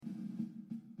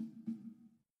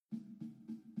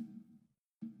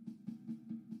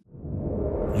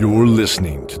You're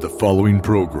listening to the following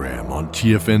program on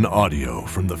TFN Audio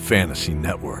from the Fantasy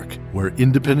Network, where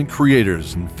independent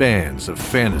creators and fans of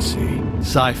fantasy,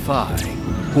 sci-fi,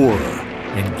 horror,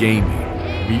 and gaming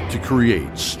meet to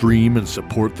create, stream, and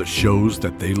support the shows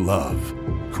that they love.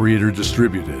 Creator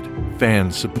distributed,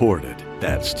 fan supported.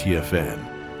 That's TFN.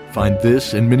 Find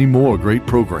this and many more great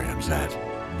programs at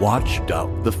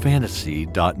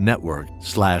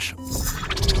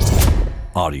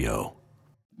watch.thefantasy.network/audio.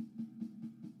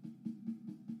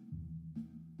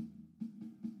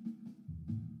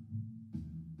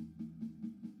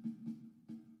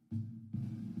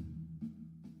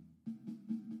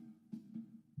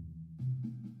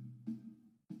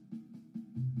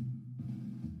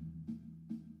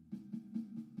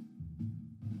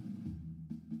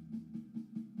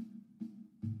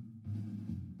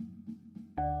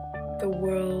 The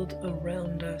world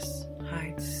around us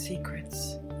hides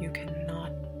secrets you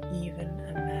cannot even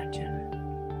imagine.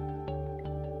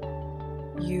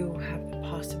 You have the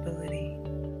possibility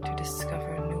to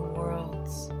discover new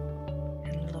worlds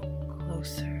and look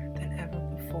closer than ever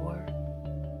before.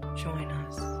 Join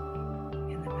us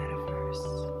in the Metaverse.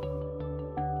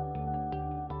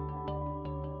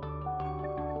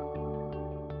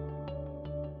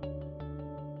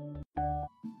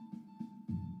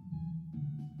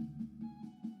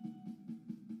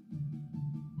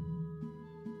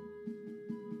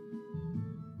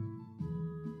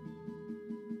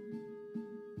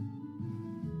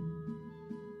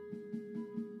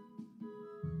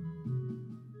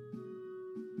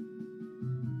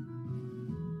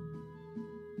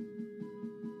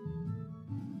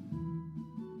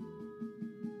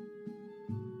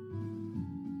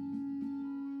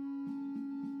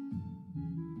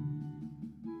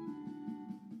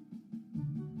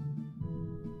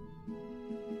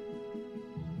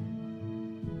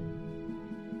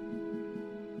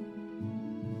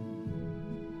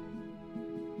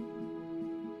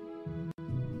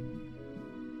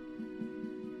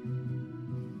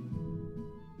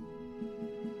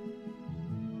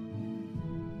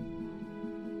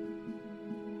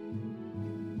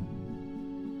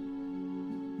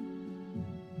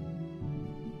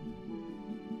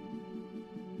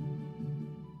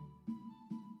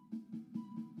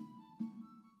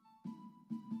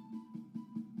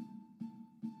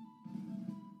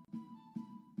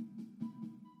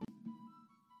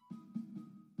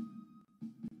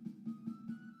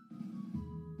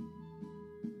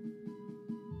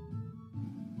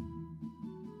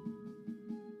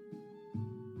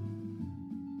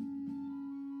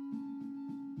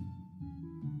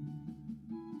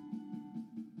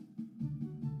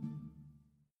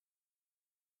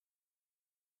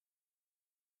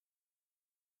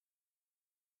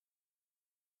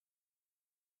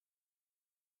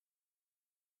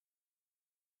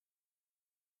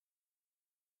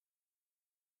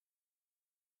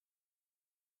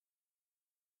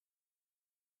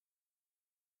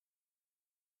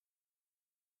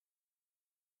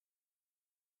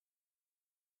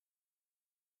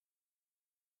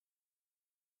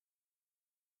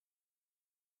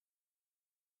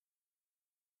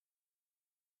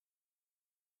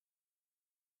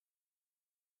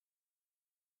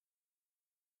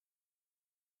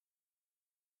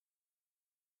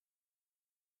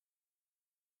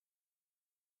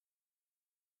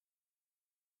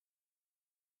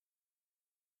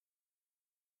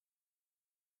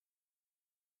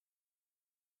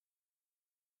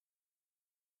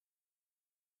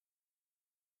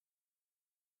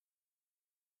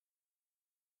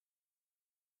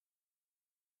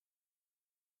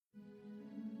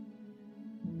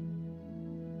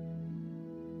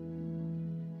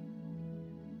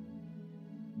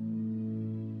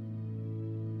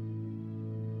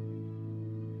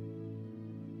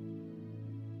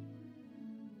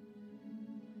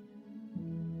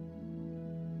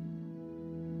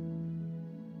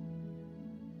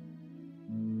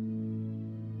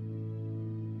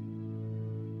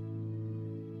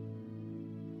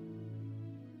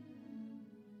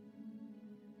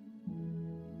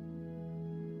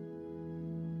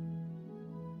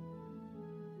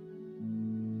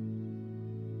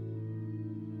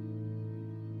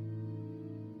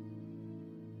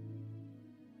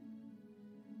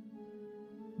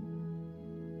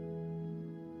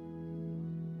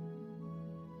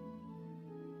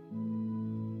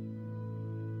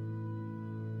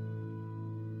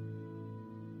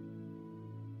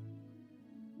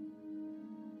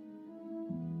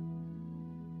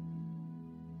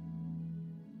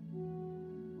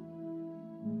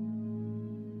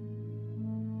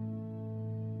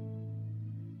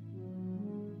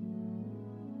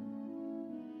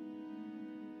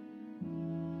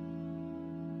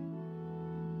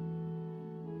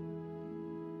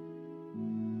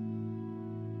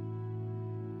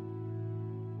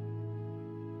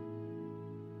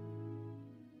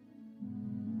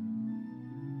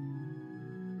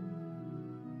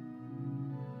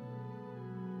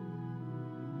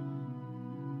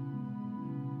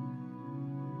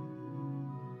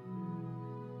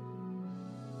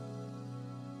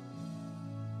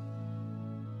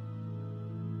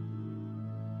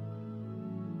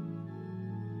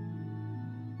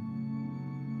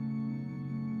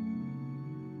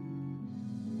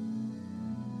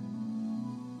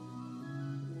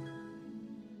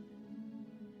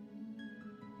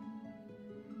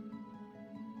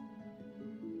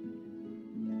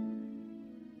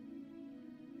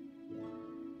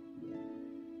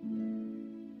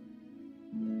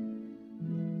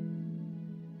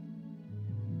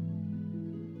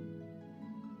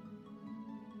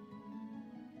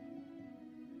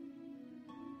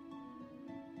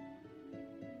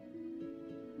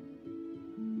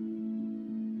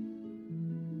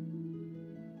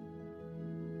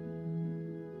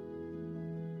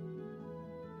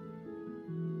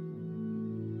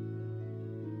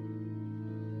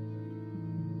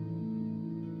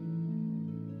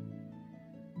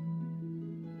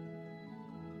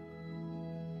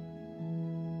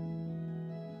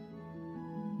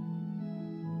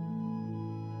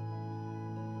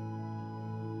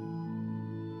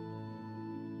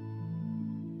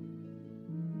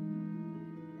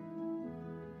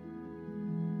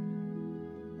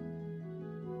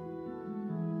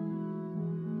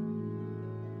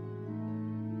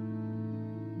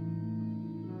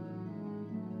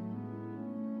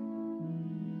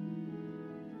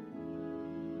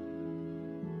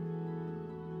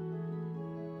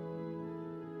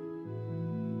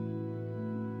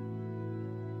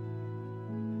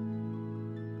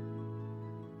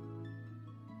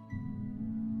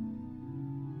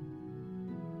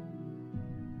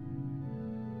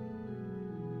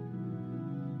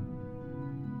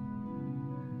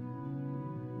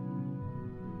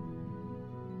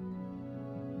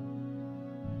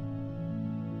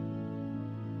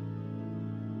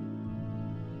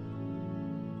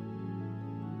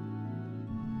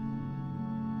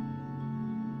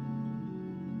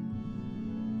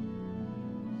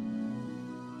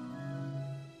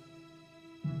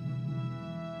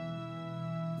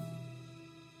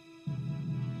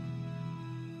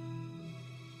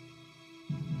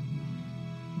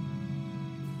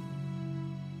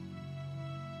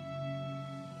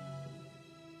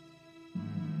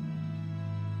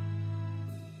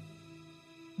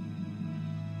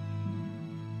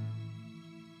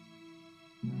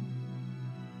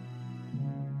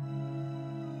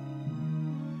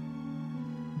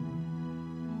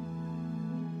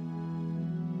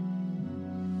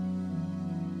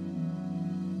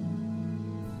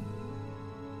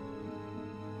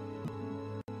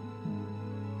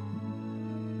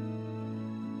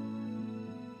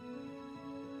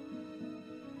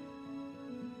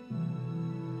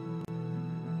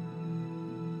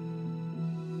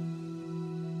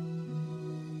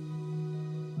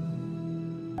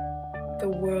 The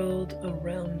world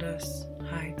around us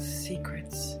hides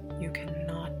secrets you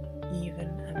cannot even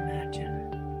imagine.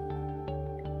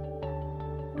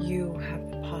 You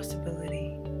have the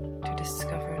possibility to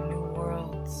discover new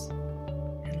worlds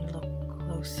and look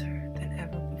closer than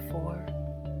ever before.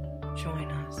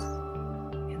 Join us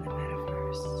in the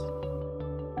Metaverse.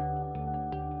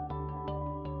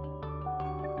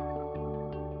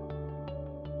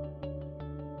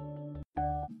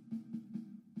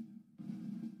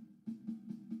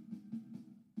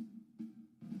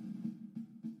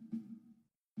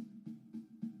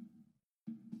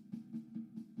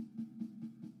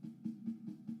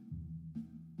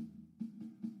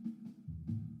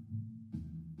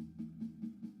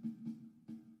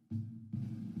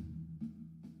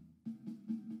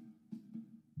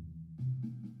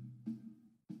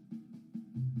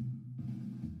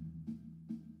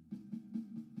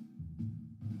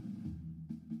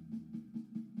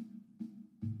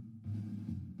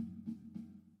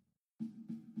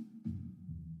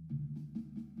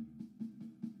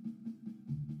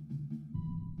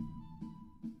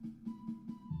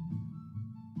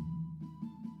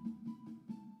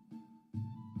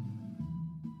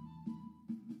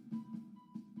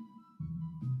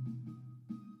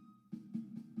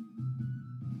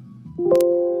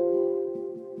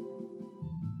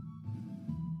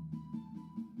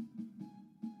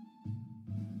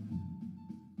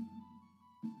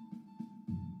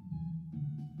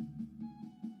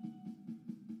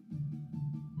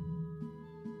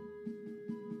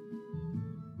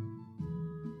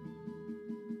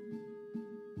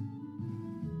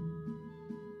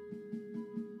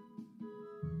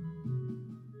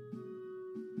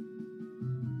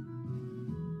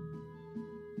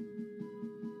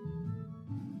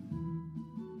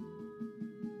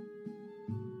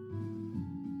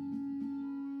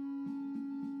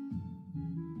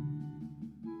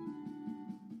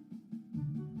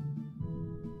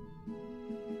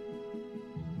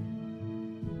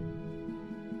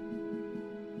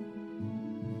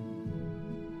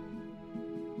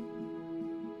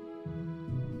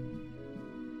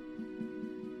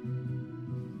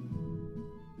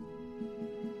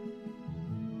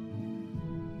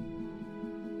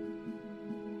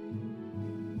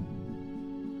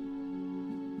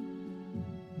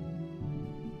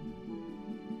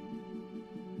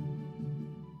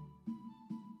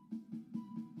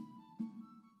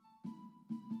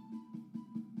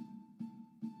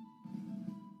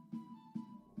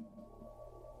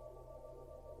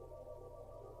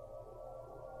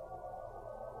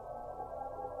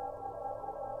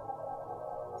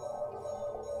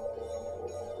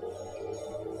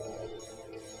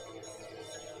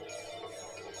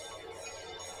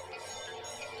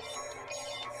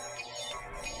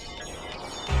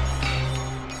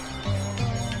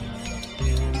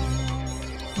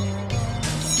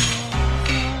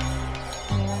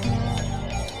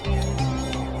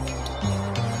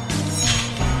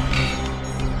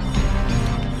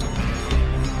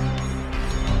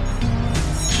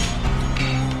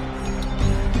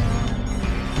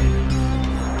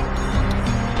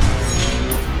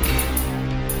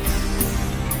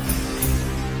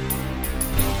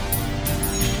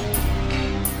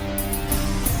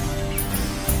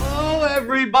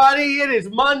 Everybody, it is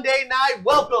Monday night.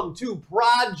 Welcome to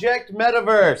Project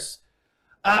Metaverse.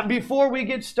 Before we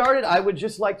get started, I would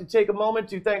just like to take a moment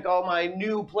to thank all my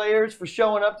new players for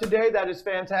showing up today. That is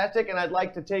fantastic. And I'd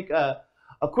like to take a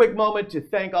quick moment to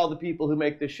thank all the people who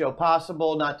make this show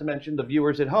possible, not to mention the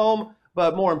viewers at home,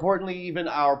 but more importantly, even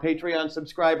our Patreon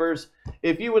subscribers.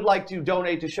 If you would like to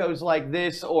donate to shows like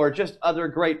this or just other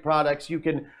great products, you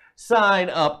can sign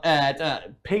up at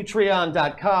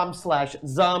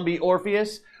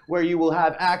patreon.com/zombieorpheus, where you will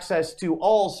have access to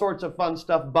all sorts of fun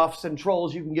stuff, buffs and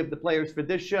trolls you can give the players for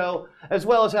this show, as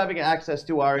well as having access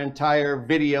to our entire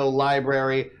video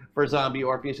library for Zombie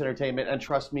Orpheus Entertainment. And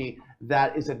trust me,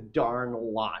 that is a darn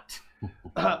lot.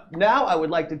 Now I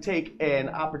would like to take an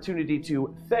opportunity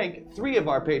to thank 3 of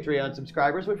our Patreon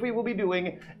subscribers, which we will be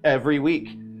doing every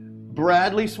week.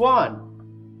 Bradley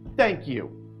Swan, thank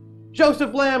you.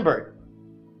 Joseph Lambert,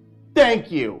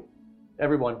 thank you.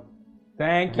 Everyone.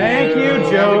 Thank you. Thank you,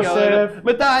 Joseph.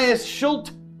 Matthias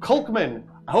Schult-Kolkman,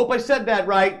 I hope I said that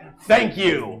right. Thank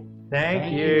you.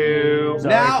 Thank you.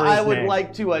 Now I would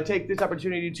like to take this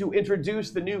opportunity to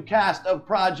introduce the new cast of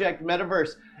Project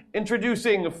Metaverse.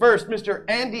 Introducing first Mr.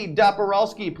 Andy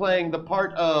Doporalski, playing the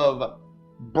part of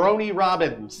Brony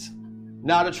Robbins.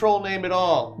 Not a troll name at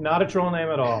all. Not a troll name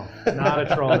at all. Not a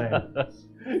troll name.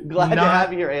 Glad to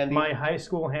have you here, Andy. My high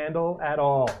school handle at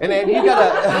all. And Andy, you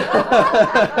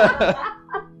got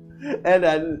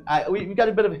And we've got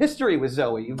a bit of history with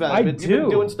Zoe. You've been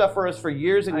doing stuff for us for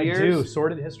years and years. I do.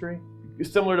 Sordid history.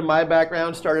 Similar to my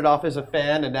background, started off as a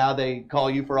fan, and now they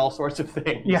call you for all sorts of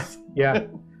things. Yeah.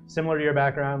 Similar to your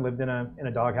background, lived in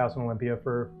a doghouse in Olympia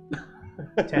for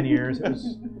 10 years.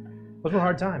 Those were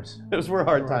hard times. Those were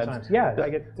hard times. Yeah.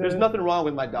 There's nothing wrong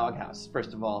with my doghouse,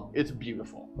 first of all. It's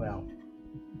beautiful. Well,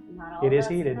 not all it of is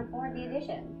us heated. can afford the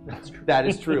addition. That's true. That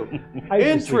is true.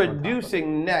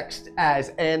 Introducing next as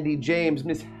Andy James,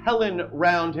 Miss Helen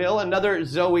Roundhill, another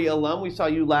Zoe alum. We saw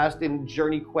you last in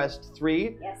Journey Quest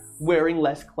 3. Yes. Wearing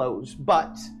less clothes,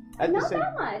 but at Not the same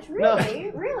that much,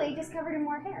 really. Really, just covered in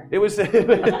more hair. It was.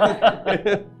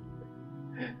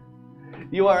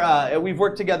 You are. We've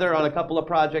worked together on a couple of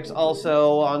projects,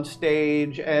 also on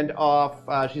stage and off.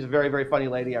 She's a very, very funny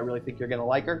lady. I really think you're going to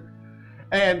like her.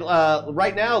 And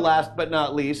right now, last but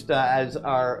not least, as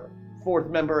our fourth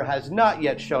member has not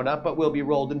yet shown up, but will be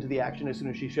rolled into the action as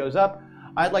soon as she shows up,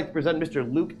 I'd like to present Mr.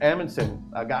 Luke Amundsen,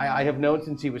 a guy I have known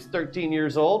since he was 13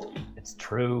 years old. It's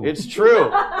true. It's true.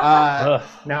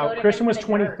 Now, Christian was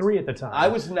 23 at the time. I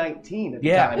was 19 at the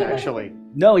time, actually.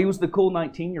 No, he was the cool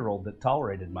 19-year-old that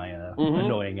tolerated my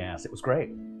annoying ass. It was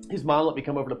great. His mom let me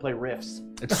come over to play riffs.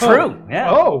 It's true.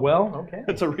 Yeah. Oh, well, okay.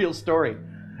 It's a real story.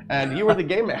 And you were the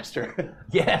game master.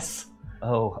 Yes.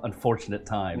 Oh, unfortunate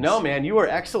times. No, man, you were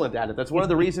excellent at it. That's one of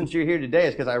the reasons you're here today,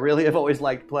 is because I really have always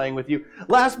liked playing with you.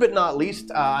 Last but not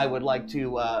least, I would like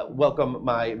to welcome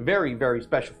my very, very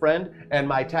special friend and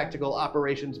my tactical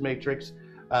operations matrix,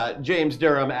 James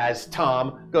Durham, as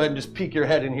Tom. Go ahead and just peek your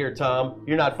head in here, Tom.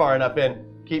 You're not far enough in.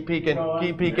 Keep peeking,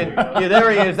 keep peeking. Yeah, there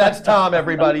he is. That's Tom,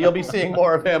 everybody. You'll be seeing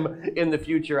more of him in the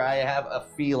future. I have a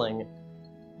feeling,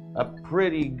 a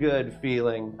pretty good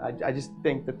feeling. I just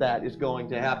think that is going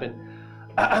to happen.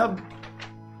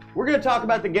 We're going to talk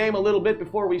about the game a little bit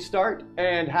before we start,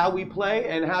 and how we play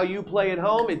and how you play at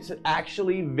home. It's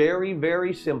actually very,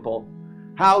 very simple.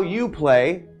 How you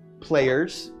play,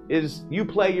 players, is you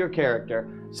play your character.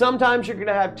 Sometimes you're going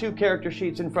to have two character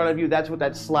sheets in front of you. That's what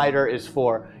that slider is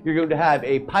for. You're going to have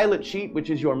a pilot sheet, which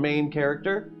is your main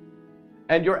character,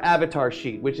 and your avatar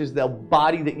sheet, which is the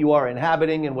body that you are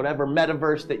inhabiting in whatever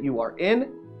metaverse that you are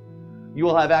in. You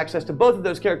will have access to both of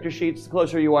those character sheets. The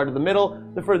closer you are to the middle,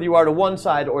 the further you are to one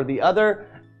side or the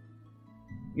other.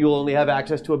 You'll only have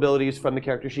access to abilities from the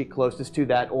character sheet closest to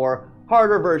that, or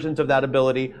harder versions of that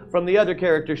ability from the other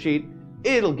character sheet.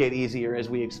 It'll get easier as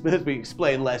we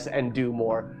explain less and do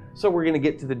more. So we're going to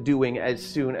get to the doing as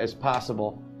soon as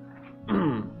possible.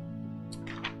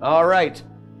 All right.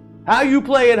 How you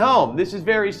play at home. This is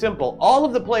very simple. All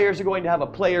of the players are going to have a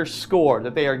player score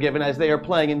that they are given as they are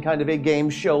playing in kind of a game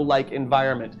show-like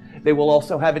environment. They will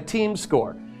also have a team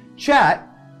score. Chat,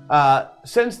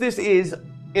 since this is,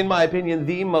 in my opinion,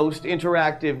 the most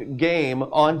interactive game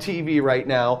on TV right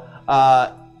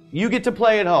now, you get to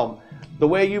play at home. The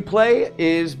way you play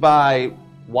is by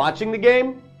watching the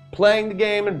game, playing the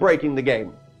game, and breaking the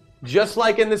game. Just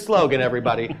like in the slogan,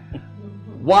 everybody.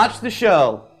 Watch the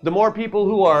show. The more people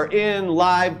who are in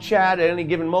live chat at any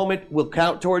given moment will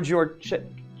count towards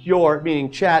your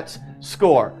meaning chat's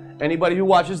score. Anybody who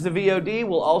watches the VOD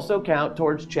will also count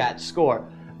towards chat's score.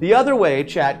 The other way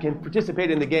chat can participate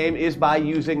in the game is by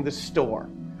using the store.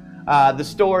 The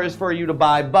store is for you to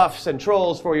buy buffs and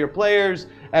trolls for your players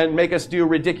and make us do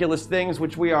ridiculous things,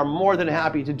 which we are more than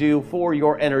happy to do for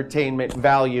your entertainment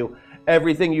value.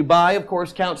 Everything you buy, of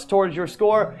course, counts towards your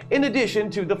score, in addition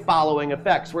to the following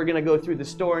effects. We're going to go through the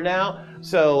store now,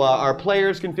 so our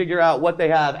players can figure out what they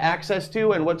have access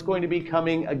to and what's going to be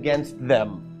coming against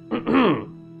them.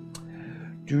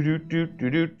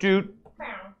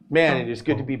 Man, it is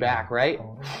good to be back, right?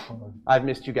 I've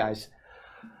missed you guys.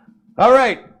 All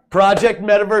right. Project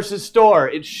Metaverse's store.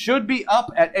 It should be up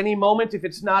at any moment. If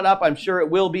it's not up, I'm sure it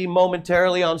will be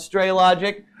momentarily on Stray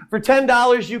Logic. For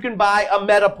 $10, you can buy a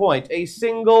meta point, a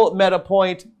single meta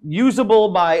point usable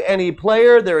by any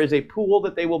player. There is a pool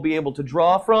that they will be able to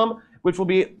draw from, which will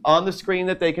be on the screen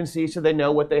that they can see so they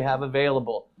know what they have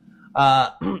available.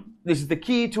 This is the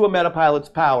key to a Metapilot's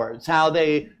power. It's how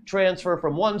they transfer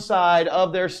from one side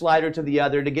of their slider to the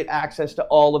other to get access to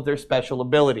all of their special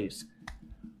abilities.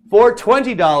 For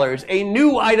 $20, a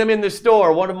new item in the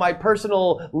store, one of my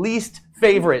personal least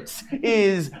favorites,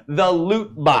 is the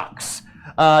loot box.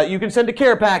 You can send a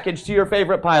care package to your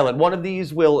favorite pilot. One of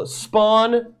these will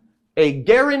spawn a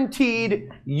guaranteed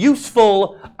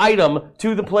useful item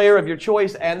to the player of your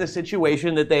choice and the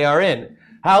situation that they are in.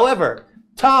 However,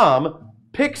 Tom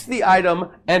picks the item,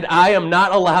 and I am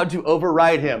not allowed to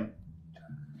override him.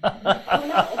 Oh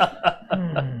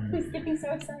no. Who's getting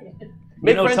so excited?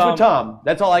 Make friends with Tom.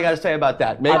 That's all I got to say about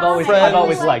that. Make I've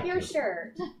always liked your you.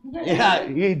 shirt. Yeah,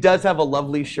 he does have a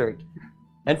lovely shirt.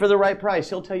 And for the right price,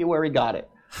 he'll tell you where he got it.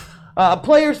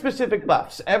 Player-specific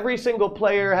buffs. Every single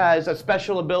player has a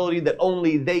special ability that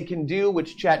only they can do,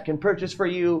 which chat can purchase for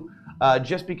you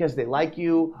just because they like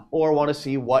you or want to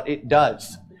see what it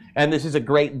does. And this is a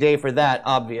great day for that,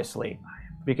 obviously,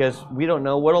 because we don't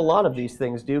know what a lot of these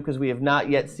things do because we have not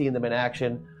yet seen them in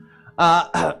action.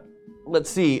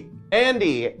 Let's see.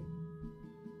 Andy,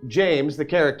 James, the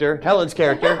character, Helen's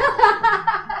character,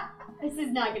 This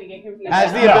is not going to get confusing.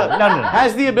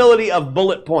 has the ability of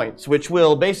bullet points, which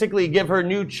will basically give her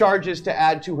new charges to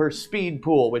add to her speed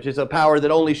pool, which is a power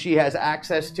that only she has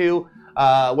access to.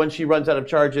 When she runs out of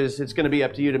charges, it's going to be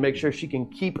up to you to make sure she can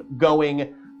keep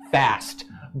going fast.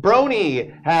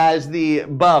 Brony has the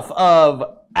buff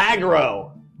of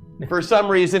aggro. For some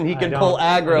reason, he can pull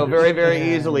aggro very,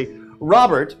 very easily.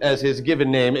 Robert, as his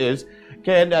given name is,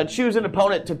 can choose an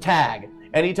opponent to tag.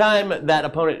 Anytime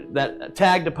that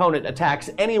tagged opponent attacks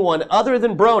anyone other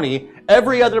than Brony,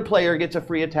 every other player gets a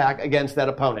free attack against that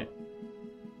opponent.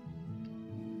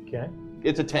 Okay.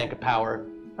 It's a tank of power.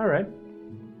 All right.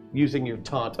 Using your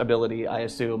taunt ability, I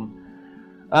assume.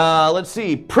 Let's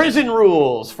see. Prison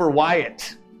rules for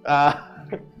Wyatt.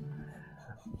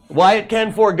 Wyatt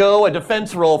can forego a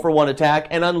defense roll for one attack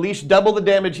and unleash double the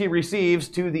damage he receives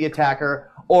to the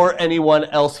attacker or anyone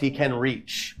else he can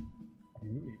reach.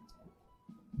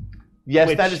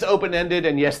 Yes, that is open-ended,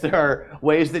 and yes, there are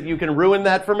ways that you can ruin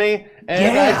that for me,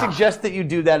 and I suggest that you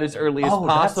do that as early as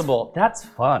possible. That's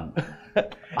fun.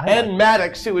 And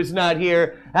Maddox, who is not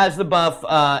here, has the buff,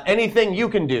 anything you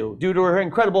can do. Due to her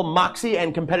incredible moxie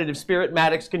and competitive spirit,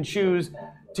 Maddox can choose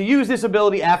to use this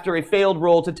ability after a failed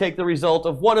roll to take the result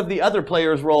of one of the other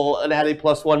players' roll and add a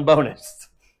 +1 bonus,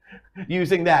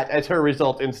 using that as her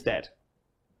result instead.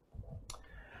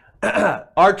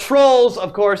 Our trolls,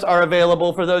 of course, are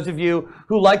available for those of you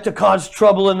who like to cause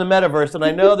trouble in the metaverse, and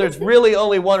I know there's really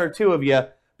only one or two of you,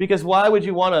 because why would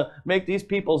you want to make these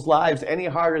people's lives any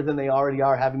harder than they already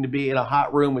are, having to be in a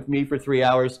hot room with me for 3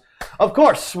 hours? Of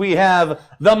course, we have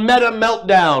the Meta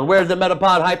Meltdown, where the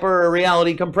Metapod Hyper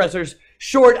Reality Compressors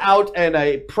short out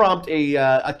and prompt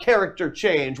a character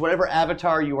change. Whatever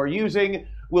avatar you are using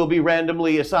will be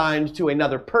randomly assigned to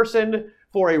another person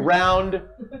for a round.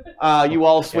 You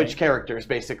all switch characters,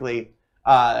 basically.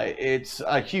 It's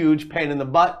a huge pain in the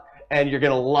butt, and you're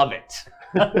going to love it.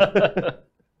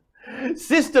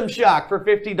 System Shock for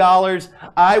 $50.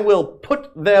 I will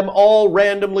put them all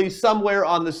randomly somewhere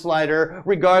on the slider,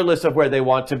 regardless of where they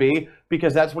want to be,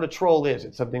 because that's what a troll is.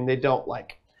 It's something they don't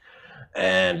like.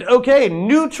 And, okay,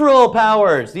 neutral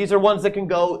powers. These are ones that can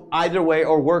go either way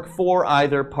or work for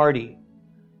either party.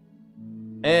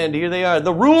 And here they are.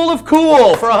 The Rule of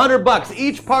Cool for $100.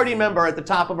 Each party member at the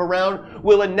top of a round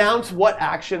will announce what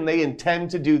action they intend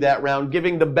to do that round,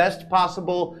 giving the best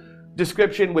possible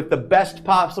description with the best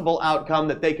possible outcome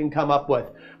that they can come up with.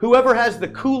 Whoever has the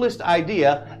coolest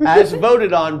idea, as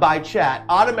voted on by chat,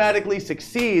 automatically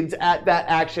succeeds at that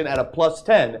action at a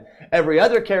 +10. Every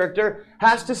other character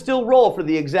has to still roll for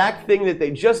the exact thing that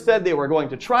they just said they were going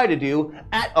to try to do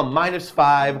at a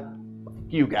 -5.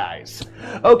 You guys.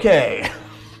 Okay.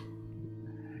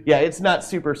 Yeah, it's not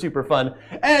super, super fun.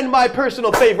 And my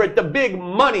personal favorite, the big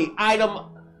money item,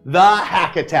 the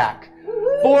Hack Attack.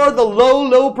 For the low,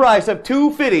 low price of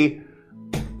 $250,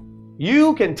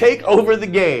 you can take over the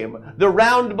game. The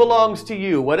round belongs to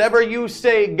you. Whatever you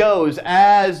say goes,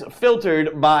 as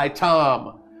filtered by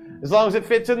Tom. As long as it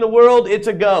fits in the world, it's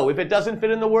a go. If it doesn't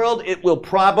fit in the world, it will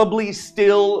probably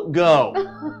still go.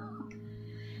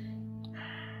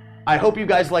 I hope you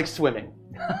guys like swimming.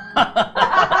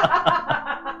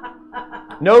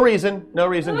 No reason.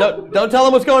 Don't tell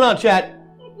them what's going on, chat.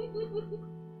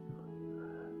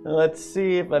 Let's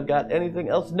see if I've got anything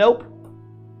else. Nope.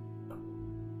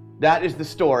 That is the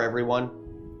store, everyone.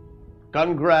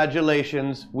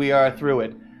 Congratulations, we are through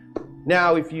it.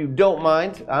 Now, if you don't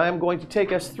mind, I'm going to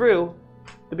take us through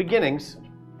the beginnings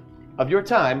of your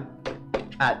time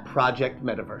at Project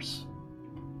Metaverse.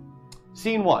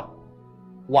 Scene 1.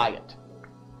 Wyatt.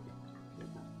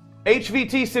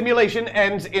 HVT simulation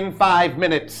ends in 5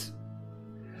 minutes.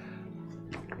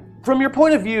 From your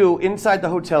point of view inside the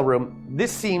hotel room,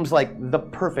 this seems like the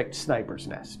perfect sniper's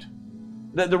nest.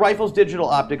 The rifle's digital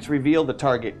optics reveal the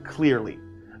target clearly,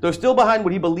 though still behind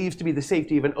what he believes to be the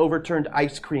safety of an overturned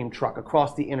ice cream truck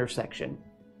across the intersection.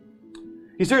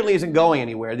 He certainly isn't going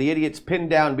anywhere. The idiot's pinned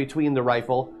down between the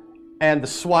rifle and the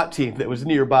SWAT team that was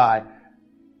nearby,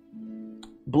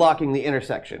 blocking the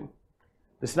intersection.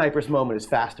 The sniper's moment is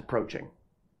fast approaching.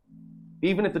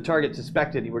 Even if the target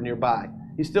suspected he were nearby,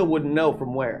 he still wouldn't know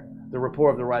from where. the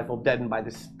report of the rifle deadened by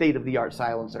the state-of-the-art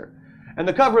silencer. And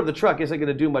the cover of the truck isn't going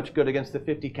to do much good against the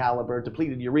 50 caliber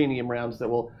depleted uranium rounds that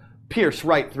will pierce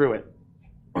right through it.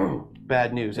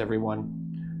 Bad news,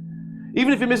 everyone.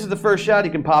 Even if he misses the first shot,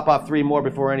 he can pop off 3 more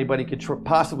before anybody could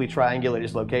possibly triangulate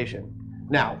his location.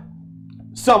 Now,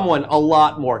 someone a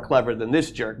lot more clever than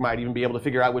this jerk might even be able to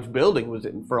figure out which building was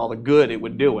in for all the good it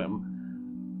would do him.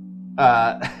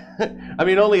 I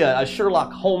mean, only a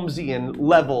Sherlock Holmesian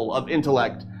level of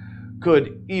intellect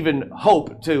could even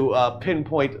hope to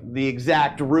pinpoint the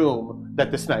exact room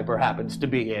that the sniper happens to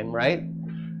be in, right?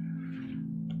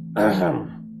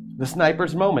 The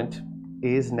sniper's moment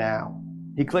is now.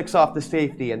 He clicks off the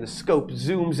safety and the scope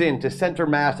zooms in to center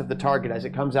mass of the target as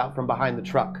it comes out from behind the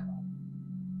truck.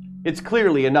 It's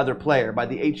clearly another player by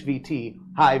the HVT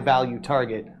high value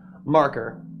target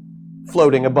marker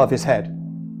floating above his head.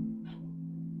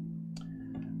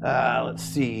 Let's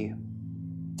see.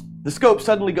 The scope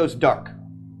suddenly goes dark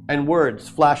and words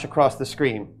flash across the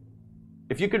screen.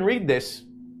 If you can read this,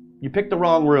 you picked the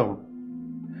wrong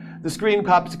room. The screen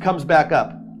comes back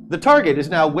up. The target is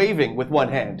now waving with one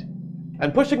hand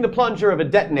and pushing the plunger of a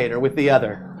detonator with the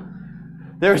other.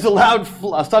 There's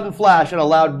a sudden flash and a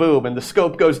loud boom, and the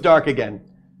scope goes dark again.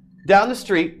 Down the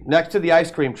street, next to the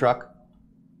ice cream truck,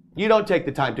 you don't take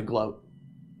the time to gloat.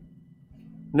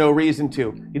 No reason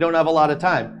to. You don't have a lot of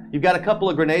time. You've got a couple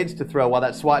of grenades to throw while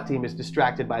that SWAT team is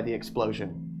distracted by the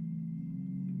explosion.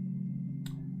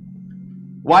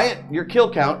 Wyatt, your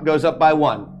kill count goes up by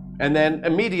 1, and then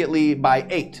immediately by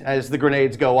 8 as the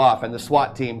grenades go off and the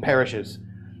SWAT team perishes.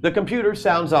 The computer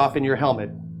sounds off in your helmet.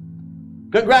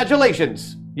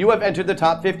 Congratulations! You have entered the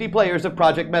top 50 players of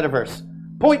Project Metaverse.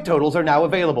 Point totals are now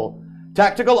available.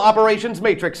 Tactical Operations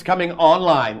Matrix coming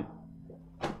online.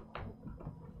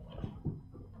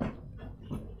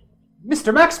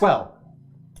 Mr. Maxwell!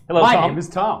 Hello, My Tom. name is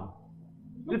Tom.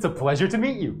 It's a pleasure to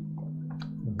meet you.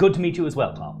 Good to meet you as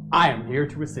well, Tom. I am here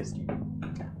to assist you.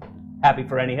 Happy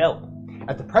for any help.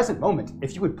 At the present moment,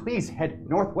 if you would please head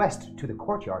northwest to the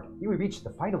courtyard, you will reach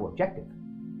the final objective.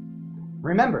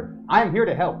 Remember, I am here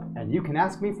to help, and you can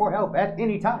ask me for help at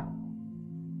any time.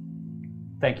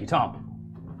 Thank you, Tom.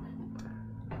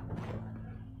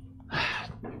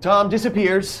 Tom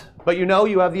disappears, but you know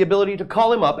you have the ability to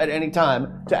call him up at any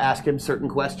time to ask him certain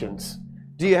questions.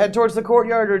 Do you head towards the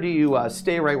courtyard, or do you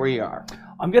stay right where you are?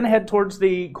 I'm going to head towards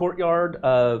the courtyard,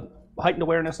 heightened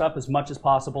awareness up as much as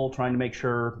possible, trying to make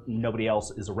sure nobody else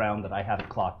is around that I haven't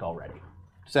clocked already.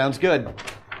 Sounds good.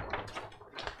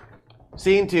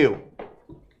 Scene 2.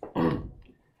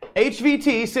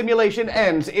 HVT simulation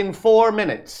ends in 4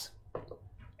 minutes.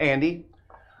 Andy,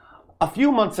 a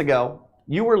few months ago,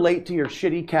 you were late to your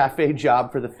shitty cafe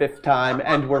job for the 5th time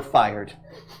and were fired.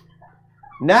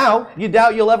 Now, you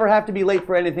doubt you'll ever have to be late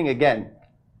for anything again.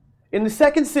 In the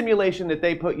second simulation that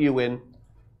they put you in,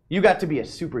 you got to be a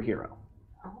superhero.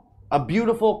 A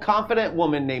beautiful, confident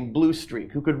woman named Blue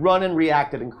Streak who could run and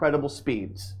react at incredible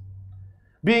speeds.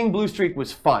 Being Blue Streak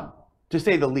was fun, to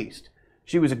say the least.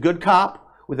 She was a good cop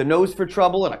with a nose for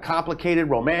trouble and a complicated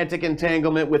romantic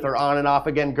entanglement with her on and off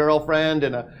again girlfriend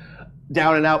and a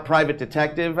down and out private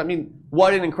detective. I mean,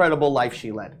 what an incredible life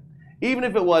she led. Even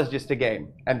if it was just a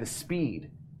game. And the speed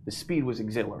was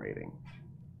exhilarating.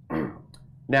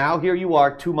 Now, here you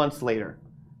are 2 months later.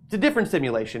 It's a different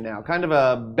simulation now, kind of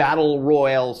a battle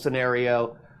royale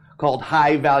scenario called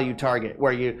High Value Target,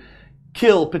 where you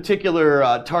kill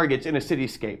particular targets in a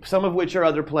cityscape, some of which are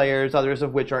other players, others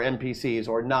of which are NPCs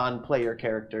or non-player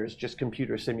characters, just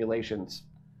computer simulations.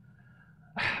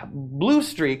 Blue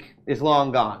Streak is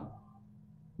long gone,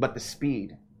 but the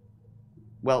speed,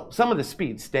 well, some of the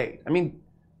speed stayed. I mean,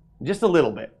 just a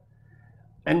little bit.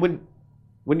 And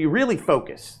when you really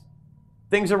focus,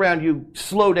 things around you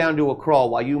slow down to a crawl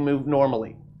while you move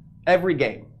normally. Every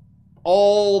game.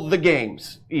 All the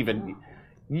games, even.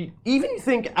 Even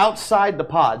think outside the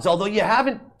pods, although you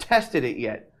haven't tested it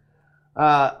yet,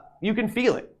 you can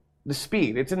feel it. The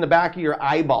speed. It's in the back of your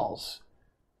eyeballs.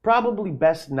 Probably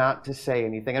best not to say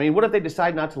anything. I mean, what if they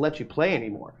decide not to let you play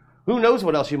anymore? Who knows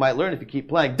what else you might learn if you keep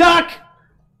playing. Duck!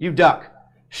 You duck.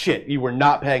 Shit, you were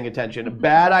not paying attention. A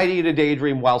bad idea to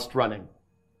daydream whilst running.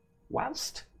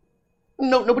 Whilst?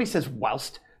 No, nobody says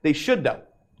whilst. They should, though.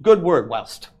 Good word,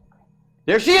 whilst.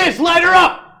 There she is! Light her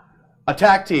up!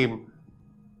 Attack team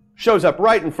shows up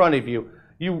right in front of you.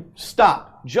 You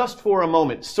stop just for a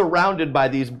moment, surrounded by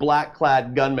these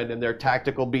black-clad gunmen and their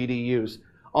tactical BDUs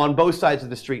on both sides of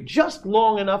the street, just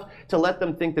long enough to let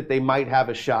them think that they might have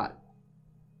a shot.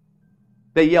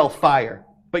 They yell fire,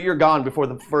 but you're gone before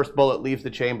the first bullet leaves the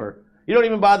chamber. You don't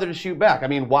even bother to shoot back. I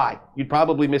mean, why? You'd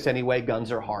probably miss anyway.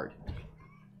 Guns are hard.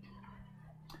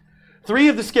 3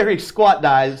 of the scary SWAT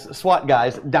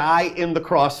guys die in the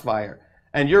crossfire.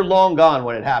 And you're long gone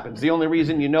when it happens. The only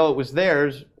reason you know it was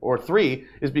theirs, or 3,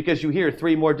 is because you hear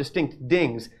 3 more distinct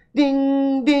dings.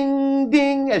 Ding, ding,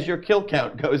 ding, as your kill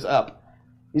count goes up.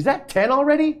 Is that 10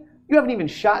 already? You haven't even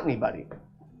shot anybody.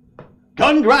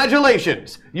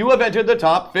 Congratulations! You have entered the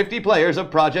top 50 players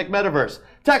of Project Metaverse.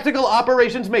 Tactical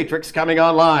Operations Matrix coming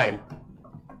online.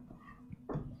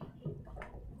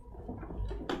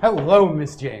 Hello,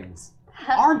 Miss James.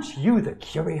 Aren't you the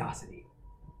curiosity?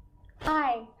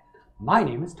 Hi. My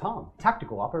name is Tom,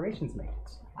 Tactical Operations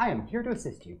Matrix. I am here to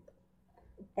assist you.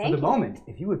 Thank For the you. moment,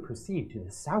 if you would proceed to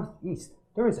the southeast,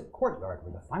 there is a courtyard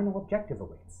where the final objective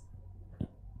awaits.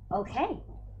 Okay.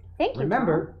 Thank you.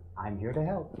 Remember, I'm here to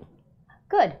help. Tom.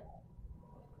 Good.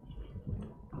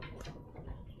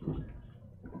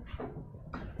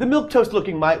 The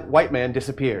milquetoast-looking white man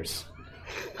disappears.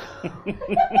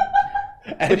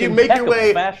 And With you make your impeccable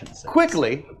way fashion sense.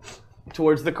 quickly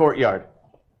towards the courtyard.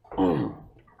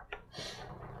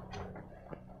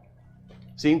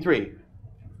 Scene 3.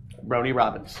 Brony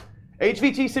Robbins.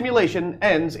 HVT simulation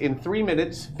ends in 3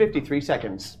 minutes, 53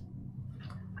 seconds.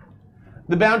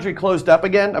 The boundary closed up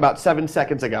again about 7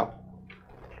 seconds ago.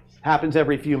 Happens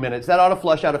every few minutes. That ought to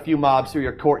flush out a few mobs through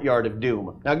your courtyard of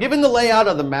doom. Now, given the layout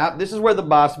of the map, this is where the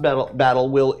boss battle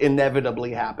will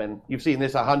inevitably happen. You've seen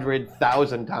this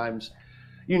 100,000 times.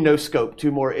 You no-scope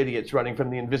 2 more idiots running from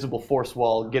the invisible force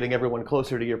wall, getting everyone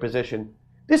closer to your position.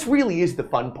 This really is the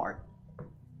fun part.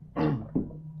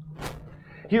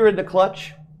 Here in the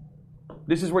clutch,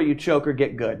 this is where you choke or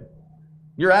get good.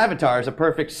 Your avatar is a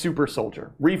perfect super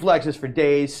soldier. Reflexes for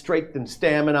days, strength and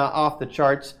stamina off the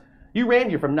charts. You ran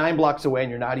here from 9 blocks away and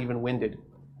you're not even winded.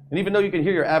 And even though you can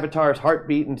hear your avatar's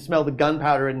heartbeat and smell the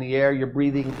gunpowder in the air, your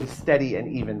breathing is steady and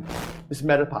even. This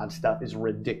Metapod stuff is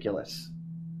ridiculous.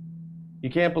 You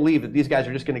can't believe that these guys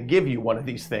are just going to give you one of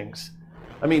these things.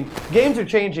 I mean, games are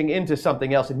changing into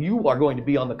something else and you are going to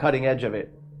be on the cutting edge of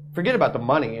it. Forget about the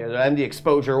money and the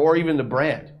exposure or even the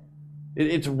brand.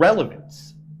 It's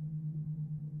relevance.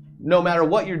 No matter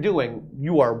what you're doing,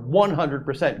 you are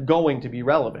 100% going to be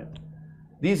relevant.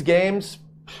 These games,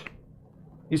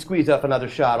 you squeeze up another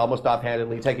shot almost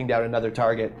offhandedly, taking down another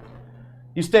target.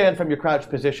 You stand from your crouched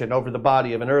position over the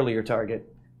body of an earlier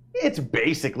target. It's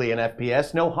basically an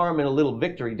FPS, no harm in a little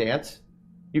victory dance.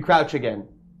 You crouch again,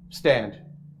 stand,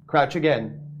 crouch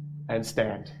again, and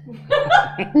stand.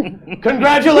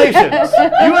 Congratulations!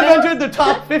 You have entered the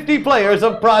top 50 players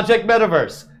of Project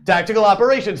Metaverse. Tactical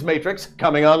Operations Matrix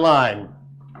coming online.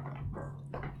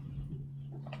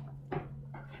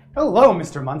 Hello,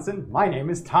 Mr. Munson. My name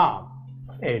is Tom.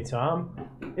 Hey, Tom.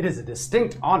 It is a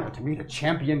distinct honor to meet a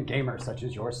champion gamer such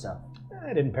as yourself.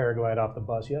 I didn't paraglide off the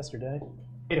bus yesterday.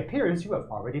 It appears you have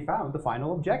already found the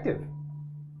final objective.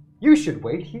 You should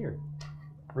wait here.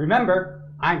 Remember,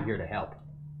 I'm here to help.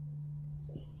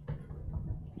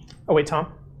 Oh, wait,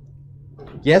 Tom.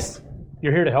 Yes?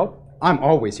 You're here to help? I'm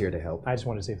always here to help. I just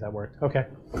wanted to see if that worked. Okay.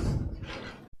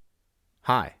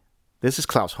 Hi, this is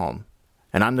Klaus Holm,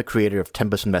 and I'm the creator of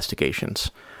Tempest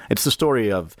Investigations. It's the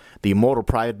story of the immortal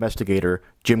private investigator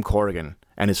Jim Corrigan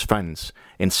and his friends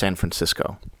in San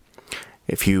Francisco.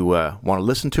 If you want to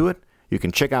listen to it, you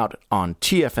can check out on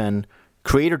TFN,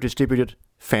 creator distributed,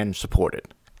 fan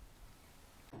supported.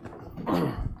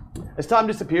 As Tom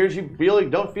disappears, you really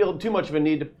don't feel too much of a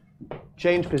need to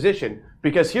change position,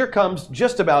 because here comes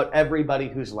just about everybody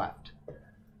who's left.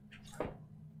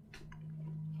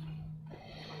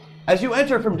 As you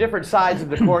enter from different sides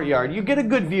of the courtyard, you get a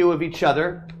good view of each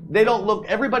other.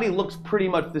 Everybody looks pretty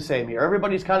much the same here.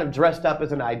 Everybody's kind of dressed up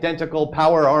as an identical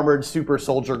power-armored super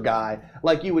soldier guy,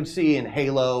 like you would see in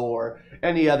Halo or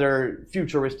any other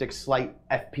futuristic slight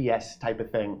FPS type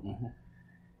of thing. Mm-hmm.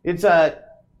 It's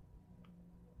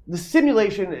the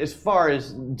simulation, as far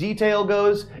as detail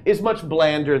goes, is much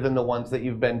blander than the ones that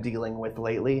you've been dealing with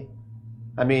lately.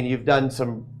 I mean, you've done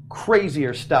some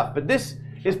crazier stuff, but this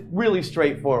is really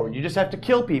straightforward. You just have to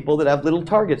kill people that have little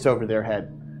targets over their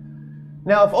head.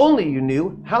 Now, if only you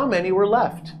knew how many were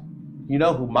left. You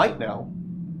know who might know.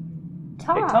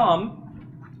 Tom.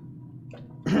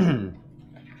 Hey, Tom.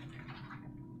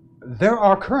 There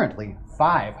are currently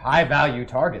 5 high-value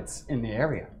targets in the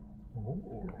area.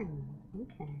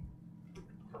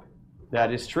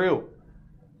 That is true.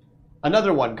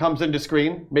 Another one comes into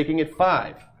screen, making it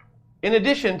 5. In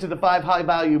addition to the 5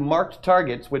 high-value marked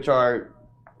targets, which are,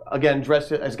 again,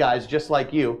 dressed as guys just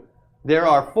like you, there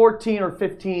are 14 or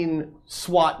 15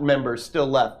 SWAT members still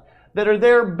left that are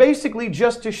there basically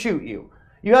just to shoot you.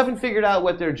 You haven't figured out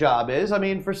what their job is. I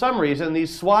mean, for some reason,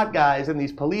 these SWAT guys and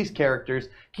these police characters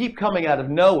keep coming out of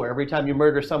nowhere every time you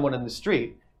murder someone in the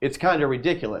street. It's kind of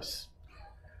ridiculous.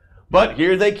 But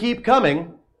here they keep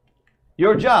coming.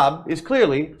 Your job is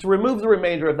clearly to remove the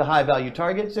remainder of the high-value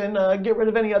targets and get rid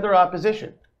of any other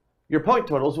opposition. Your point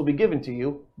totals will be given to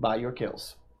you by your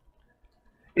kills.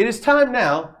 It is time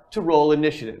now to roll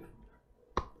initiative.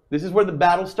 This is where the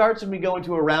battle starts and we go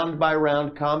into a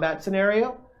round-by-round combat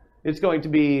scenario. It's going to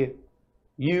be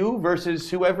you versus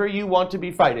whoever you want to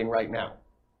be fighting right now.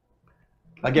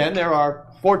 Again, there are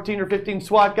 14 or 15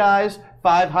 SWAT guys,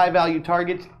 5 high-value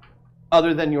targets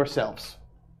other than yourselves.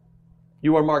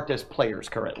 You are marked as players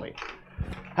currently.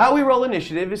 How we roll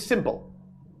initiative is simple.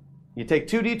 You take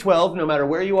 2d12, no matter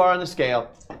where you are on the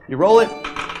scale. You roll it.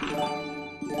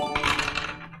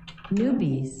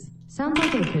 Newbies. Sounds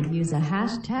like I could use a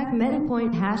hashtag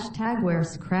MetaPoint hashtag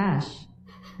where's Crash.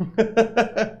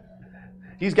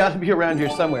 He's got to be around here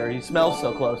somewhere. He smells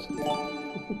so close.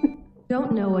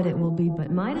 Don't know what it will be,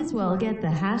 but might as well get the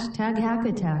hashtag hack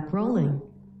attack rolling.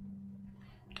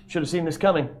 Should have seen this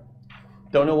coming.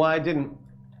 Don't know why I didn't.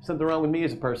 Something wrong with me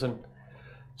as a person.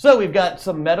 So we've got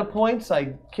some meta points.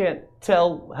 I can't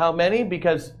tell how many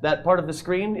because that part of the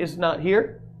screen is not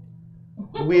here.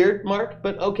 Weird, Mark,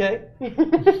 but okay.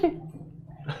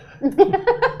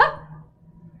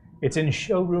 It's in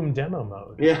showroom demo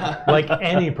mode. Yeah. Like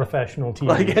any professional TV.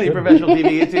 Like any professional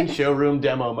TV, it's in showroom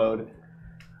demo mode.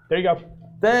 There you go.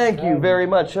 Thank you very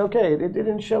much. Okay, it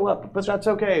didn't show up, but that's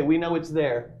okay. We know it's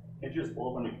there. Can't you just pull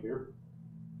up on your computer?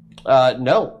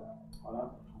 No.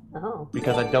 Oh.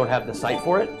 Because I don't have the site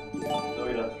for it.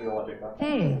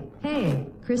 Hey,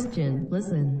 Christian,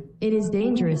 listen. It is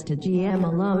dangerous to GM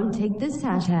alone. Take this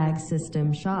hashtag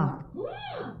System Shock.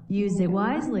 Use it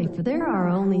wisely, for there are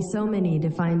only so many to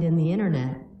find in the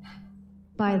internet.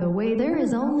 By the way, there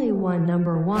is only one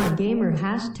 #1 gamer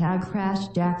hashtag Crash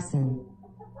Jackson.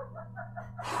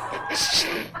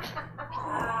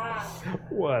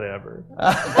 Whatever.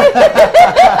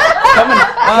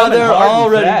 They're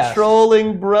already fast.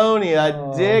 trolling Brony. I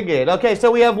dig it. Okay,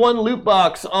 so we have one loot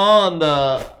box on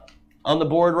the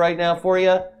board right now for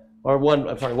you, or one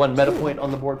meta point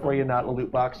on the board for you, not a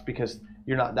loot box because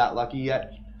you're not that lucky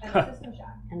yet.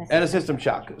 And a system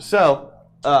shock. So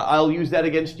I'll use that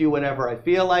against you whenever I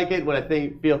feel like it. When I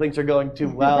feel things are going too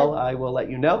well, I will let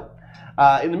you know.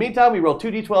 In the meantime, we roll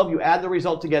 2d12. You add the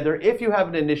result together. If you have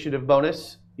an initiative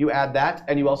bonus, you add that,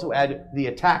 and you also add the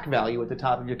attack value at the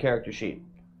top of your character sheet.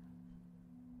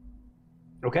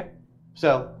 Okay.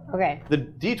 So Okay. the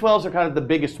d12s are kind of the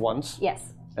biggest ones,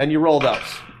 Yes. and you roll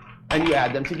those, and you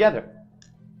add them together.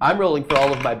 I'm rolling for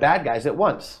all of my bad guys at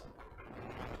once.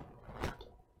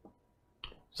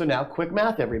 So now, quick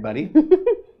math, everybody.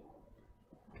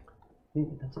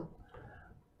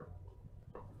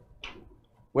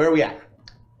 Where are we at?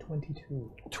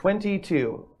 22.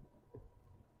 22.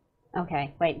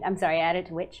 Okay. Wait. I'm sorry. Add it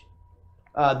to which?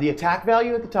 The attack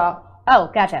value at the top,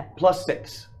 Oh, gotcha. plus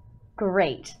 6.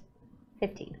 Great.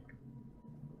 15.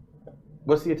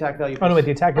 What's the attack value? Oh, no, wait,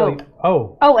 the attack value.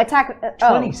 Oh, Oh, attack.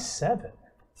 27.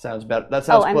 Sounds better. That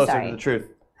sounds I'm closer sorry. to the truth.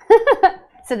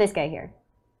 So this guy here.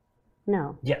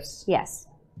 No. Yes. Yes.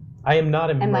 I am not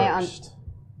immersed. Am I on-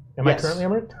 Am I Yes. currently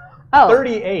immersed? Oh.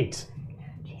 38.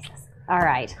 Jesus. All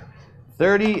right.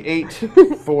 38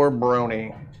 for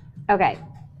Brony. Okay.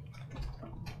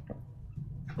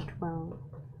 12.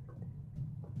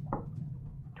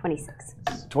 26.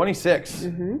 26.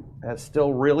 That's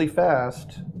still really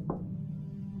fast.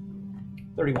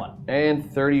 31.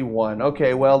 And 31.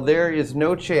 Okay, well, there is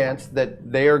no chance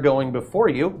that they are going before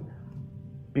you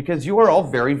because you are all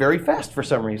very, very fast for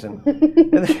some reason.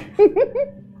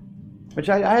 Which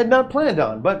I had not planned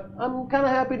on, but I'm kind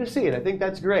of happy to see it. I think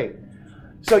that's great.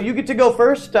 So you get to go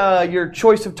first. Your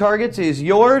choice of targets is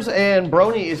yours, and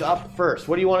Brony is up first.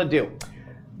 What do you want to do?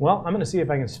 Well, I'm going to see if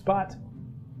I can spot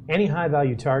any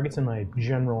high-value targets in my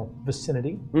general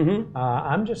vicinity.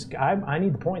 I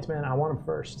need the points, man. I want them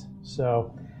first.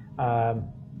 So,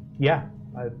 yeah,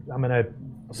 I'm going to...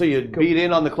 So you beat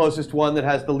in on the closest one that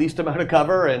has the least amount of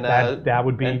cover, and that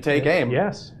would be... and take aim.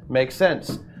 Yes. Makes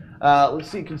sense. Let's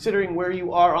see, considering where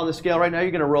you are on the scale right now,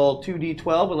 you're going to roll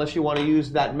 2d12 unless you want to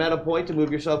use that meta point to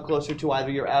move yourself closer to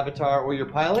either your avatar or your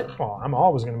pilot. Well, I'm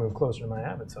always going to move closer to my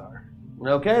avatar.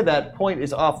 Okay, that point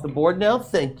is off the board now.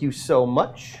 Thank you so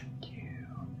much. Thank you.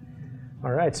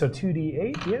 All right, so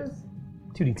 2d8, yes?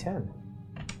 2d10.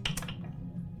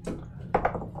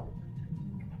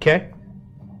 Okay.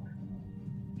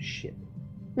 Shit.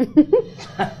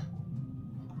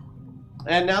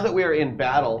 And now that we are in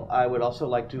battle, I would also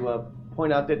like to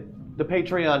point out that the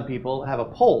Patreon people have a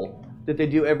poll that they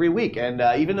do every week. And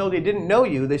even though they didn't know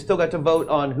you, they still got to vote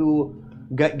on who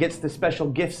gets the special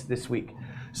gifts this week.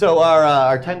 So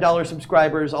our $10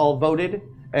 subscribers all voted,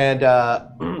 and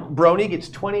Brony gets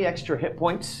 20 extra hit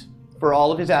points for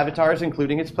all of his avatars,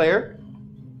 including its player.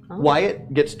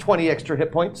 Wyatt gets 20 extra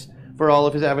hit points for all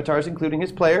of his avatars, including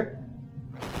his player.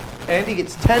 Andy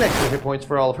gets 10 extra hit points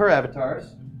for all of her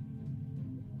avatars.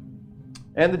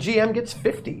 And the GM gets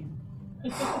 50.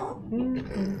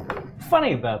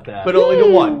 Funny about that. But only to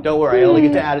one. Don't worry, I only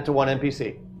get to add it to one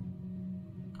NPC.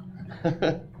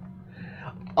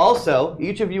 Also,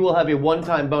 each of you will have a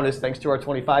one-time bonus, thanks to our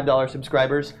 $25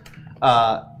 subscribers,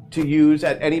 to use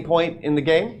at any point in the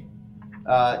game.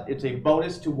 It's a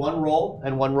bonus to one roll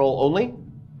and one roll only,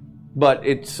 but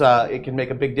it can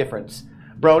make a big difference.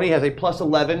 Brony has a plus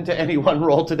 11 to any one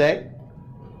roll today.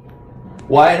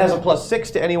 Wyatt has a plus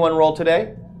 6 to any one roll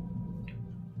today.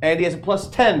 Andy has a plus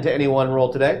 10 to any one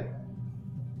roll today.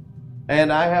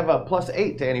 And I have a plus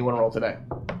 8 to any one roll today.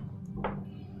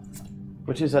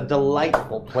 Which is a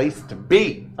delightful place to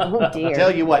be. Oh dear. I'll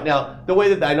tell you what, now, the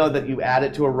way that I know that you add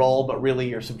it to a roll, but really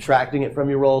you're subtracting it from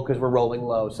your roll because we're rolling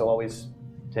low, so always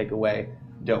take away,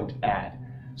 don't add.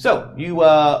 So, you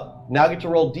now get to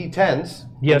roll D10s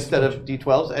instead of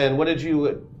D12s, and what did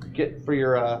you get for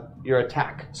your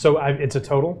attack? So it's a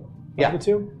total Yeah. of the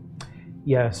two?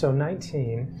 Yeah, so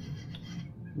 19.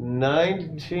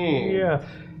 19. Yeah.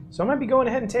 So I might be going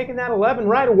ahead and taking that 11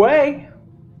 right away.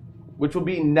 Which will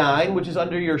be 9, which is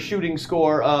under your shooting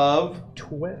score of...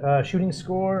 Shooting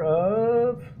score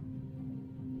of...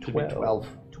 12.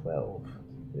 12.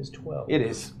 It is 12. It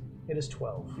is. It is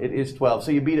 12. It is 12.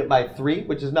 So you beat it by 3,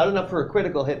 which is not enough for a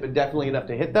critical hit, but definitely enough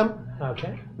to hit them.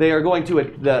 Okay. They are going to...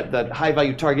 The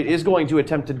high-value target is going to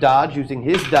attempt to dodge using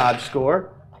his dodge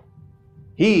score.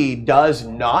 He does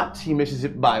not. He misses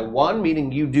it by 1,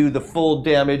 meaning you do the full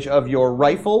damage of your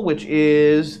rifle, which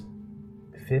is...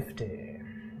 50.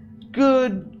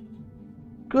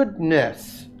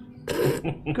 Goodness.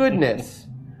 Goodness.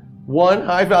 1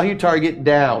 high-value target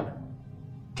down.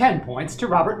 10 points to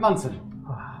Robert Munson.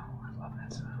 Oh, I love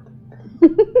that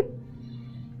sound.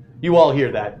 You all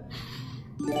hear that.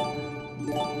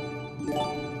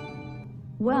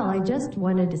 Well, I just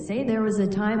wanted to say there was a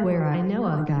time where I know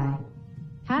a guy.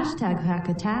 Hashtag hack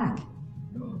attack.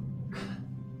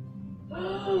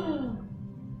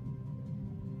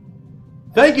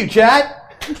 Thank you, chat.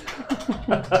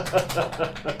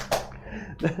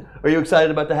 Are you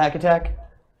excited about the hack attack?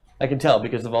 I can tell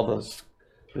because of all the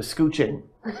scooching.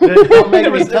 Don't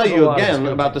make me tell you again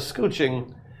about the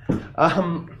scooching.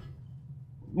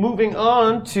 Moving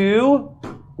on to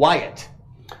Wyatt.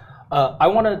 I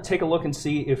want to take a look and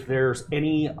see if there's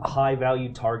any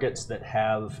high-value targets that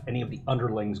have any of the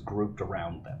underlings grouped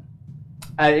around them.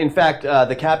 In fact,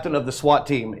 the captain of the SWAT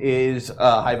team is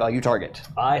a high-value target.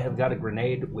 I have got a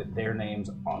grenade with their names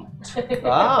on it.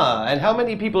 And how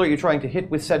many people are you trying to hit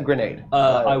with said grenade?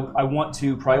 I want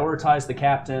to prioritize the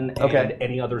captain and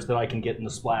any others that I can get in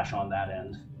the splash on that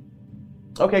end.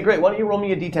 Okay, great. Why don't you roll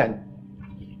me a d10?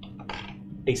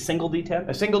 A single D10?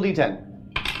 A single d10.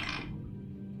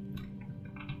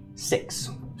 6.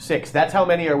 6. That's how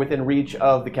many are within reach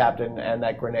of the captain and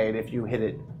that grenade if you hit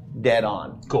it dead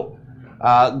on. Cool.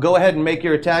 Go ahead and make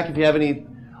your attack if you have any.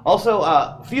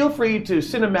 Also, feel free to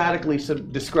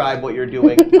cinematically describe what you're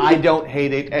doing. I don't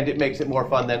hate it, and it makes it more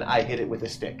fun than I hit it with a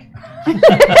stick.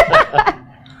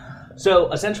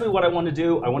 So, essentially what I want to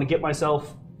do, I want to get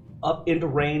myself up into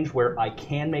range where I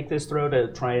can make this throw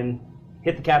to try and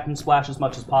hit the captain splash as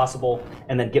much as possible,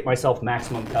 and then get myself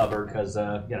maximum cover because,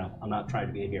 I'm not trying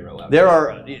to be a hero.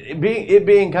 It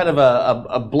being kind of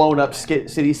a blown-up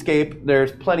cityscape,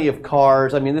 there's plenty of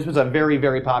cars. I mean, this was a very,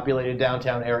 very populated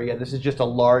downtown area. This is just a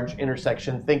large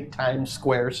intersection. Think Times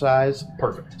Square size.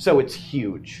 Perfect. So it's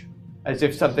huge. As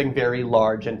if something very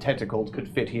large and tentacled could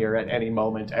fit here at any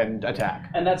moment and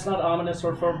attack. And that's not ominous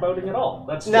or foreboding at all.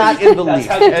 That's not in the least.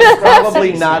 It's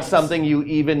probably not something you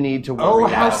even need to worry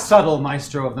about. Oh, how subtle,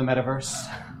 Maestro of the Metaverse.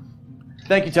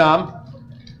 Thank you, Tom.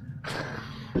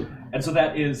 And so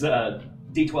that is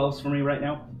D12s for me right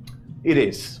now? It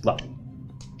is. Lovely.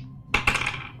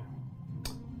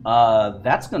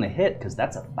 That's going to hit because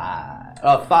that's a 5.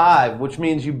 A 5, which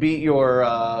means you beat your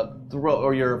throw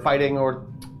or your fighting or...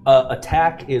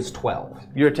 attack is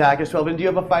 12. Your attack is 12. And do you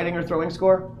have a fighting or throwing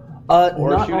score?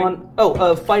 Not shooting?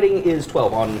 Fighting is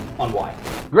 12 on Y.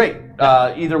 Great.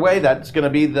 Either way, that's going to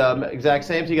be the exact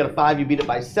same. So you got a 5, you beat it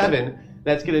by 7.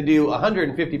 That's going to do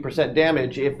 150%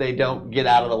 damage if they don't get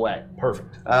out of the way.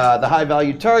 Perfect. The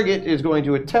high-value target is going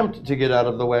to attempt to get out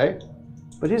of the way,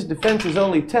 but his defense is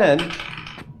only 10,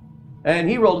 and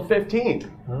he rolled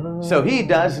 15. So he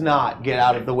does not get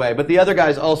out of the way. But the other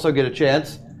guys also get a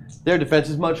chance. Their defense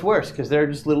is much worse because they're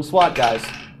just little SWAT guys,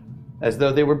 as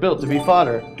though they were built to be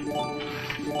fodder.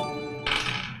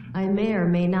 I I may or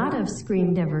may not have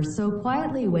screamed ever so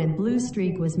quietly when Blue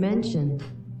Streak was mentioned.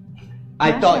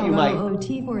 I thought you might.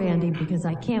 OT for Andy because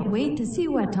I can't wait to see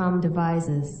what Tom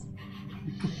devises.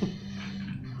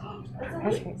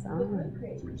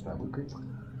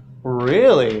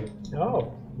 Really?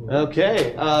 Oh.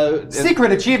 Okay.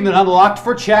 Secret achievement unlocked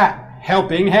for chat.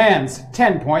 Helping hands.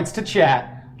 10 points to chat.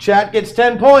 Chat gets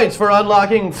 10 points for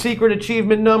unlocking secret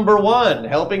achievement number 1,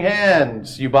 Helping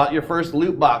Hands. You bought your first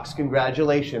loot box.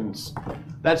 Congratulations.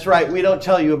 That's right. We don't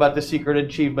tell you about the secret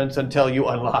achievements until you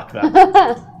unlock them.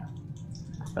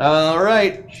 All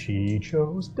right. She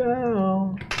chose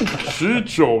down. She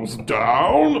chose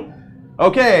down.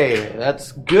 Okay,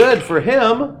 that's good for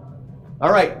him.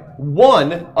 All right.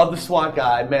 One of the SWAT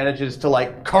guy manages to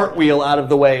like cartwheel out of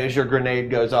the way as your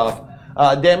grenade goes off.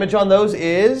 Damage on those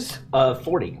is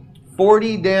 40.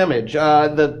 40 damage.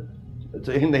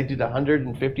 They did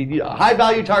 150. A high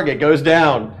value target goes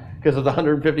down because of the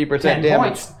 150% 10 damage.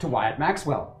 points to Wyatt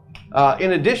Maxwell.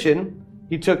 In addition,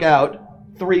 he took out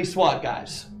 3 SWAT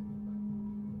guys,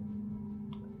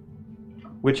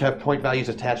 which have point values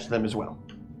attached to them as well.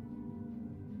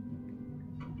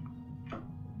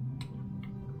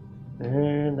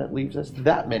 And that leaves us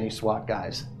that many SWAT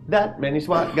guys. That many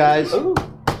SWAT guys. Ooh.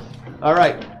 All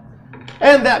right.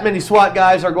 And that many SWAT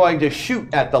guys are going to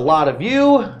shoot at the lot of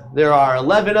you. There are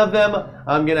 11 of them.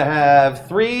 I'm going to have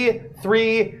 3,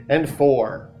 3, and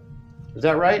 4. Is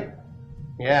that right?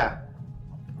 Yeah.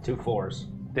 2 4s.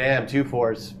 Damn, 2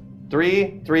 4s.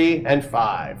 3, 3, and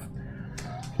 5.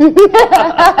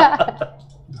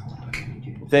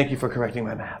 Thank you for correcting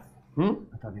my math. I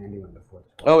thought Andy went before.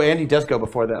 Oh, Andy does go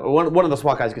before that. One of the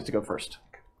SWAT guys gets to go first.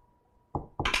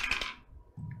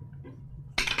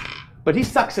 But he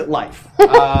sucks at life.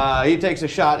 He takes a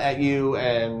shot at you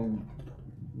and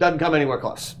doesn't come anywhere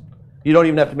close. You don't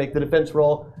even have to make the defense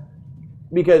roll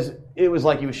because it was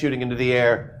like he was shooting into the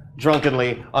air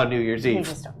drunkenly on New Year's Eve.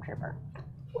 He's a stormtrooper.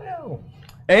 Well.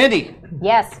 Andy,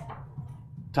 Yes.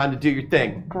 time to do your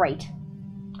thing. Great.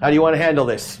 How do you want to handle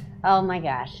this? Oh my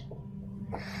gosh.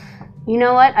 You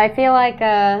know what? I feel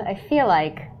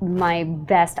like my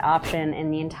best option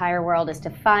in the entire world is to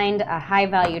find a high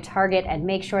value target and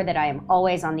make sure that I am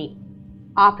always on the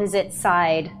opposite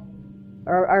side,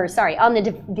 or sorry, on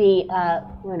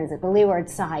the leeward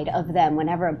side of them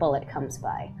whenever a bullet comes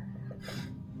by.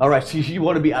 All right, so you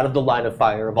want to be out of the line of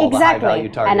fire of all the high value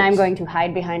targets. And I'm going to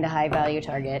hide behind a high value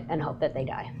target and hope that they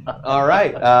die. All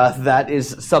right, that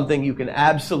is something you can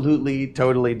absolutely,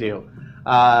 totally do.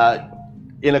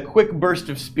 In a quick burst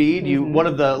of speed, one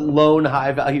of the lone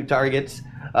high-value targets,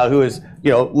 who is,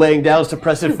 laying down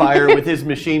suppressive fire with his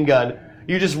machine gun,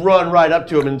 you just run right up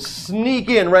to him and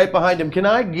sneak in right behind him. Can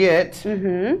I get?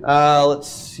 Let's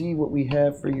see what we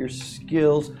have for your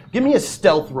skills. Give me a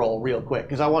stealth roll real quick,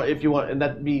 because and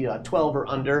that'd be 12 or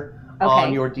under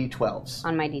on your D12s.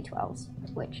 On my D12s,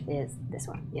 which is this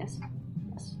one. Yes.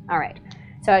 All right.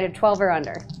 So I did 12 or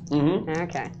under.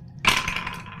 Okay.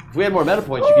 If we had more meta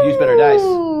points, you could use better dice.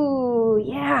 Ooh,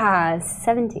 yeah,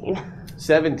 17.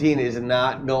 17 is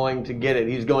not going to get it.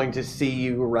 He's going to see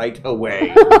you right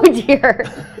away. Oh, dear.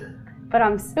 But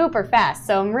I'm super fast,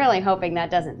 so I'm really hoping that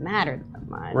doesn't matter that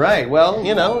much. Right, well,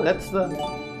 that's the...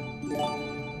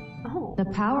 Oh. The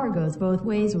power goes both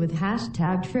ways with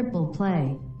hashtag triple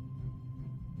play.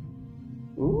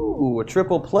 Ooh, a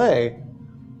triple play.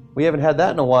 We haven't had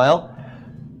that in a while.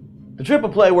 The triple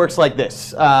play works like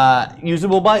this.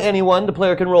 Usable by anyone, the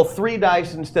player can roll 3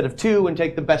 dice instead of 2 and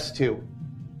take the best 2.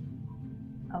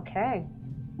 Okay.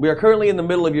 We are currently in the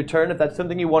middle of your turn. If that's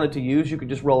something you wanted to use, you could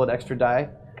just roll an extra die.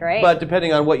 Great. But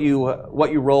depending on what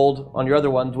you rolled on your other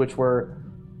ones, which were,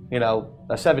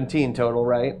 a 17 total,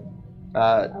 right?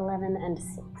 11 and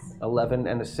 6. 11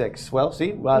 and a 6. Well,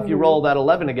 see, if you roll that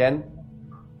 11 again,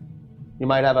 you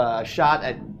might have a shot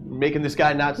at making this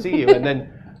guy not see you and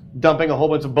then dumping a whole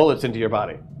bunch of bullets into your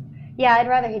body. Yeah, I'd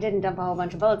rather he didn't dump a whole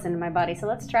bunch of bullets into my body, so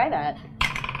let's try that.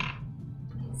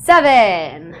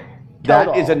 7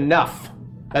 total. That is enough.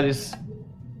 That is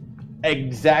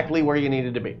exactly where you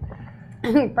needed to be.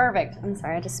 Perfect. I'm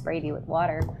sorry, I just sprayed you with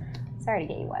water. Sorry to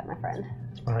get you wet, my friend.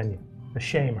 It's behind you. The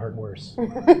shame hurt worse. 7.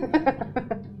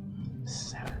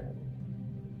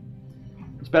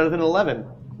 It's better than 11,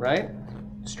 right?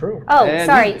 It's true. Oh,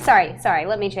 And sorry.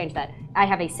 Let me change that. I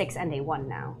have a 6 and a 1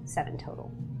 now. 7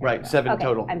 total. Right, 7 Okay,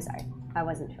 total. I'm sorry. I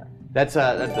wasn't sure. That's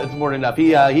more than enough.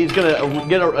 He's gonna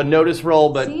get a notice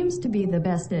roll, but Seems to be the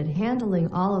best at handling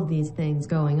all of these things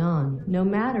going on, no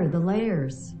matter the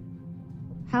layers.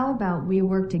 How about we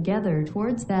work together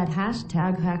towards that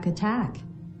hashtag hack attack?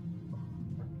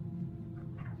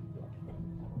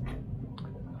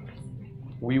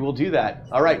 we will do that.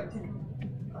 All right.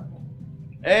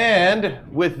 And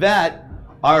with that,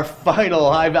 our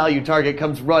final high-value target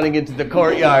comes running into the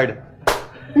courtyard.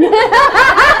 Yay!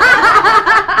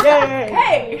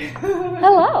 Hey!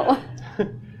 Hello.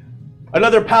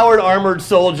 Another powered armored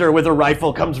soldier with a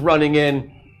rifle comes running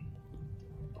in.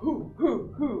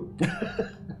 Who?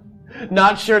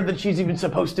 Not sure that she's even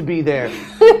supposed to be there.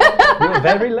 You're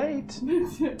very late.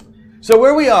 So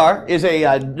where we are is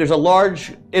there's a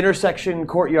large intersection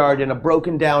courtyard in a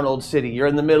broken down old city. You're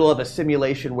in the middle of a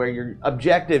simulation where your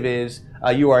objective is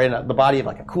you are in the body of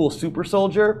like a cool super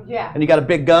soldier. Yeah. And you got a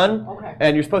big gun. Okay.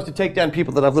 And you're supposed to take down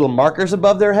people that have little markers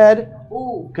above their head.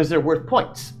 Ooh. Because they're worth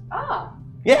points. Ah.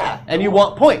 Yeah, and you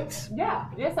want points. Yeah.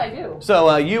 Yes, I do.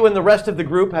 So you and the rest of the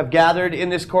group have gathered in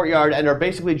this courtyard and are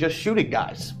basically just shooting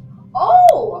guys.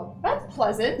 Oh, that's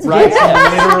pleasant. Right?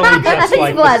 Literally just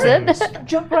like the pleasant. Sims.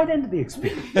 Jump right into the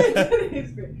experience.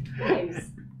 Nice.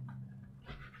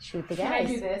 Shoot the Can I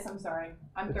do guys. this? I'm sorry.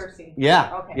 I'm thirsty.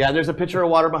 Yeah. Okay. Yeah, there's a pitcher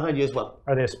of water behind you as well.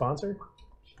 Are they a sponsor?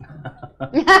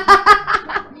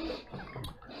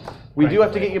 We do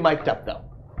have to get you mic'd up, though.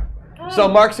 So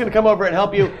Mark's going to come over and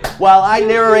help you while I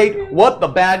narrate what the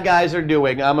bad guys are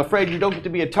doing. I'm afraid you don't get to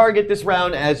be a target this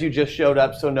round as you just showed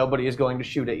up, so nobody is going to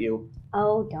shoot at you.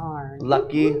 Oh, darn.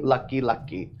 Lucky, lucky,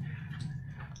 lucky.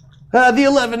 The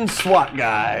 11 SWAT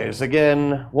guys.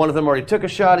 Again, one of them already took a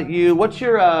shot at you. What's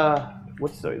your,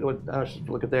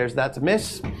 look at theirs. That's a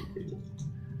miss.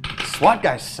 SWAT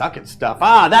guys suck at stuff.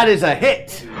 Ah, that is a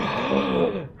hit.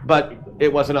 But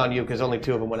it wasn't on you because only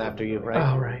 2 of them went after you,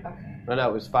 right? Oh, right. No,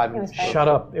 it was 5. Shut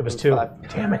up. It was 2. 5.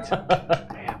 Damn it.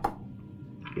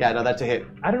 Yeah, no, that's a hit.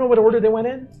 I don't know what order they went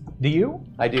in. Do you?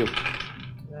 I do.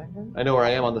 I know where I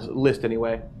am on this list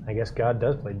anyway. I guess God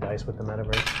does play dice with the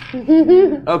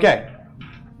metaverse. Okay.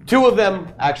 2 of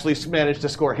them actually managed to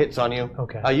score hits on you.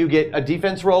 Okay. You get a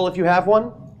defense roll if you have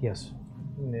one. Yes.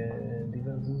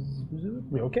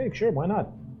 Okay, sure. Why not?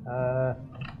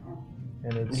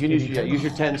 And it's You can use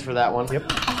your 10s for that one.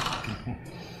 Yep.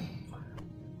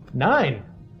 9.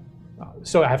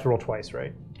 So I have to roll twice,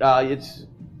 right? You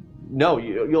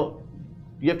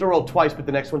have to roll twice, but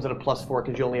the next one's at a +4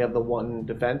 because you only have the 1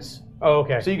 defense. Oh,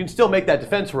 okay. So you can still make that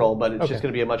defense roll, but it's Okay. just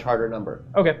going to be a much harder number.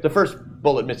 Okay. The first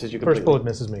bullet misses you completely. First bullet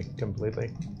misses me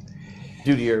completely.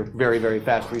 Due to your very, very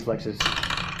fast reflexes.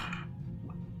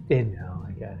 No,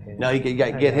 I got hit. No, you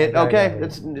get hit. Okay,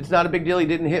 it's not a big deal. He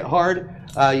didn't hit hard.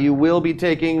 You will be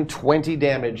taking 20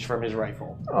 damage from his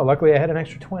rifle. Oh, luckily I had an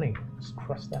extra 20. Just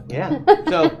trust that. Yeah.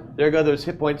 So there go those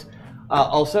hit points.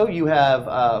 Also, you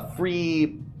have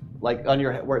free, like on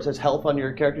your where it says health on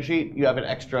your character sheet. You have an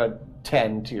extra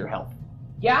 10 to your health.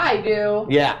 Yeah, I do.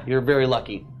 Yeah, you're very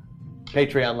lucky.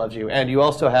 Patreon loves you, and you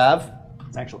also have.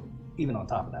 It's actually even on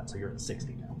top of that, so you're at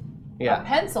 60 now. A Yeah.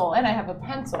 pencil, and I have a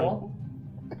pencil.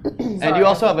 And you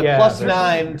also have a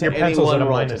 +9 to your any pencil's one at a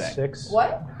roll minus today. 6.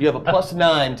 What? You have a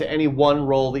 +9 to any one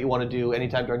roll that you want to do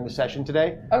anytime during the session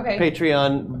today. Okay.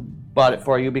 Patreon bought it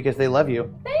for you because they love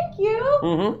you. Thank you.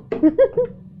 Mm-hmm.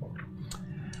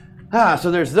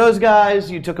 So there's those guys.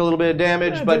 You took a little bit of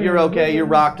damage, but you're okay. You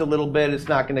rocked a little bit. It's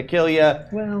not going to kill you.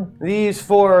 Well, These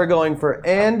 4 are going for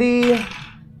Andy.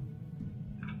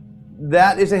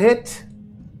 That is a hit.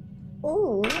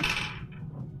 Ooh.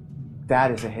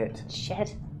 That is a hit.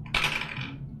 Shit.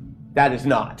 That is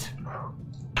not.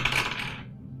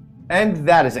 And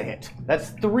that is a hit. That's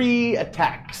 3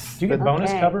 attacks. do you get bonus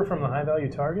Okay. cover from the high value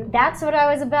target? That's what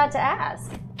I was about to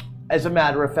ask. As a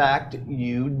matter of fact,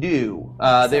 you do.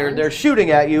 They're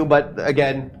shooting at you, but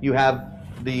again, you have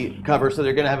the cover, so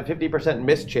they're going to have a 50%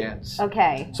 miss chance.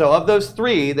 Okay. So of those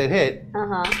 3 that hit,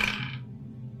 Uh-huh.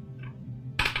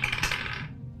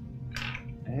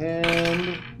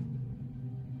 and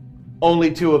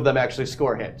only 2 of them actually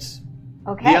score hits.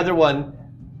 Okay. The other one,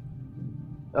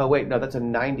 oh wait, no, that's a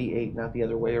 98, not the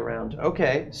other way around.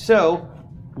 Okay, so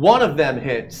one of them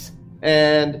hits,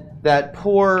 and that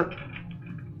poor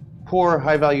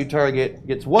high-value target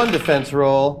gets 1 defense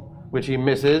roll, which he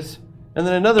misses, and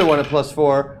then another one at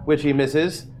 +4, which he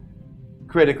misses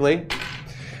critically,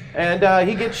 and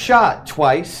he gets shot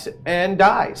twice and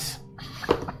dies.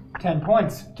 10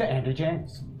 points to Andy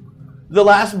James. The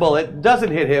last bullet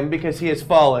doesn't hit him because he has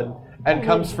fallen and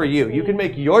comes for you. You can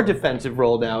make your defensive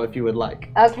roll now if you would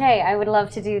like. Okay, I would love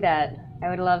to do that.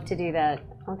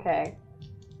 Okay.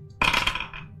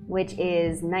 Which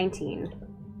is 19.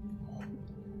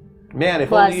 Man, if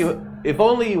Plus-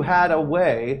 only you had a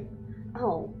way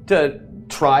Oh, to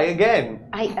try again.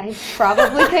 I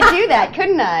probably could do that,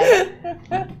 couldn't I?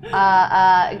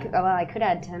 Well, I could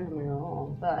add 10 to my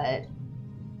roll, but...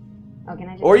 Oh, can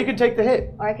I just... Or you could take the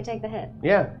hit. Or I could take the hit.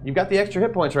 Yeah, you've got the extra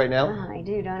hit points right now. Ah, I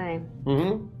do, don't I?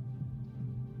 Mm-hmm.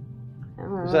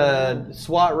 It's a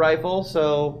SWAT rifle,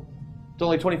 so it's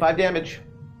only 25 damage.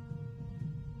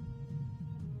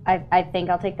 I think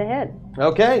I'll take the hit.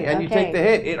 Okay, and you Okay. take the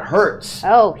hit. It hurts.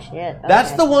 Oh, shit. Okay.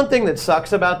 That's the one thing that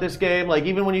sucks about this game. Like,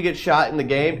 even when you get shot in the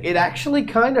game, it actually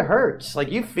kind of hurts.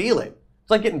 Like, you feel it.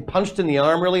 It's like getting punched in the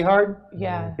arm really hard.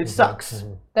 Yeah. It sucks.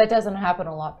 That doesn't happen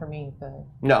a lot for me, but.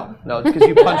 No, it's because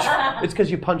you punch. It's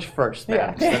because you punch first.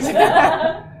 Max.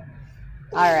 Yeah.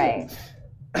 All right.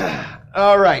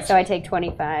 All right. So I take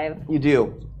 25. You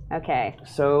do. Okay.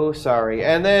 So sorry.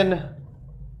 And then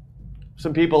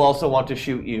some people also want to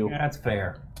shoot you. That's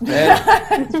fair.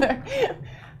 And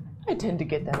I tend to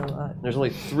get that a lot. there's only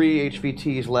 3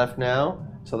 HVTs left now,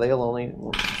 so they'll only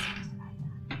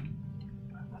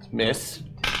miss.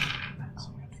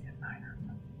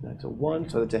 That's a 1,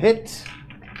 so that's a hit.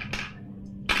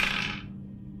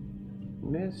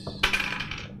 Miss.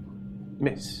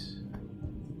 Miss.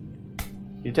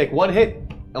 You take 1 hit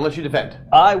unless you defend.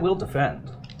 I will defend.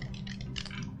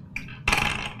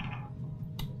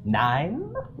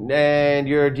 9. And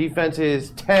your defense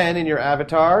is 10 in your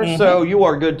avatar, so you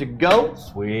are good to go.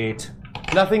 Sweet.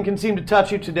 Nothing can seem to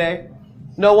touch you today.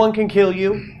 No one can kill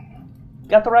you.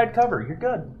 Got the right cover. You're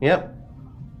good. Yep.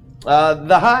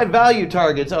 The high value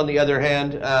targets, on the other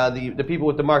hand, the people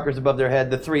with the markers above their head,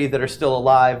 the 3 that are still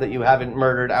alive that you haven't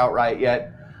murdered outright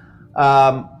yet,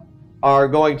 are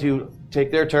going to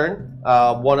take their turn.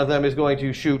 One of them is going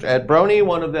to shoot at Brony,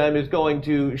 one of them is going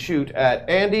to shoot at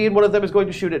Andy, and one of them is going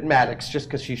to shoot at Maddox, just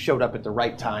because she showed up at the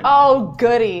right time. Oh,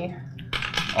 goody.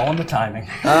 All in the timing.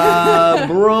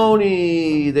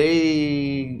 Brony,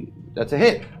 that's a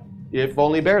hit, if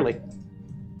only barely.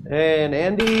 And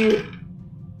Andy,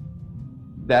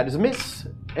 that is a miss.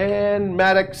 And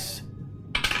Maddox,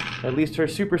 at least her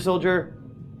super soldier,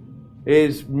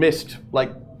 is missed,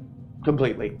 like,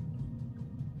 completely.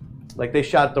 Like they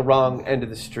shot the wrong end of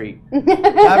the street.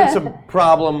 Having some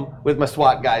problem with my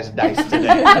SWAT guys' dice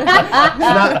today.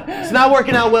 It's not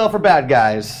working out well for bad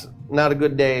guys. Not a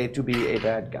good day to be a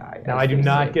bad guy. Now, I do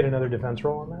not get another defense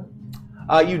roll on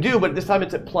that? You do, but this time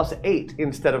it's at +8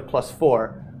 instead of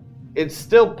 +4. It's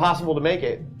still possible to make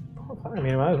it. Oh, fine. I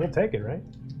mean, I might as well take it, right?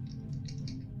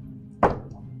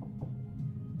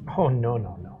 Oh, no.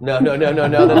 No.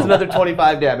 That's another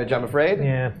 25 damage, I'm afraid.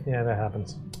 Yeah, that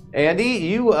happens. Andy,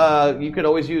 you could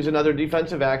always use another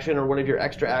defensive action or one of your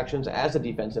extra actions as a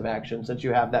defensive action, since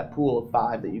you have that pool of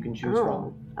 5 that you can choose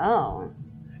from. Oh.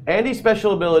 Andy's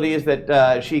special ability is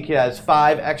that she has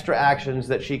 5 extra actions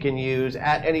that she can use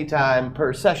at any time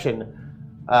per session.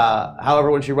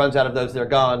 However, when she runs out of those, they're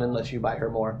gone unless you buy her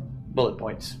more bullet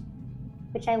points.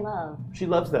 Which I love. She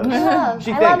loves those. I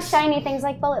love shiny things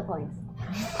like bullet points.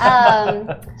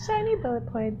 Shiny bullet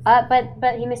points.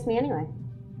 But he missed me anyway.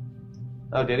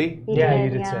 Oh, did he? He Yeah, did, you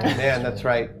did yeah. say. Man, that's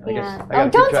right. I guess Yeah. I gotta Oh,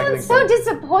 keep don't track of sound things so down.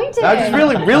 disappointed. I was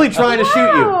just really trying to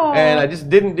shoot you, No. and I just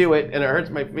didn't do it, and it hurts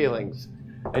my feelings.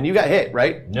 And you got hit,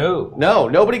 right? No. No,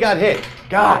 nobody got hit.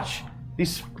 Gosh,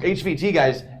 these HVT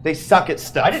guys, they suck at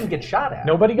stuff. I didn't get shot at.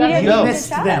 Nobody got didn't hit? get Missed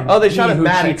shot. them. Oh, they shot He at who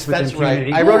Maddox. cheats with That's right.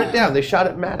 impunity. I wrote it down. They shot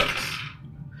at Maddox.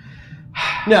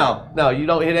 No, you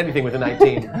don't hit anything with a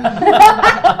 19.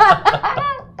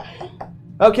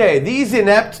 Okay, these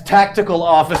inept tactical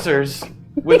officers,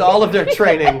 with all of their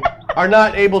training, are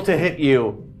not able to hit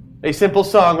you. A simple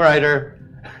songwriter,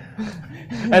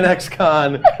 an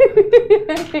ex-con.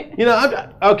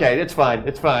 Okay, it's fine.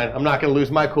 It's fine. I'm not going to lose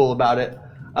my cool about it.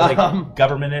 Like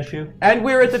government issue? And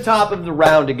we're at the top of the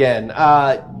round again.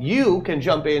 You can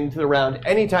jump into the round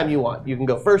anytime you want. You can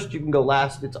go first, you can go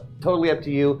last. It's totally up to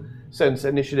you, since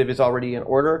initiative is already in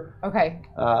order. Okay.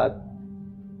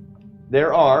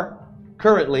 There are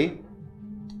currently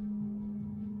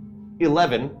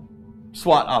 11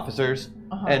 SWAT officers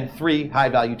and 3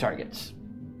 high-value targets.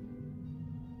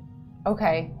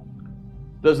 Okay.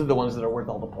 Those are the ones that are worth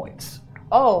all the points.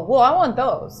 Oh, well, I want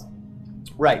those.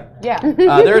 Right. Yeah.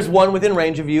 There's one within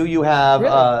range of you. You have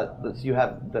Really? you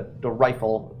have the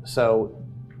rifle. So,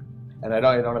 and I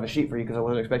don't have a sheet for you because I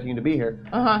wasn't expecting you to be here.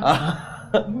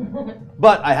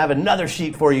 But I have another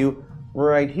sheet for you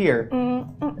right here,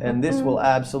 and this will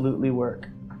absolutely work.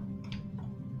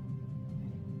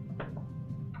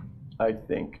 I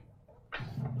think.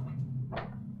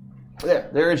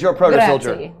 There is your proto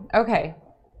soldier. Grazie. Okay.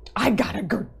 I got a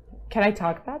Can I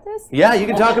talk about this? Yeah, you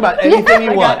can talk about anything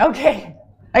you want. Okay.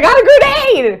 I got a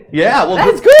grenade! Yeah, well,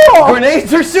 That's cool!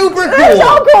 Grenades are super cool! That's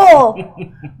so cool!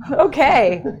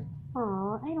 Okay.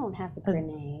 Aw, I don't have a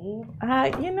grenade.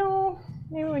 You know,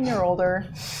 Maybe when you're older.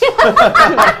 You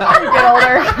get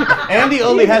older. Andy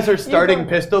only has her starting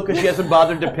pistol because she hasn't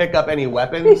bothered to pick up any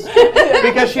weapons.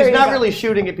 Because she's not really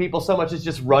shooting at people so much as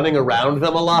just running around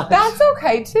them a lot. That's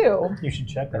okay too. You should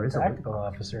check that tactical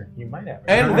officer. You might have it.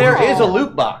 And there is a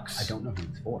loot box. I don't know who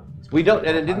it's for. We don't,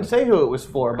 and it didn't say who it was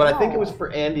for, but I think it was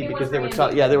for Andy because they were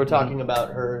they were talking about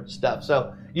her stuff.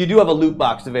 So you do have a loot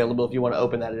box available if you want to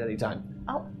open that at any time.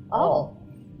 Oh.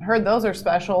 Heard those are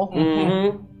special.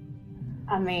 Mm-hmm.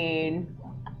 I mean,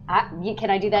 can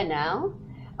I do that now?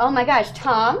 Oh my gosh,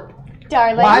 Tom,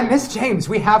 darling. Why, Miss James,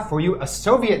 we have for you a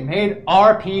Soviet-made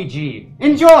RPG.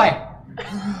 Enjoy!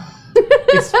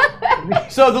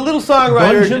 So the little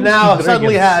songwriter Dungeons now and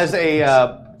suddenly Dragons.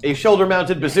 has a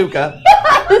shoulder-mounted bazooka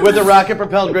with a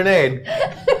rocket-propelled grenade.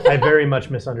 I very much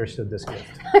misunderstood this gift.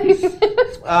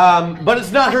 But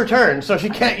it's not her turn, so she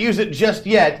can't use it just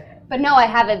yet. But no, I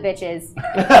have it, bitches.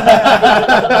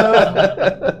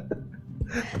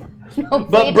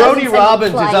 But Brody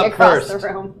Robbins is up first.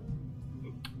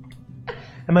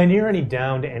 Am I near any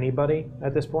downed anybody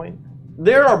at this point?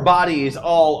 There are bodies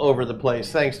all over the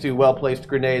place, thanks to well-placed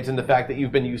grenades and the fact that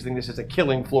you've been using this as a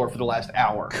killing floor for the last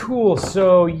hour. Cool.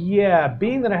 So, yeah,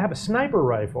 being that I have a sniper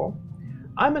rifle,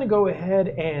 I'm going to go ahead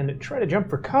and try to jump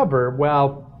for cover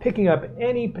while picking up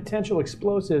any potential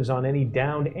explosives on any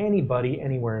downed anybody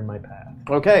anywhere in my path.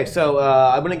 Okay, so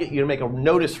I'm going to get you to make a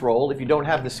notice roll. If you don't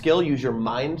have the skill, use your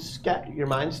mind stat,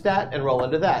 and roll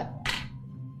into that.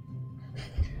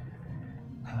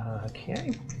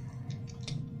 Okay.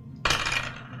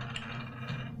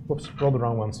 Whoops, rolled the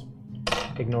wrong ones.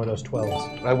 Ignore those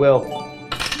 12s. I will.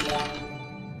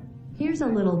 Here's a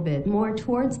little bit more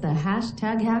towards the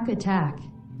hashtag hack attack.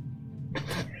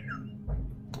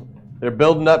 They're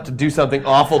building up to do something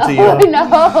awful to you. Oh,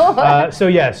 no. So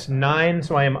yes, 9,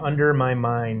 so I am under my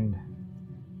mind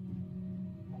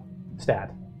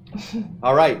stat.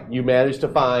 All right, you managed to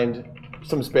find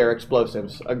some spare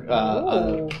explosives.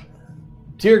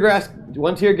 Tear gas,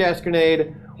 one tear gas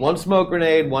grenade, one smoke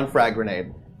grenade, one frag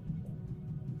grenade.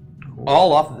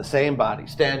 All off of the same body,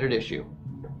 standard issue.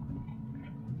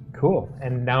 Cool.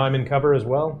 And now I'm in cover as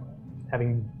well,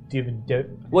 having...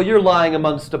 Well, you're lying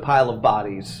amongst a pile of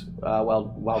bodies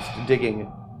whilst digging.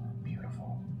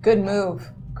 Good move.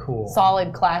 Cool.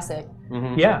 Solid classic.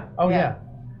 Mm-hmm. Yeah. Oh, yeah.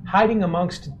 Hiding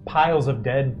amongst piles of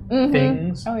dead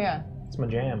things. Oh, yeah. It's my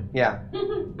jam. Yeah.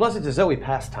 Plus, it's a Zoe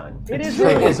pastime. It is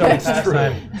really a Zoe It's true.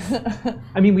 pastime.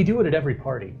 I mean, we do it at every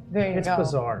party. There you it's go.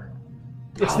 bizarre.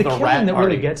 It's Oh, the the killing rat that party.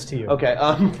 really gets to you. Okay.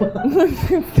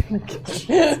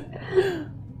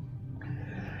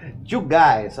 You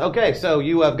guys. Okay, so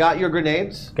you have got your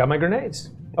grenades. Got my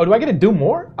grenades. Oh, do I get to do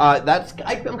more? I'm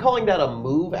calling that a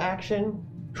move action.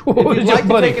 If you'd Just like to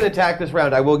buddy. take an attack this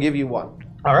round, I will give you one.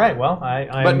 All right. Well,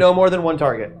 But no more than one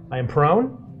target. I am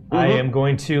prone. I am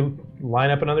going to line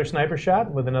up another sniper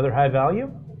shot with another high value.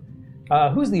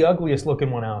 Who's the ugliest looking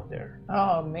one out there?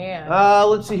 Oh, man.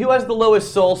 Let's see. Who has the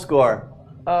lowest soul score?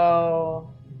 Oh.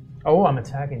 Oh, I'm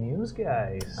attacking you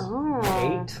guys. Oh.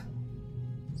 8.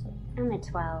 I'm at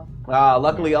 12.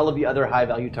 Luckily, all of the other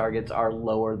high-value targets are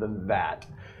lower than that.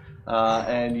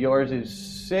 And yours is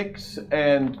 6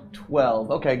 and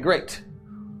 12. Okay, great.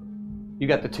 You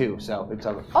got the 2, so it's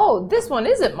over. Oh, this one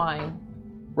isn't mine.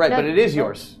 Right, No, but it is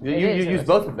yours. You is use yours.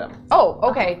 both of them. Oh,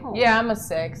 okay. Oh. Yeah, I'm a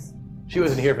 6. She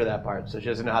wasn't here for that part, so she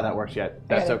doesn't know how that works yet.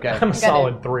 That's got it. okay. I'm a Got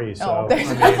solid 3, so Oh,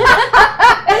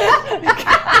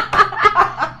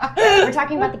 We're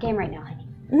talking about the game right now, honey.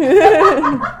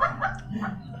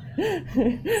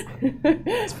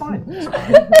 it's fine.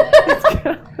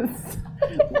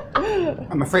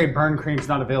 I'm afraid burn cream's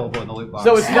not available in the loot box.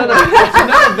 So it's none of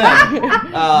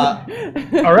them.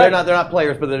 All right. They're not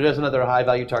players, but there is another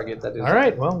high-value target that is. All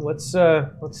right. Well, let's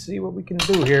see what we can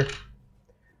do here.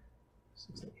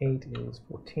 6 and 8 is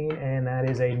 14, and that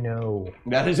is a no.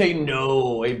 That is a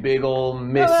no, a big old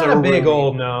miss. Not a big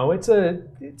old no. It's a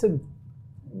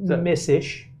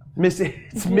missish.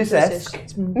 It's miss-esque.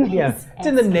 Yeah, it's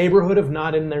in the neighborhood of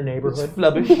not in their neighborhood.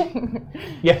 Flubbish.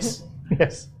 Yes.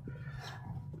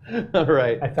 All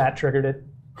right. I fat triggered it.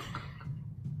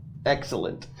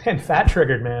 Excellent. And fat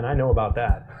triggered, man. I know about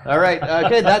that. All right.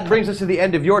 Okay, that brings us to the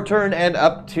end of your turn and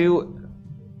up to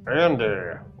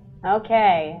Andy.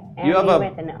 Okay. You have Andy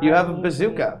with an you have a RPG.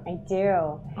 bazooka. I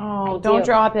do. Oh, I don't do.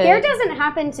 drop it. There doesn't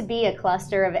happen to be a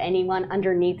cluster of anyone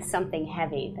underneath something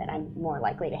heavy that I'm more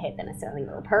likely to hit than a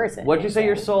single person. What'd you say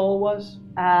your soul was?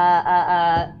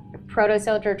 Proto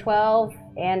Soldier 12,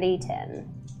 Andy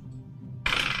 10.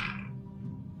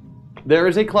 There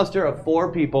is a cluster of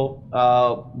 4 people.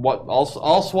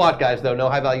 All SWAT guys though, no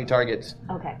high value targets.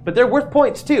 Okay. But they're worth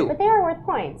points too. But they are worth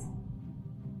points.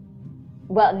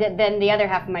 Well, then the other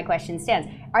half of my question stands.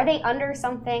 Are they under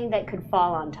something that could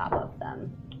fall on top of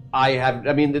them?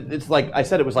 It's like I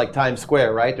said, it was like Times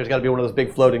Square, right? There's got to be one of those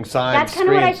big floating signs. That's kind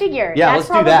of what I figured. Yeah, That's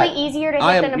let's do that. probably easier to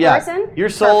hit than a person. Your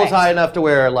soul's Perfect. high enough to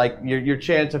where like your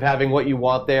chance of having what you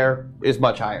want there is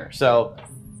much higher. So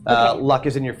luck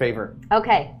is in your favor.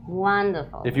 Okay,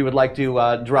 wonderful. If you would like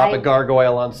to drop a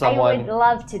gargoyle on someone. I would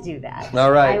love to do that.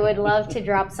 All right. I would love to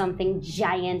drop something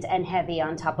giant and heavy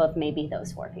on top of maybe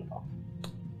those 4 people.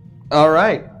 All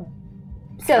right.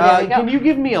 So there we go. Can you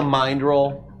give me a mind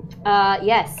roll?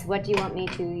 Yes. What do you want me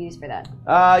to use for that?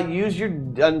 Use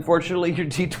unfortunately your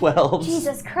D12s.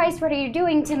 Jesus Christ! What are you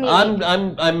doing to me?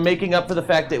 I'm making up for the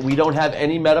fact that we don't have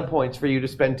any meta points for you to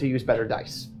spend to use better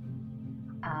dice.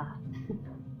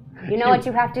 You know what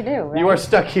you have to do, right? You are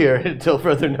stuck here until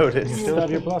further notice. You still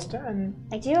have your plus 10.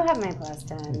 I do have my plus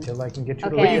 10. Until I can get you to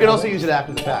Okay. But you can also use it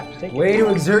after the fact. Way to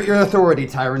exert your authority,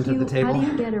 tyrant of the table. How do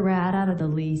you get a rat out of the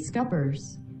Lee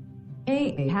scuppers?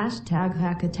 A hashtag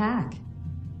hack attack.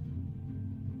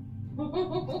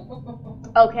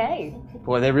 Okay.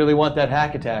 Boy, they really want that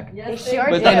hack attack. They sure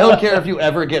But do. they don't care if you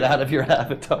ever get out of your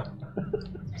avatar.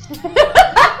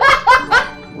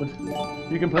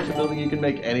 You can punch a building, you can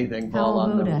make anything fall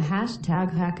How on about a them.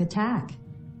 hashtag hack attack?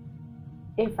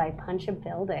 If I punch a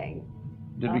building.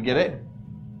 Did we get it?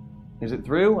 Is it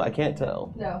through? I can't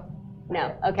tell. No.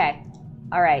 No. Okay.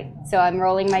 All right. So I'm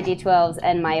rolling my d12s,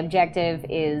 and my objective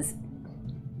is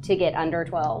to get under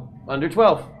 12. Under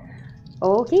 12.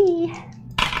 Okay.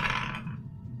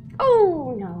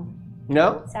 Oh no.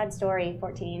 No? Sad story.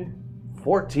 14.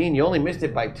 14. You only missed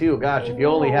it by 2. Gosh, if you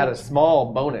only had a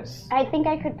small bonus. I think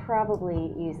I could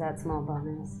probably use that small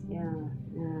bonus. Yeah.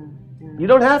 You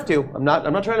don't have to. I'm not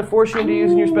trying to force you into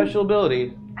using your special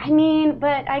ability. I mean,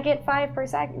 but I get 5 per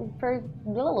second per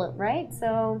bullet, right?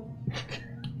 So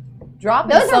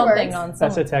Dropping Those are something words. on That's a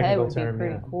someone's head technical would term, be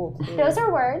pretty yeah. cool too. those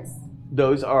are words.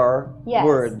 Those are Yes.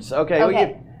 words. Okay. Well,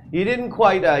 Okay. you didn't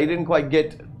quite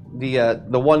get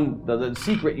the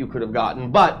secret you could have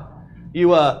gotten, but you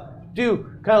do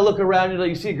kind of look around.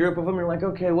 You see a group of them. You're like,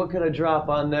 okay, what could I drop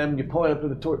on them? You point up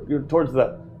to towards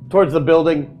the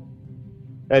building,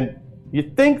 and you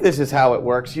think this is how it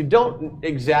works. You don't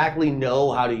exactly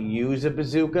know how to use a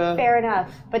bazooka. Fair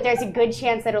enough. But there's a good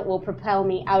chance that it will propel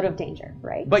me out of danger,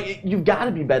 right? But you've got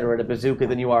to be better at a bazooka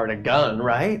than you are at a gun,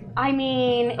 right? I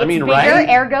mean, it's bigger, right?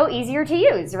 ergo easier to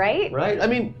use, right? Right? I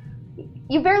mean,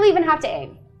 You barely even have to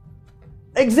aim.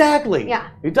 exactly. Yeah.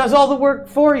 It does all the work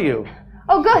for you.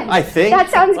 Oh, good. I think. That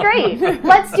sounds great.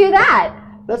 Let's do that.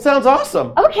 That sounds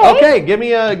awesome. Okay. Okay, give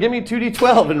me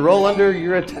 2d12 and roll under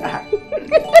your attack,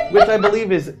 which I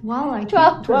believe is. While I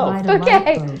 12. provide a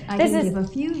Okay. lifeboat, I This can is- give a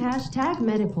few hashtag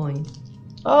meta points.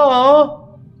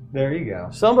 Oh, There you go.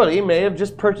 somebody may have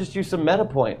just purchased you some meta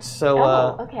points. So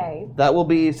Okay. that will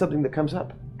be something that comes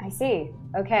up. I see.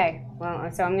 Okay. Well,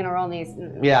 so I'm going to roll these.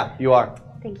 Yeah, you are.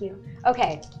 Thank you.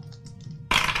 Okay.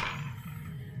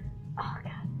 Oh,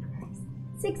 God.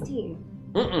 16.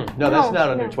 Mm-mm. No, that's No, not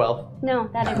under no. 12. No,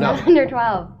 that is No. not under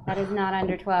 12. That is not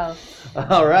under 12.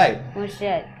 All right. Oh,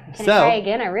 shit. Can So- I try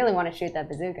again? I really want to shoot that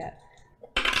bazooka.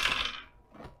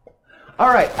 All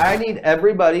right. I need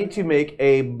everybody to make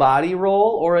a body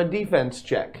roll or a defense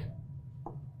check.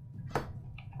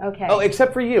 Okay. Oh,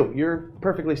 except for you. You're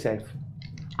perfectly safe.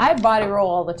 I body roll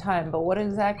all the time, but what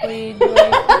exactly do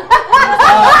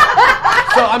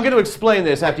I? So I'm going to explain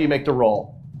this after you make the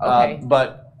roll. Okay.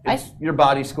 But it's your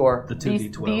body score. The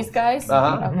 2d12. These guys?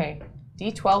 Uh-huh. Okay.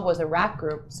 D12 was a rap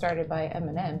group started by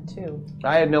Eminem too.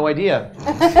 I had no idea.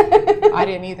 I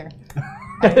didn't either.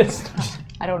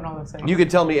 I don't know those things. You could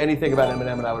tell me anything about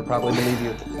Eminem and I would probably believe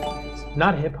you.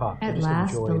 Not hip hop. At just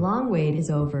last, enjoy the it. long wait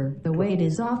is over. The weight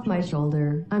is off my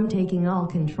shoulder. I'm taking all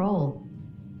control.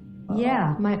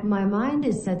 Yeah, my mind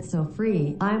is set so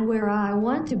free. I'm where I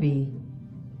want to be.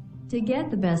 To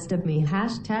get the best of me,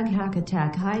 hashtag hack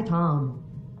attack. Hi, Tom.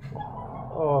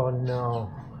 Oh no.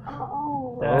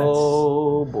 Oh. That's...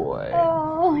 Oh boy.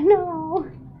 Oh, no.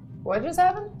 What just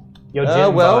happened? Yo,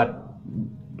 Jim well-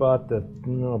 bought the.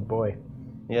 Oh boy.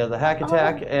 Yeah, the hack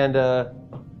attack and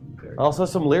also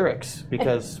some lyrics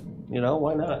because,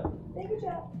 why not?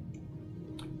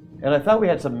 And I thought we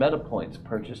had some meta points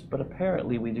purchased, but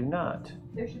apparently we do not.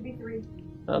 There should be 3.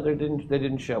 No, they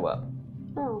didn't show up.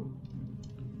 Oh.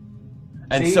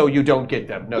 And See? so you don't get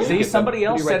them. No, you See, get them. somebody Can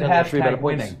else you write said down the 3 meta hashtag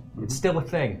points? winning. It's still a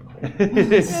thing.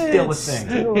 It's still a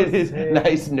thing. It is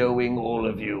nice knowing all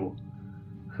of you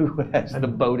who has the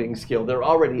boating skill. They're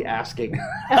already asking.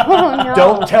 Oh, no.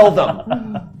 Don't tell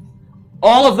them.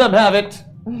 All of them have it.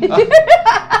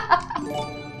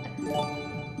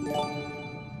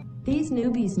 These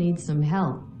newbies need some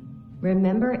help.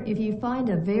 Remember, if you find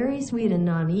a very sweet and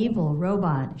non-evil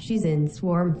robot, she's in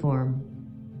swarm form.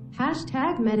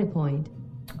 Hashtag MetaPoint.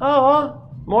 Oh,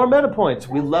 more meta points.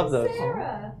 We love those.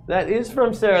 Sarah. That is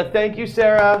from Sarah. Thank you,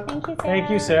 Sarah. Thank you, Sarah. Thank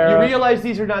you, Sarah. You realize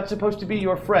these are not supposed to be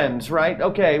your friends, right?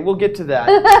 Okay, we'll get to that.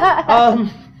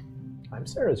 I'm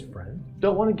Sarah's friend.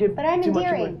 Don't want to give But I'm too much away.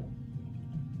 endearing.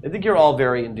 I think you're all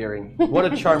very endearing. What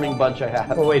a charming bunch I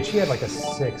have. Oh wait, she had like a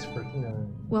 6 for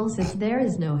Well, since there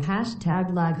is no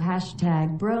hashtag like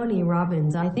hashtag Brony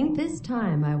Robbins, I think this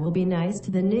time I will be nice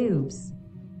to the noobs.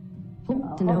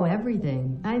 Hope to know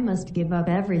everything. I must give up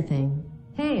everything.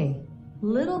 Hey,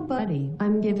 little buddy,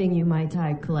 I'm giving you my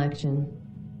tag collection.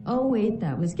 Oh wait,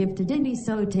 that was gifted to me,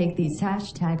 so take these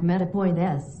hashtag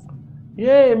MetaPoints.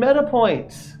 Yay, meta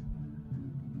points.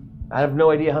 I have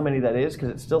no idea how many that is because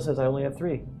it still says I only have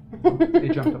 3.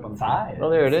 It jumped up on 5. Oh,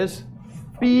 there it is.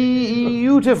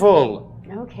 Beautiful.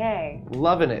 Okay.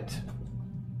 Loving it.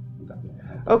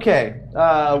 Okay,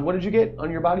 what did you get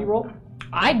on your body roll?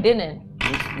 I didn't.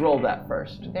 Let's roll that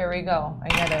first. There we go. I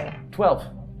got a 12.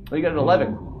 Oh, you got an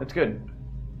 11. That's good.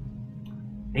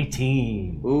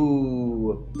 18.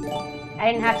 Ooh.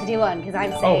 I didn't have to do one because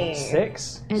I'm Oh, safe.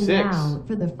 6? And 6. now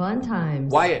for the fun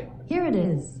times. Wyatt. Here it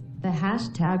is. The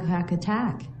hashtag hack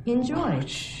attack. Enjoy.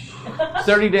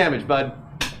 30 damage, bud.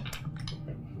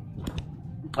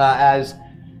 As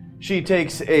she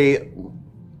takes a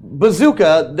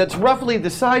bazooka that's roughly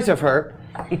the size of her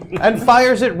and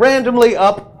fires it randomly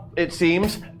up, it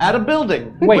seems, at a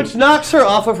building, which knocks her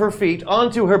off of her feet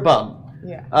onto her bum.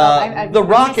 Yeah. The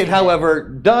rocket, however,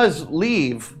 does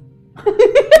leave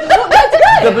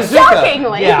the bazooka.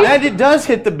 Shockingly. And it does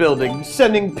hit the building,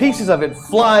 sending pieces of it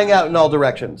flying out in all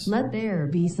directions. Let there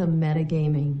be some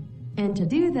metagaming. And to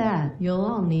do that, you'll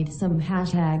all need some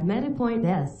hashtag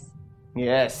MetaPoints.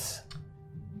 Yes.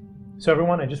 So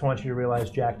everyone, I just want you to realize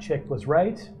Jack Chick was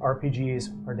right.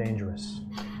 RPGs are dangerous.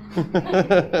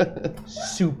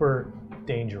 Super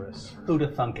dangerous.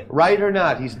 Who'da thunk it? Right or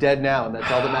not, he's dead now, and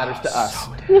that's all that matters to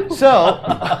us. So,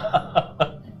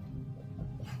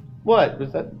 what?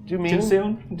 Was that too mean? Too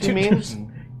soon? Too mean?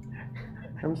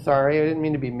 I'm sorry, I didn't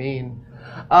mean to be mean.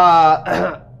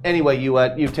 Anyway,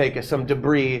 you take some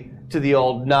debris to the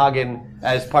old noggin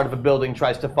as part of a building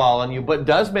tries to fall on you, but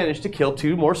does manage to kill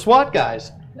 2 more SWAT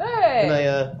guys. Hey. Can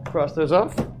I cross those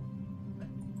off?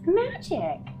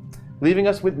 Magic. Leaving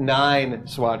us with 9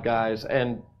 SWAT guys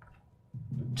and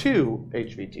 2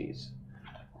 HVTs.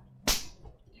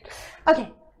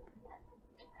 Okay.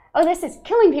 Oh,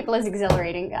 killing people is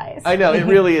exhilarating, guys. I know, it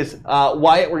really is.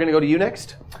 Wyatt, we're going to go to you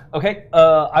next. Okay,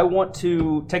 I want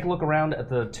to take a look around at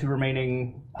the 2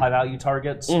 remaining high-value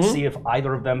targets, see if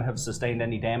either of them have sustained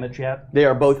any damage yet. They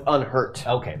are both unhurt.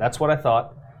 Okay, that's what I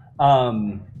thought.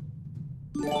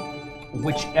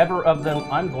 Whichever of them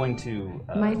I'm going to...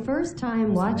 My first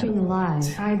time watching live,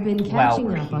 I've been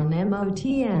catching up on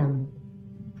MOTM.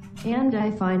 And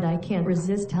I find I can't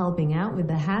resist helping out with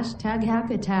the hashtag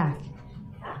hack attack.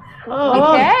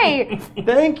 Oh, Okay.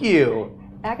 thank you.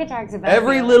 Back attacks about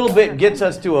Every little bit gets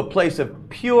us to a place of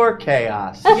pure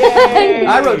chaos.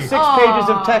 I wrote 6 pages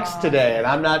of text today, and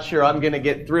I'm not sure I'm going to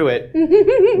get through it.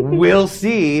 We'll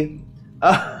see.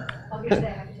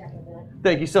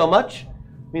 Thank you so much.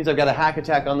 Means I've got a hack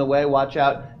attack on the way. Watch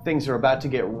out. Things are about to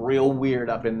get real weird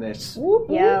up in this.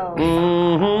 Yo.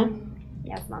 Mm-hmm.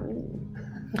 Yes, mommy.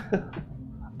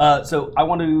 So I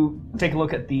want to take a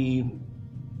look at the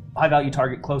high-value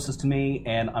target closest to me,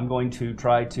 and I'm going to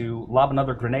try to lob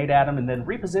another grenade at him and then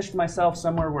reposition myself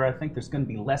somewhere where I think there's going to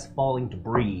be less falling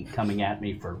debris coming at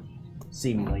me for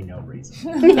seemingly no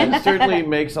reason. That certainly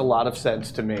makes a lot of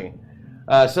sense to me.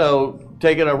 So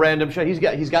taking a random shot,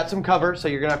 he's got some cover, so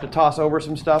you're gonna have to toss over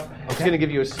some stuff. It's gonna give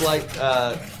you a slight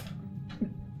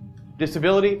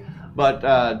disability, but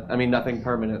I mean nothing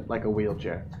permanent like a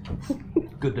wheelchair.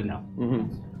 Good to know.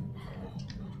 Mm-hmm.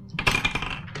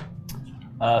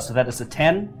 So that is a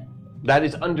 10. That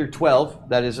is under 12.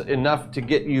 That is enough to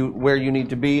get you where you need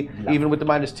to be. Yeah. Even with the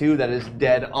 -2, that is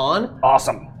dead on.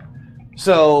 Awesome.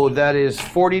 So that is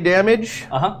 40 damage.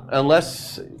 Uh-huh.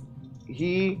 Unless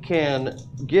he can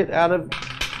get out of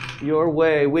your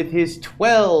way with his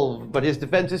 12, but his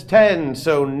defense is 10,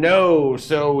 so no,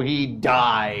 so he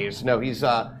dies. No, he's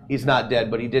not dead,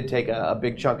 but he did take a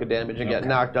big chunk of damage and get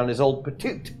knocked on his old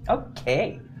patoot.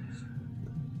 Okay.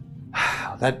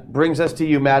 That brings us to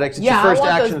you, Maddox. It's Yeah, your first I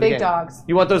want action those of the big game. dogs.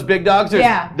 You want those big dogs?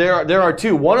 Yeah. There are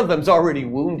 2. One of them's already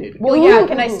wounded. Well, yeah.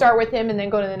 Can I start with him and then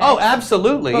go to the next? Oh,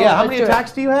 absolutely. Well, Yeah. How let's many do it.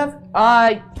 attacks do you have?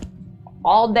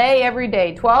 All day, every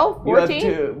day. 12, 14?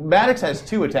 You have 2. Maddox has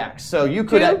 2 attacks, so you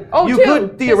could 2? Oh, you 2.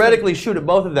 could theoretically shoot at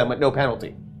both of them with no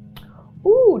penalty.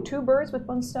 Ooh, 2 birds with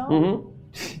 1 stone. Mm-hmm.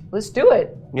 Let's do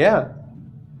it. Yeah.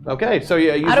 Okay, so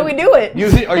yeah. How do we do it?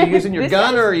 Are you using your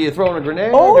gun or are you throwing a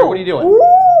grenade? Oh, or what are you doing?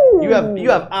 Ooh. You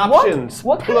have options.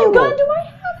 What kind of gun do I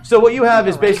have? So what you have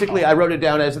is basically, I wrote it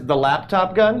down as the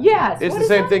laptop gun. Yes. It's the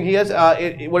same thing he has.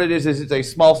 What it is it's a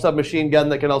small submachine gun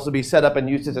that can also be set up and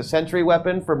used as a sentry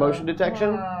weapon for motion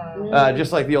detection.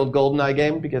 Just like the old GoldenEye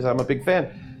game, because I'm a big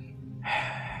fan.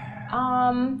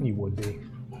 You would be.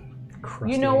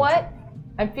 You know what?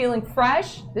 I'm feeling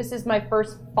fresh. This is my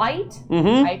first fight.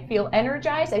 I feel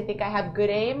energized. I think I have good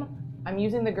aim. I'm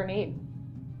using the grenade.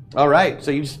 All right,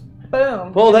 so you just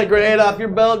Boom. pull that grenade off your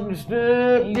belt. And just,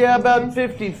 about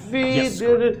 50 feet. Yes,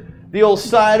 the old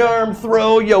sidearm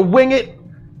throw. You wing it.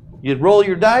 You roll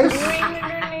your dice. Wing the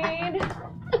grenade.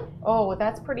 Oh,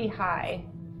 that's pretty high.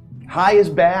 High is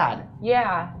bad.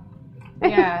 Yeah.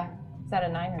 Yeah. Is that a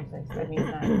 9 or 6? That means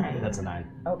 9, right? That's a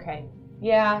 9. Okay.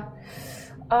 Yeah.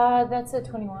 That's a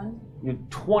 21. You're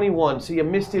 21, so you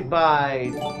missed it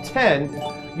by 10.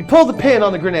 You pull the pin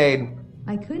on the grenade.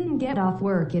 I couldn't get off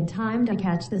work in time to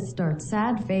catch the start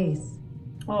sad face.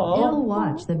 Aww. I'll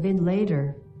watch the vid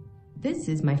later. This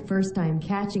is my first time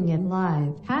catching it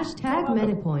live. Hashtag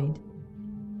MetaPoint.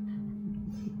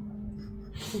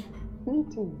 Me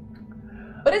too.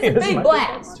 But it's a big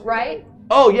blast, right?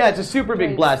 Oh, yeah, it's a super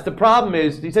big blast. The problem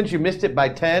is, since you missed it by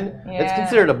 10, it's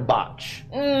considered a botch.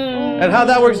 And how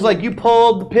that works is like you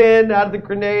pulled the pin out of the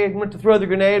grenade, went to throw the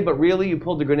grenade, but really you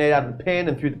pulled the grenade out of the pin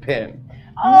and threw the pin.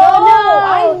 Oh, no,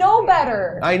 I know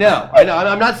better. I know. And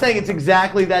I'm not saying it's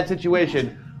exactly that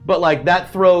situation, but like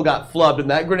that throw got flubbed, and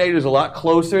that grenade is a lot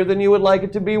closer than you would like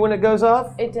it to be when it goes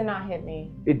off. It did not hit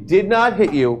me. It did not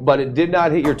hit you, but it did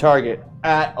not hit your target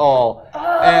at all.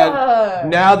 And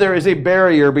now there is a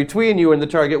barrier between you and the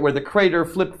target where the crater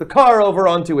flipped the car over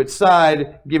onto its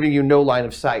side, giving you no line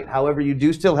of sight. However, you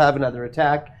do still have another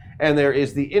attack, and there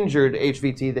is the injured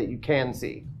HVT that you can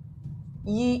see.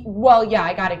 Well, yeah,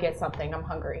 I gotta get something. I'm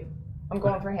hungry. I'm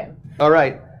going for him. All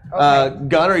right. Okay.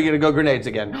 Gun, or are you going to go grenades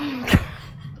again?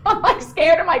 I'm like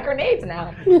scared of my grenades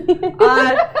now.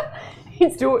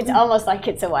 It's almost like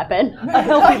it's a weapon. A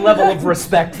healthy level of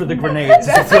respect for the grenades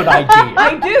is a good idea.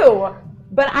 I do.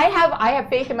 But I have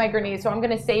faith in my grenades, so I'm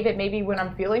gonna save it maybe when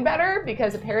I'm feeling better,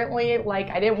 because apparently like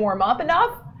I didn't warm up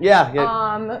enough.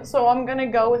 Yeah. So I'm gonna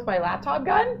go with my laptop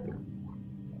gun.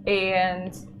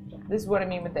 And this is what I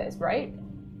mean with this, right?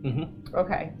 Mm-hmm.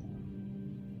 Okay.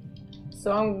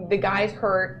 So the guy's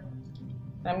hurt,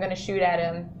 and I'm gonna shoot at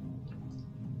him.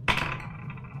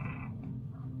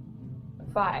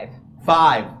 5.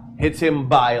 5 hits him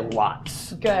by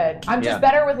lots. Good. I'm just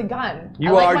better with a gun.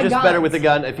 You are just better with a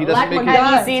gun. If he doesn't make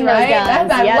Have you seen those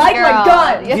guns? I Yes, like my girl.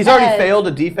 gun. Yes. He's already failed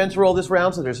a defense roll this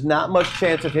round, so there's not much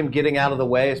chance of him getting out of the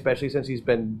way, especially since he's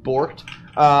been borked.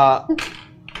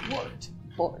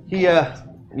 He,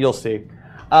 you'll see.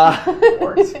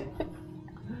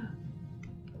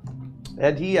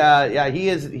 And he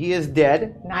is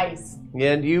dead. Nice.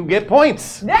 And you get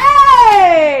points.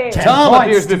 Yay! Tom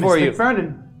appears before you.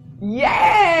 Fernan.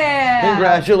 Yeah!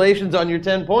 Congratulations on your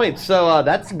 10 points. So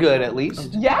that's good, at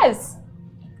least. Yes.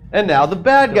 And now the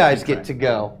bad guys get to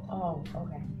go. Oh,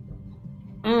 okay.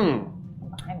 Mm.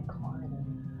 I'm Carter.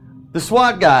 The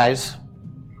SWAT guys,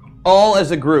 all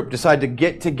as a group, decide to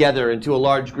get together into a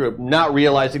large group, not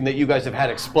realizing that you guys have had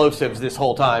explosives this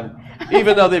whole time,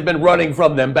 even though they've been running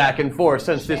from them back and forth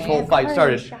since this whole fight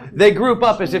started. They group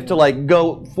up as if to like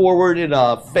go forward in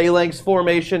a phalanx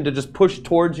formation to just push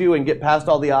towards you and get past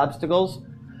all the obstacles.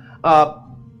 But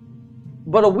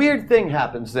a weird thing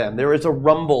happens then. There is a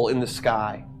rumble in the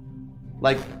sky,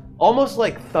 like almost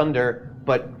like thunder,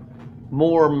 but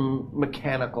more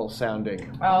mechanical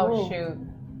sounding. Oh, shoot.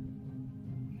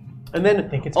 And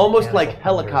then it's almost like mechanical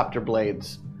helicopter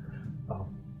blades.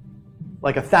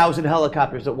 Like 1,000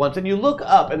 helicopters at once. And you look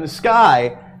up and the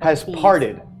sky has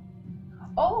parted.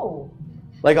 Oh.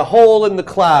 Like a hole in the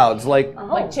clouds. Like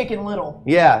Chicken Little.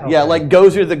 Yeah, like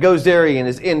Gozer the Gozerian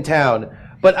is in town.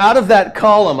 But out of that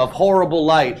column of horrible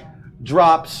light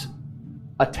drops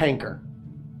a tanker.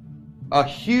 A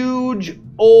huge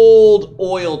old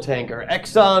oil tanker,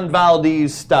 Exxon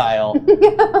Valdez style,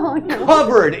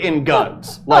 covered in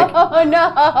guns. Like, oh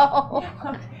no!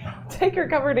 Tanker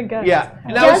covered in guns. yeah.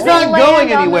 Now it's not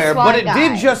going anywhere, but it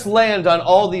did just land on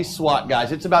all these SWAT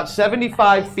guys. It's about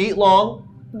 75 feet long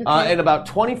and about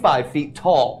 25 feet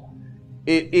tall.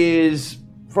 It is,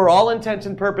 for all intents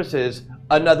and purposes,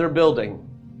 another building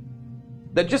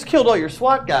that just killed all your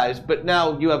SWAT guys, but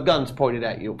now you have guns pointed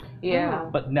at you. Yeah.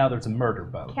 But now there's a murder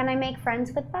boat. Can I make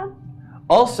friends with them?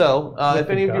 Also, if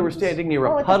any of you were standing near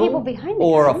a with the people puddle behind me,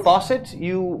 or a right? faucet,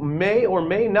 you may or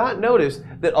may not notice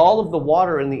that all of the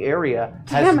water in the area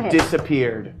has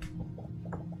disappeared.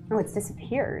 Oh, it's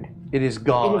disappeared. It is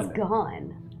gone. It is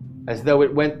gone. As though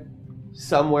it went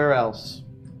somewhere else.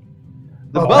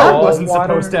 The That boat wasn't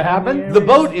supposed to happen. The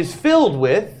boat is filled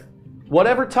with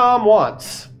whatever Tom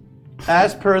wants,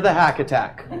 as per the hack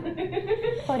attack.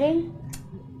 Pudding?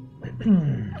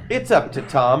 It's up to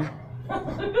Tom.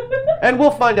 And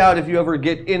we'll find out if you ever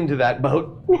get into that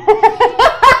boat.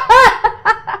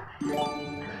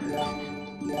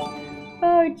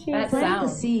 Oh, jeez. Plant the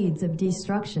seeds of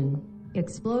destruction.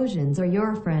 Explosions are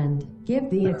your friend. Give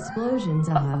the explosions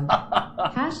a hug.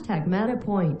 Hashtag meta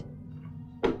point.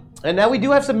 And now we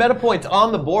do have some meta points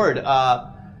on the board.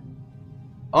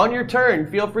 On your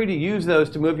turn, feel free to use those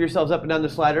to move yourselves up and down the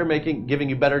slider, giving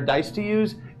you better dice to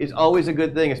use is always a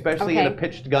good thing, especially in a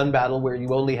pitched gun battle where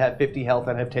you only have 50 health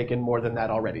and have taken more than that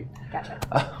already.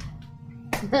 Gotcha.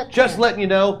 Just letting you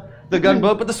know, the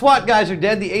gunboat, but the SWAT guys are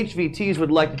dead. The HVTs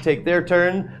would like to take their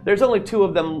turn. There's only two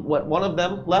of them, one of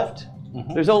them left?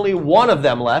 Mm-hmm. There's only one of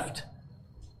them left.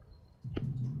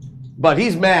 But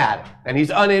he's mad, and he's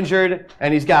uninjured,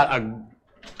 and he's got a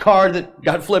car that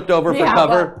got flipped over for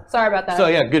cover. Well, sorry about that. So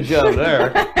yeah, good job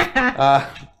there.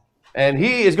 And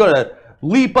he is going to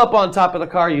leap up on top of the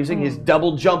car using his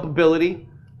double jump ability,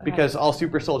 because all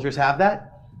super soldiers have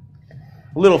that.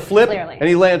 Little flip, and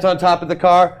he lands on top of the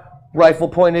car, rifle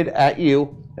pointed at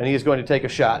you, and he is going to take a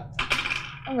shot.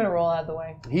 I'm going to roll out of the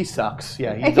way. He sucks.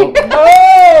 Yeah, he don't.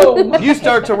 No! You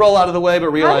start to roll out of the way, but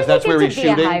realize that's where he's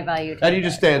shooting, and you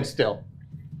just stand still.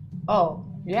 Oh,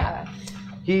 yeah.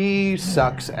 He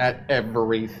sucks at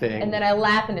everything. And then I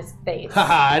laugh in his face.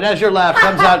 Haha, and as your laugh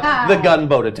comes out, the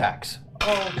gunboat attacks.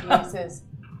 Oh, Jesus.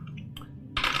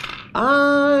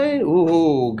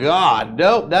 Oh, God.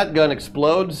 Nope, that gun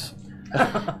explodes.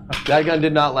 That gun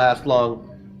did not last long.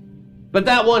 But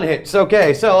that one hits.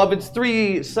 Okay, so of its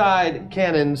three side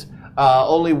cannons,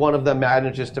 only one of them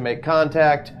manages to make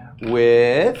contact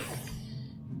with...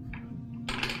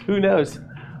 Who knows?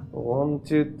 1,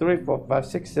 2, 3, 4, 5,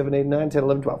 6, 7, 8, 9, 10,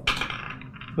 11, 12.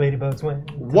 Ladybugs win.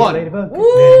 One. Ladybugs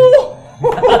win.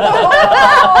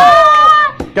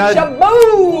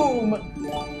 Shaboom!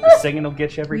 Singing will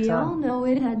get you every We time. all know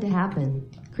it had to happen.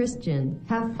 Christian,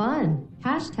 have fun.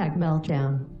 Hashtag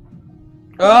meltdown.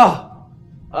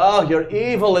 Oh, you're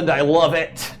evil and I love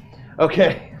it.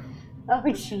 Okay. Oh,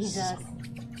 Jesus.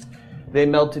 They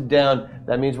melted down.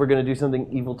 That means we're going to do something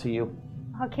evil to you.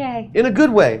 Okay. In a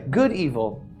good way. Good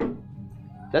evil.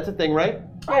 That's a thing, right?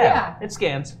 Yeah. It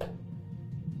scans.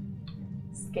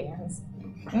 Scans.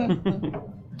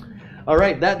 All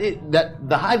right.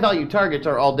 The high value targets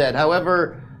are all dead.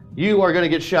 However, you are going to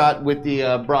get shot with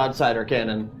the broadsider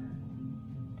cannon.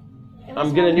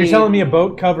 I'm gonna. You're telling me a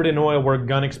boat covered in oil where a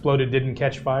gun exploded didn't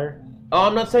catch fire? Oh,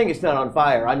 I'm not saying it's not on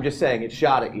fire. I'm just saying it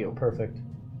shot at you. Perfect.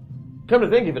 Come to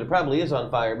think of it, it probably is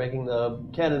on fire, making the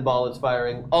cannonball it's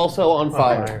firing also on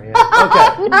fire. Yeah.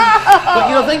 Okay.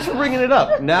 But, thanks for bringing it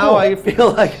up. Now I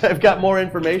feel like I've got more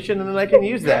information and then I can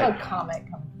use I have that. a comment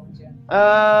coming from you.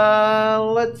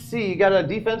 Let's see. You got a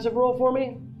defensive roll for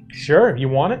me? Sure, if you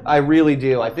want it. I really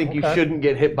do. I think you shouldn't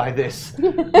get hit by this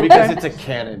because it's a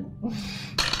cannon.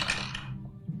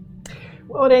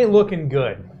 Well, it ain't looking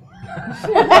good.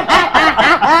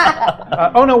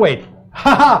 Oh, no, wait.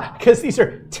 Haha, because these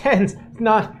are 10s,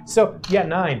 not... So, yeah,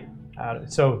 9.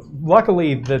 So,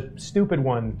 luckily, the stupid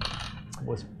one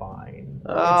was fine.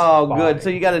 Oh, It's good. fine. So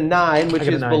you got a 9, which I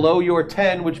got a is 9. below your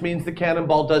 10, which means the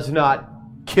cannonball does not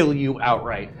kill you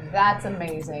outright. That's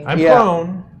amazing. I'm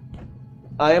prone.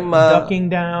 I'm ducking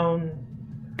down.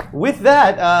 With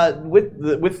that,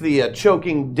 with the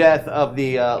choking death of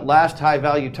the last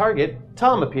high-value target,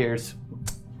 Tom appears.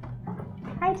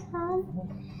 Hi, Tom.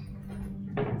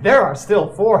 There are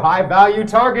still 4 high-value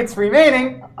targets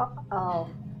remaining. Oh.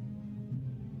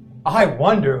 I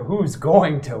wonder who's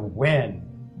going to win.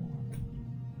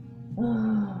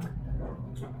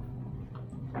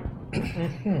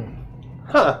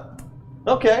 Huh.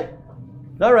 Okay.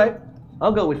 All right.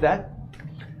 I'll go with that.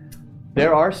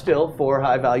 There are still 4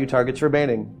 high-value targets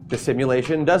remaining. The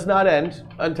simulation does not end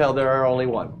until there are only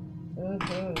 1.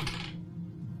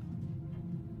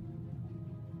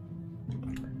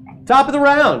 Top of the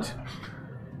round.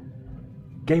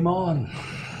 Game on.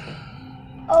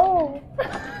 Oh.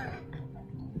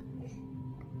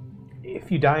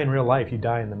 If you die in real life, you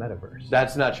die in the metaverse.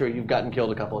 That's not true. You've gotten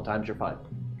killed a couple of times. You're fine.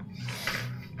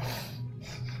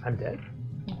 I'm dead.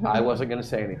 I wasn't going to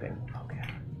say anything. Okay.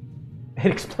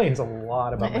 It explains a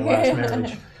lot about my last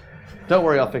marriage. Don't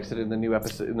worry, I'll fix it in the new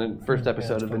episode, in the first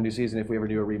episode of the new season if we ever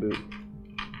do a reboot.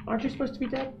 Aren't you supposed to be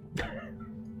dead?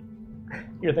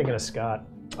 You're thinking of Scott.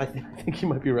 I think you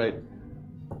might be right.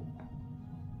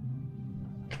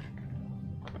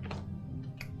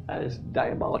 That is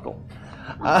diabolical.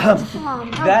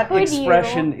 That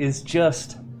expression is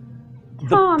just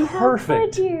the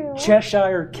perfect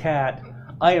Cheshire cat.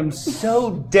 I am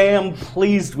so damn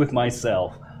pleased with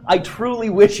myself. I truly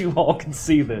wish you all could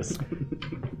see this.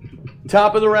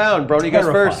 Top of the round. Brody goes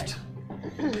first.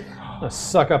 Let's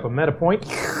suck up a meta point.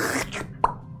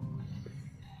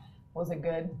 Was it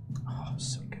good? Oh,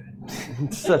 so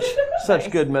good.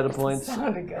 Such good meta points.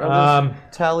 Sounded good. Are those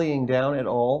tallying down at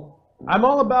all? I'm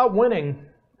all about winning,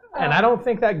 and I don't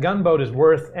think that gunboat is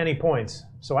worth any points,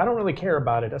 so I don't really care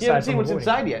about it. You haven't seen what's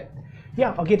inside yet.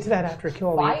 Yeah, I'll get to that after I kill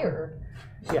all Fire.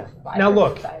 Yeah. Fire Now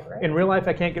look, inside, right? in real life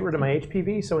I can't get rid of my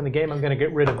HPV, so in the game I'm going to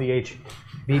get rid of the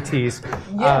HVTs.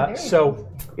 Yeah, there you so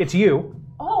it's you.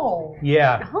 Oh.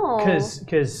 Yeah, Oh.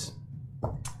 because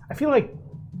I feel like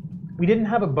we didn't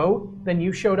have a boat, then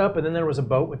you showed up, and then there was a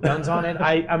boat with guns on it.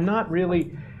 I'm not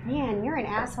really... Man, you're an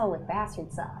asshole with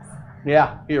bastard sauce.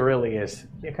 Yeah, he really is.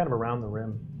 Yeah, kind of around the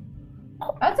rim.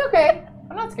 That's okay.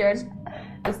 I'm not scared.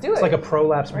 Let's do it. It's like a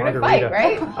prolapse We're gonna margarita.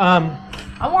 fight, right?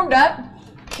 I'm warmed up.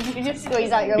 Did you just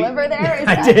squeeze out your liver there? Is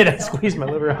I that- did. I squeezed my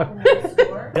liver out.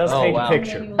 Does paint a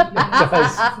picture. It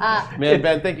does. Man,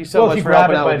 Ben, thank you so Well, much if you for grab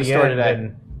helping it out by with the the story end, today.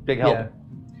 then- Big help. Yeah.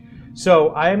 So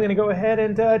I am going to go ahead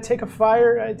and take a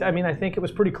fire. I mean, I think it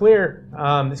was pretty clear.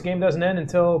 This game doesn't end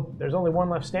until there's only one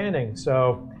left standing.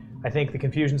 So I think the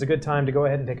confusion's a good time to go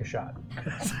ahead and take a shot.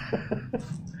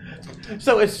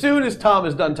 So as soon as Tom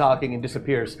is done talking and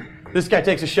disappears, this guy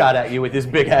takes a shot at you with his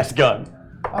big-ass gun.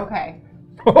 Okay.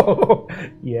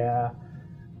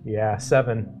 Yeah,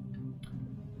 7.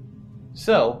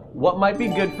 So, what might be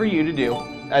good for you to do,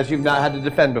 as you've not had to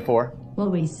defend before? Well,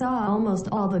 we saw almost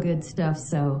all the good stuff,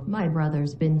 so my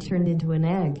brother's been turned into an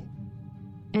egg.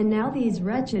 And now these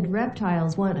wretched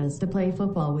reptiles want us to play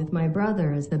football with my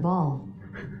brother as the ball.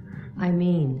 I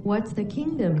mean, what's the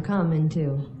kingdom coming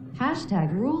to?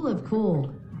 Hashtag rule of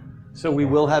cool. So we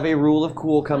will have a rule of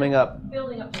cool coming up.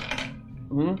 Building up.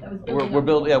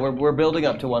 We're building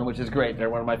up to one, which is great. They're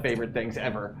one of my favorite things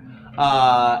ever.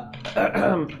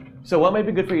 So what might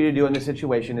be good for you to do in this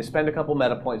situation is spend a couple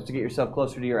meta points to get yourself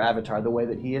closer to your avatar the way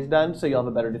that he has done, so you'll have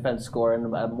a better defense score and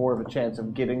more of a chance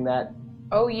of getting that.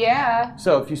 Oh, yeah.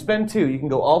 So if you spend 2, you can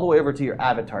go all the way over to your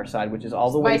avatar side, which is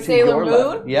all the way to Sailor your Moon?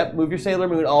 left. Yep, move your Sailor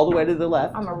Moon all the way to the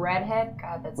left, I'm a redhead.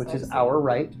 God, that's which so is sick. our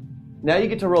right. Now you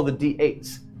get to roll the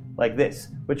d8s, like this,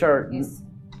 which are Yes.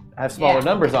 have smaller Yeah.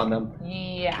 numbers on them,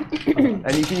 Yeah.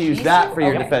 and you can use that for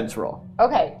your Okay. defense roll.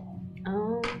 Okay.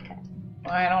 Okay.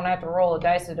 I don't have to roll a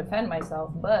dice to defend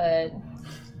myself, but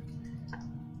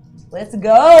let's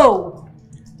go.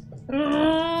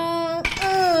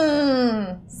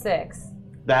 6.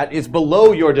 That is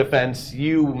below your defense.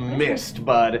 You missed,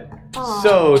 bud.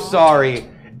 So sorry.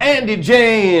 Andy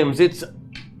James, it's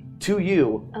to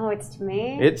you. Oh, it's to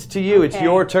me? It's to you. It's Okay.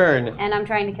 your turn. And I'm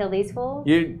trying to kill these fools?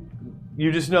 You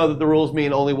just know that the rules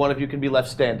mean only one of you can be left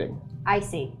standing. I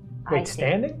see. I Wait, see.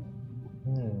 standing?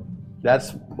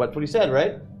 That's what he said,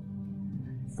 right?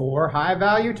 4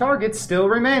 high-value targets still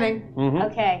remaining.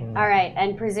 Okay, all right.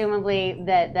 And presumably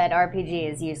that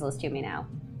RPG is useless to me now.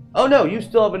 Oh no, you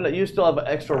still have an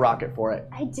extra rocket for it.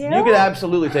 I do? You could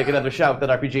absolutely take another shot with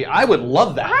that RPG. I would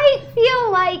love that. I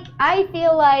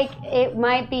feel like it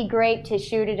might be great to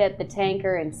shoot it at the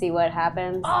tanker and see what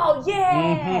happens. Oh,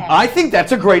 yeah. I think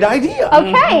that's a great idea.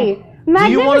 Okay. Magnificent.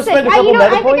 Do you want to spend a couple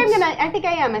meta points? I think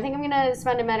I am. I think I'm gonna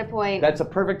spend a meta point. That's a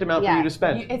perfect amount for Yeah. you to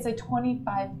spend. It's a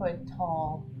 25-foot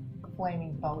tall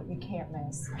flaming boat. You can't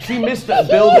miss. She missed a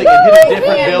building and hit a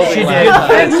different building. She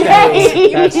last did.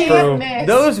 time. That's You true. can't miss.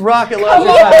 Those rocket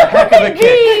launchers have a heck of a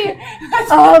kick.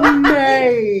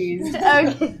 Amazed.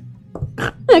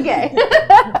 Okay.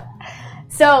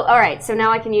 So, all right. So now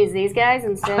I can use these guys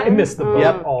instead. I miss the boat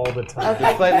Yep. all the time.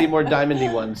 The slightly more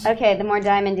diamondy ones. Okay, the more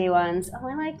diamondy ones. Oh,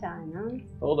 I like diamonds.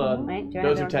 Hold on. Wait, do I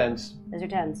Those have are the- 10s. Those are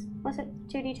 10s. What's it?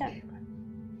 2d10.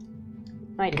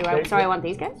 Wait, I want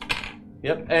these guys?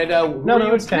 Yep. And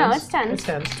No, it's 10s. No, it's 10s. It's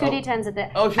 10s. 2d10s at the.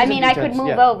 Oh, she's I a mean, I D10s, could move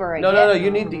yeah. over again. No.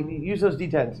 You need to use those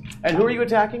D10s. And who are you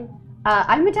attacking?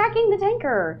 I'm attacking the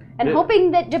tanker and Yeah.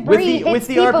 hoping that debris with hits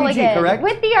the people RPG, again. correct?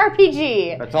 With the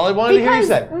RPG. That's all I wanted to hear you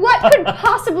Because say. what could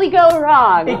possibly go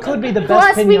wrong? It could be the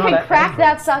best Plus, we pinata could crack ever.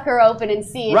 that sucker open and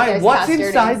see if Right. there's What's custard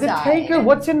inside the inside. tanker?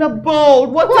 What's in the boat?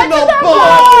 What's in the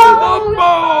boat?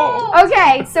 boat?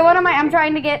 Okay, so what am I? I'm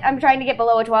trying to get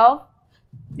below a 12.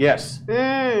 Yes.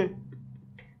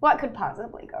 What could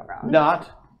possibly go wrong?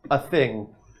 Not a thing.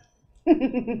 All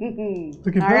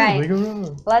right.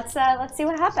 Let's see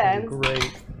what happens.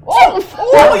 Great. Oh,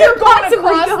 you're going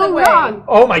across the way. wrong.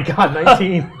 Oh my god,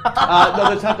 19. No,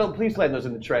 those have to, please land those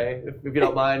in the tray. If you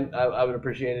don't mind, I would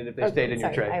appreciate it if they stayed in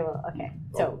your Sorry, tray. I will. Okay.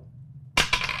 So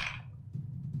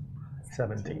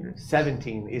 17.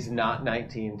 17 is not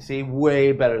 19. See,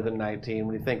 way better than 19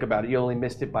 when you think about it. You only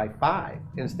missed it by 5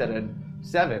 instead of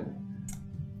 7,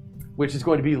 which is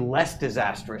going to be less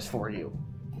disastrous for you.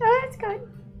 Oh, that's good.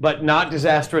 But not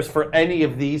disastrous for any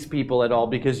of these people at all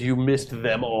because you missed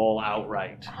them all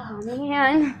outright. Oh,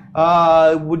 man.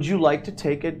 Would you like to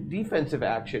take a defensive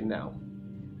action now?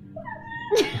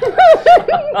 Yes,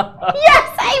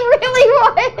 I really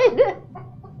would.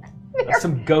 That's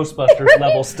some Ghostbusters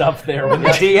level stuff there. When the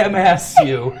DM asks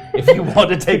you if you want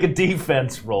to take a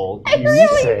defense roll, I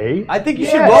think you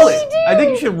should roll it. I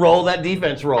think you should roll that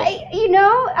defense roll.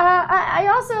 I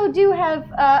also do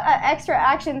have extra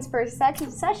actions for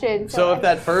session. So if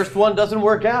that first one doesn't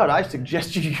work out, I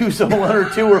suggest you use 1 or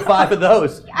 2 or 5 of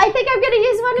those. I think I'm going to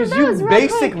use one of those. Because you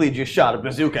basically just shot a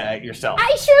bazooka at yourself.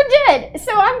 I sure did.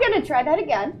 So I'm going to try that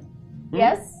again.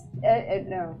 Yes?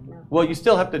 No. Well, you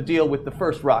still have to deal with the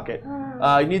first rocket.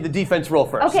 You need the defense roll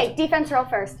first. Okay, defense roll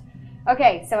first.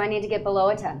 Okay, so I need to get below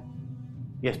a 10.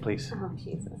 Yes, please. Oh,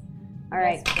 Jesus. All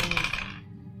right.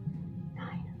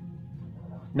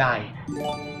 9.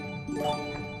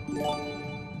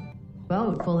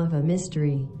 Boat full of a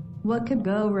mystery. What could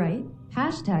go right?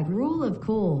 Hashtag rule of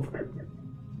cool.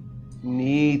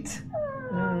 Neat.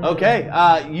 Okay,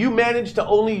 you managed to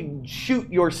only shoot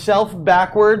yourself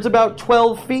backwards about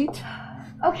 12 feet.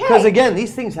 Okay. Because again,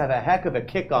 these things have a heck of a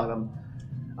kick on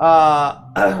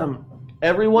them.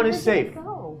 Everyone is safe,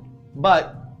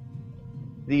 but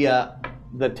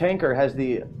the tanker has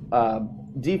the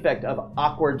defect of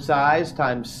awkward size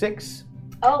times 6.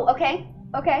 Oh, okay.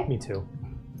 Okay. Me too.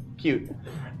 Cute.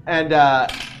 And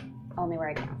only where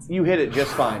I can. You hit it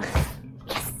just fine.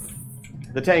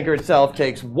 The tanker itself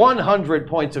takes 100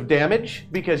 points of damage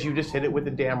because you just hit it with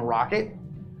a damn rocket.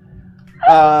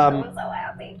 I'm so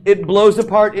happy. It blows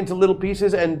apart into little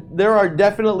pieces, and there are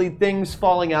definitely things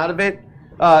falling out of it.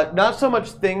 Not so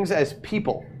much things as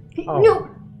people. No.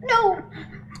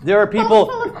 There are people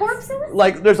full of corpses?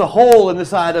 Like there's a hole in the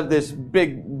side of this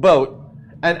big boat,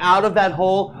 and out of that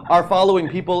hole are following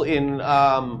people in.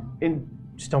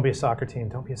 Just don't be a soccer team.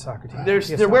 Don't be a soccer team.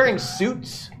 They're wearing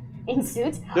suits. In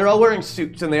suits? They're all wearing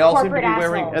suits, and they all Corporate seem to be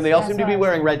wearing assholes.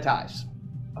 wearing red ties.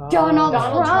 Donald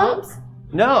Trump's?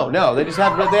 No, they just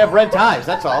have red ties.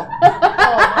 That's all.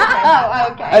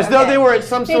 Okay. As though they were at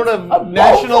some sort of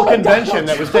national convention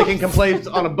that was taking place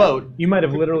on a boat. You might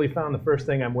have literally found the first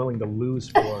thing I'm willing to lose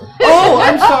for. Oh,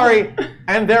 I'm sorry.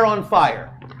 And they're on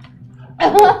fire.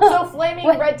 So flaming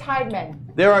red tide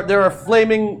men. There are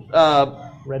flaming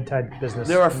red tide business.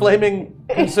 There are flaming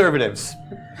conservatives.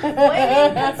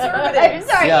 Flaming conservatives. I'm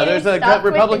sorry. Yeah, there's a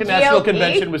Republican National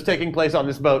Convention was taking place on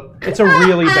this boat. It's a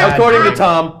really bad. According to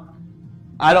Tom,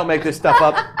 I don't make this stuff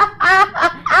up.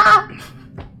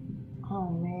 Oh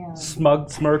man.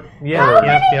 Smug smirk. Yeah. How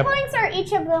many points are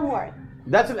each of them worth?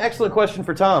 That's an excellent question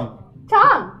for Tom.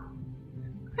 Tom,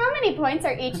 how many points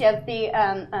are each of the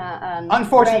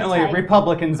Unfortunately, red tide?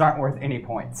 Republicans aren't worth any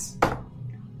points.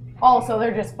 Also,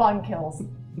 they're just fun kills.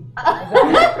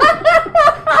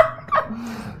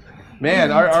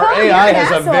 Man, our Tom, AI you're an has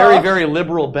a asshole. very, very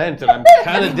liberal bent, and I'm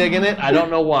kind of digging it. I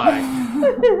don't know why.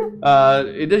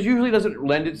 It usually doesn't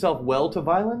lend itself well to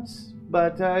violence,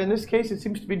 but in this case, it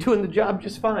seems to be doing the job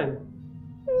just fine.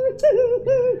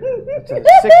 It's a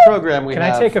sick program we have.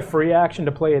 Can I take a free action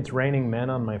to play It's Raining Men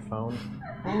on my phone?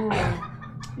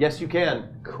 Yes, you can.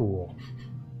 Cool.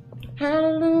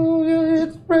 Hallelujah,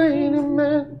 it's raining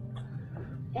men.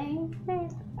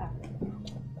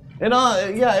 And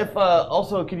if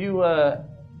also, could you, AK,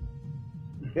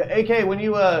 when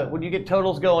you get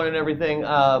totals going and everything,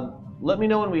 let me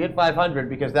know when we hit 500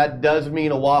 because that does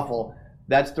mean a waffle.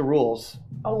 That's the rules.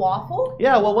 A waffle?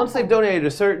 Yeah. Well, once they've donated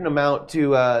a certain amount to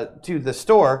the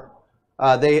store,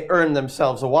 they earn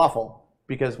themselves a waffle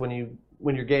because when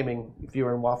you're gaming, if you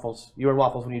earn waffles, you earn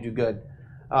waffles when you do good.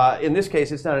 In this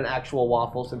case, it's not an actual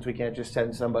waffle since we can't just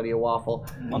send somebody a waffle.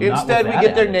 Well, Instead, we not with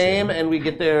get their that name attitude. and we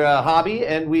get their hobby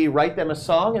and we write them a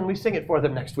song and we sing it for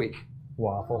them next week.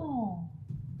 Waffle. Oh.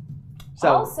 So,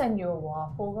 I'll send you a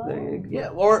waffle though. yeah,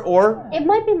 or It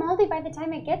might be moldy by the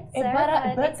time it gets there,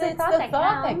 but it's the it's thought the that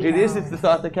thought counts. that it is. It's the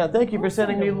thought that counts. Thank you for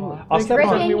sending me. I'll Thank you step for on.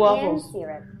 sending me Dripping waffles. in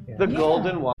syrup. The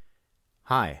golden waffle.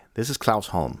 Hi, this is Klaus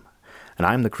Holm, and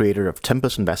I'm the creator of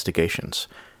Tempest Investigations.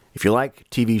 If you like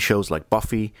TV shows like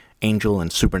Buffy, Angel,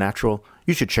 and Supernatural,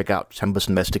 you should check out Tempest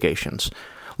Investigations.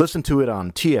 Listen to it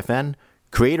on TFN,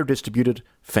 creator distributed,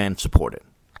 fan supported.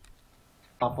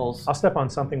 Waffles. I'll step on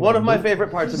something. One of my loose.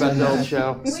 favorite parts about the old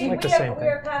show. like the same thing.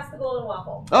 are past the golden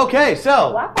waffle. Okay,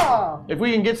 so Waffle. if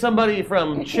we can get somebody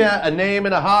from chat a name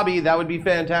and a hobby, that would be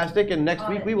fantastic. And next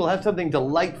week we will have something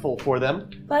delightful for them,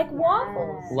 Like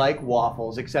waffles. like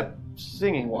waffles, except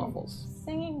singing waffles.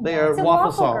 Singing. They are It's a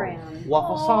waffle song. wafflegram.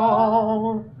 Waffle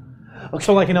song.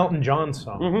 So like an Elton John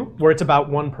song, where it's about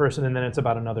one person and then it's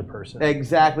about another person.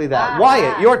 Exactly that.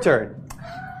 Wyatt, your turn.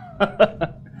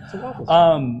 It's a waffle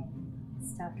song.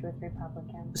 Stuffed with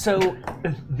Republicans. So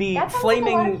the That sounds like a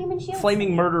lot of human flaming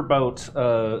shields. murder boat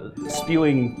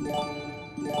spewing.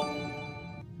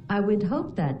 I would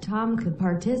hope that Tom could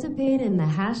participate in the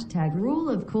hashtag rule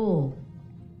of cool.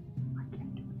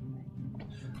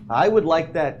 I would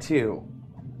like that too,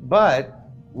 but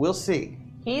we'll see.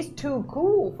 He's too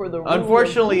cool for the rule.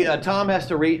 Unfortunately, Tom has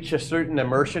to reach a certain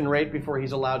immersion rate before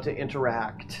he's allowed to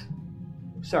interact.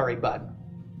 Sorry, bud.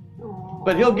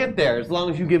 But he'll get there as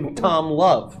long as you give Tom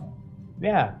love.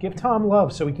 Yeah, give Tom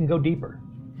love so we can go deeper.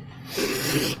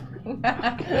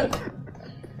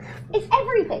 It's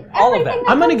everything. All of that. Everything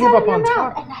I'm gonna comes give out up of your on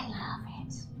mouth, top. and I love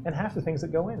it. And half the things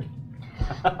that go in.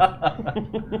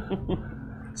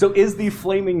 So is the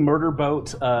flaming murder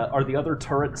boat? Are the other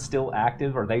turrets still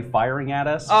active? Are they firing at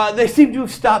us? They seem to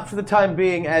have stopped for the time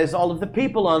being as all of the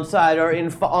people on side are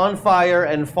on fire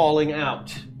and falling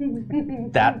out.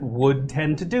 That would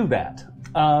tend to do that.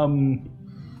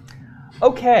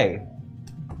 Okay.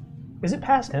 Is it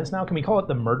past tense now? Can we call it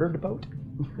the murdered boat?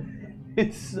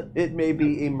 It may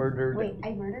be a murdered. Wait,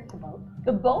 I murdered the boat.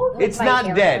 The boat? It's my not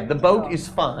character. dead. The boat is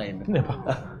fine.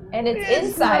 And its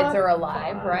insides are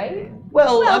alive, right?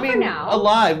 Well, I for mean, now.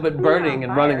 alive but burning Yeah,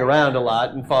 and running fire. around a lot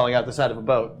and falling out the side of a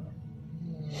boat.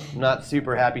 Not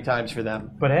super happy times for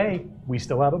them. But hey, we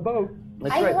still have a boat.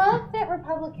 That's I right. love that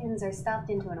Republicans are stuffed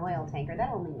into an oil tanker.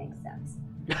 That only makes sense.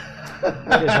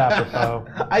 It is apropos.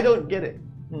 I don't get it.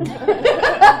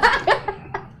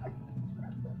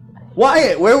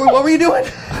 Wyatt, what were you doing?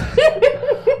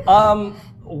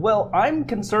 Well, I'm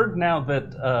concerned now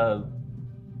that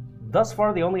thus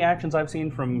far the only actions I've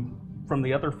seen from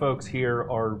the other folks here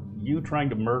are you trying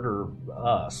to murder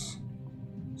us.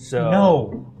 So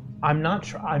No, I'm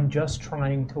not. I'm just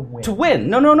trying to win. to win.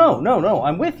 No.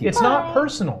 I'm with you. It's not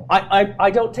personal.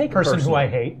 I don't take it Person who personally. I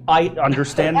hate. I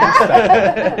understand and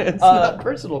respect. It's not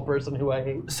personal person who I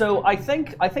hate. So I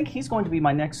think he's going to be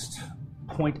my next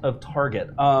point of target.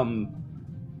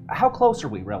 How close are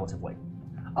we relatively?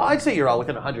 I'd say you're all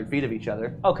within 100 feet of each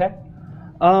other. Okay.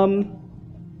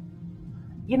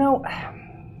 You know,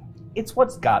 it's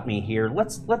what's got me here.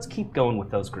 Let's keep going with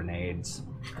those grenades.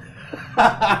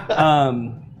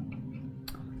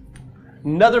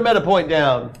 Another meta point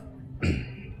down.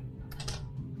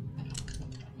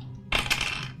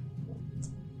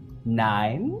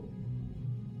 Nine.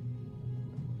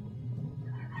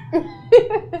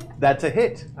 That's a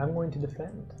hit. I'm going to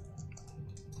defend.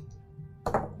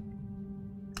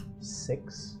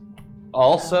 6.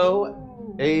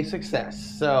 Also a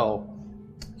success. So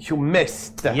you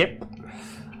missed. Yep.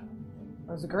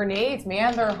 Those grenades,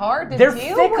 man, they're hard to They're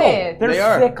deal fickle. with. They're They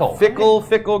are fickle.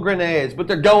 fickle grenades, but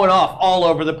they're going off all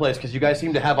over the place because you guys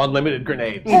seem to have unlimited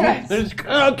grenades. They're just, okay,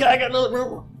 I got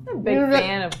another. I'm a big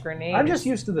fan of grenades. I'm just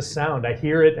used to the sound. I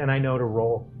hear it and I know to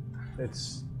roll.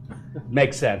 It's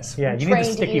Makes sense. yeah. You need the Trained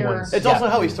sticky ear. ones. It's also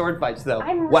how he sword fights, though.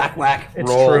 I'm- Whack, whack, It's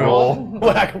roll, true. roll,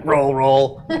 whack, roll,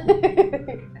 roll.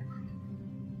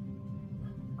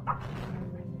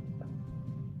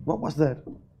 What was that?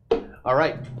 All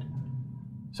right.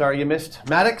 Sorry you missed.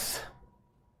 Maddox,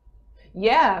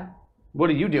 Yeah. what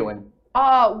are you doing?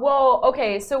 Well,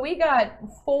 okay, so we got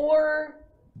 4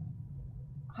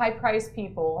 high-priced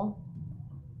people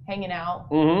hanging out.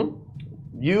 Mm-hmm.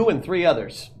 You and 3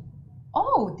 others.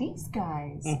 Oh, these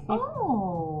guys.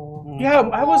 Oh. Yeah,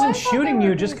 I wasn't I thought shooting they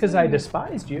were you just because I confusing.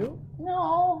 despised you.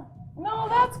 No,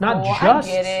 that's Not cool. just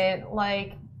I get it.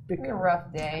 Like, it's a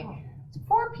rough day. It's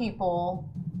 4 people,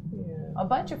 a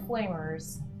bunch of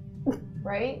flamers,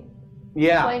 right?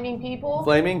 Yeah. Flaming people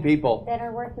Flaming people. That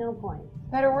are worth no point.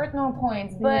 that are worth no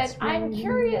points. But That's I'm right.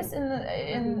 curious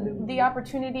in the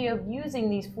opportunity of using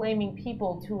these flaming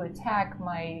people to attack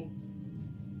my.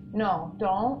 No,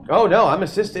 don't. Oh, no, I'm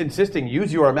insisting.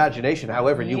 Use your imagination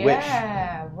however you wish.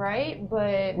 Yeah, right.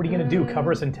 But What are you gonna do?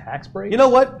 Cover us in tax breaks? You know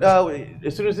what?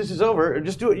 As soon as this is over,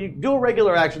 just do it. You do a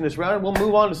regular action this round, and we'll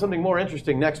move on to something more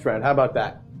interesting next round. How about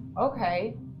that?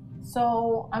 Okay,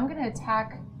 so I'm gonna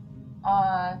attack.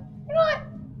 You know what?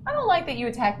 I don't like that you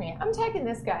attack me. I'm attacking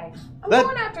this guy. I'm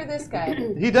going after this guy.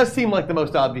 He does seem like the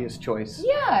most obvious choice.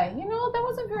 Yeah, you know that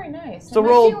wasn't very nice. So My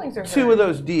roll feelings are 2 hurt. of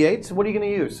those d8s. What are you going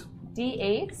to use?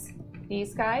 D8s.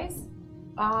 These guys.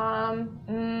 Let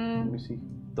me see.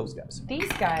 Those guys.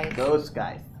 These guys. Those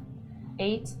guys.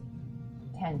 8,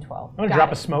 10, 12. I'm gonna Got drop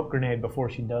it. a smoke grenade before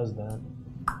she does that.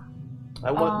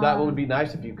 That would be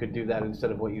nice if you could do that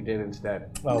instead of what you did instead.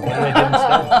 Oh, what did I do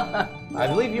instead? I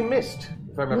believe you missed.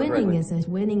 If I remember Winning correctly. is as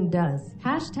winning does.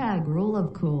 Hashtag rule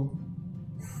of cool.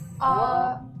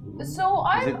 So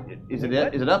I'm. Is it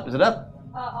up? Is it up?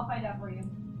 I'll find out for you.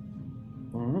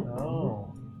 Oh.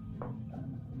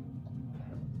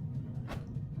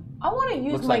 I want to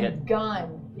use Looks my like it.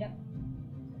 gun.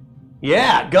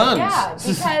 Yeah, guns. Yeah,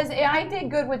 because I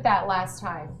did good with that last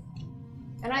time.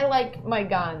 And I like my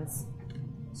guns.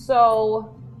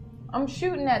 So I'm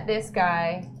shooting at this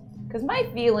guy because my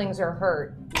feelings are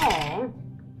hurt. Aww.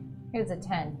 Here's a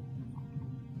 10.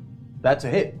 That's a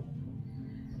hit.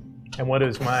 And what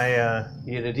is my...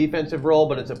 You get a defensive roll,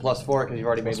 but it's a +4 because you've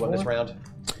already made one this round.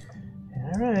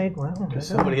 All right, well... Because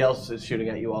somebody else is shooting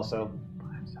at you also.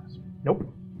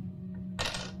 Nope.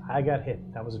 I got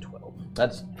hit. That was a 12.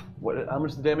 That's... How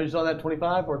much the damage is on that?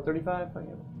 25 or 35?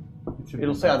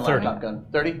 It'll say on 30. laptop gun.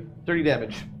 30? 30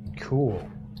 damage. Cool.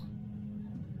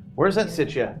 Where's that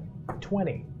sit you?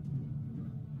 20.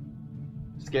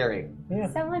 Scary.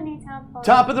 Yeah. Someone needs help.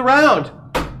 Top of the round.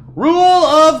 Rule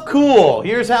of cool.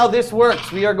 Here's how this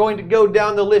works. We are going to go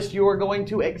down the list. You are going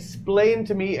to explain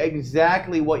to me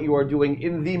exactly what you are doing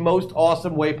in the most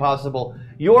awesome way possible.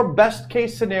 Your best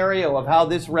case scenario of how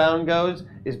this round goes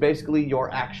is basically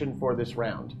your action for this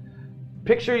round.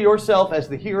 Picture yourself as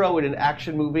the hero in an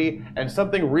action movie and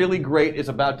something really great is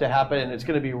about to happen and it's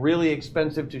going to be really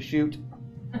expensive to shoot.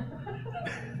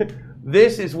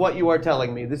 This is what you are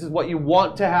telling me. This is what you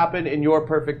want to happen in your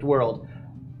perfect world.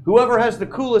 Whoever has the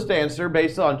coolest answer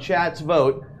based on chat's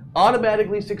vote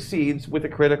automatically succeeds with a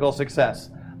critical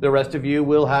success. The rest of you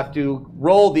will have to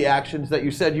roll the actions that you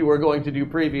said you were going to do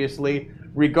previously,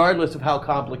 regardless of how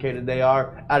complicated they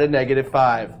are, at a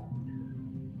 -5.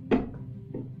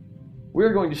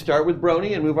 We're going to start with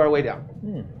Brony and move our way down.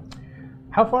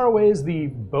 How far away is the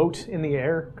boat in the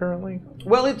air currently?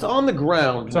 Well, it's on the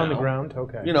ground. It's on the ground?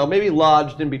 Okay. You know, maybe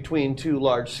lodged in between two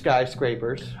large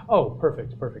skyscrapers. Oh,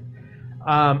 perfect, perfect.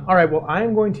 All right, well, I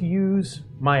am going to use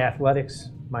my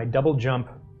athletics, my double jump,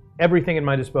 everything at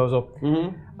my disposal.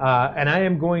 And I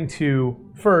am going to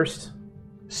first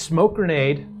smoke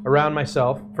grenade around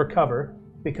myself for cover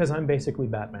because I'm basically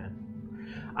Batman.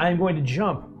 I am going to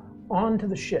jump onto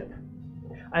the ship.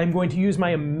 I am going to use my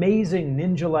amazing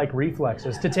ninja-like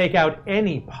reflexes to take out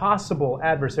any possible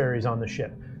adversaries on the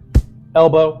ship.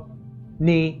 Elbow,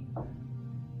 knee.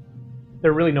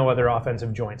 There are really no other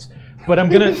offensive joints. But I'm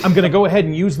gonna go ahead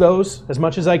and use those as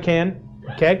much as I can.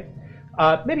 Okay?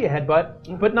 Maybe a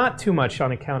headbutt, but not too much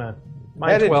on account of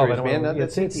my Head 12. injuries, man.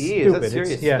 That's it's CTE. stupid. That's serious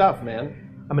It's- yeah. stuff, man.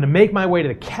 I'm going to make my way to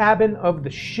the cabin of the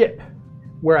ship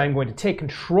where I'm going to take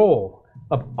control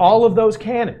of all of those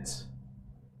cannons.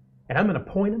 And I'm going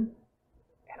to point them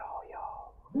at all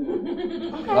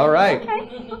y'all. All right.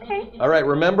 Okay. All right,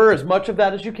 remember as much of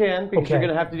that as you can because Okay. you're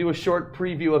going to have to do a short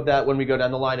preview of that when we go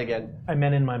down the line again. I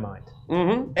meant in my mind.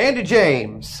 Andy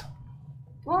James.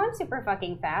 Well, I'm super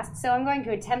fucking fast, so I'm going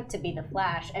to attempt to be the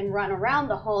Flash and run around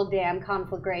the whole damn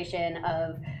conflagration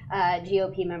of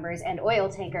GOP members and oil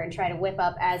tanker and try to whip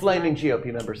up as Flaming much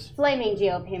GOP members. flaming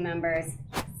GOP members.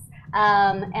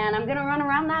 And I'm gonna run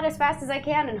around that as fast as I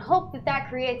can and hope that that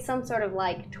creates some sort of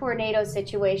like tornado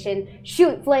situation,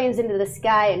 shoot flames into the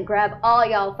sky and grab all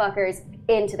y'all fuckers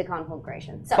into the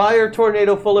conflagration. So Fire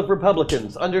tornado full of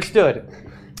Republicans. Understood.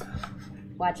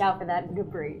 watch out for that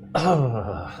debris.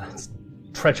 Oh, that's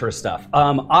treacherous stuff.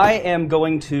 I am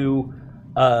going to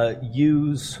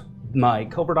use my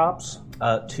covert ops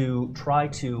to try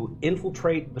to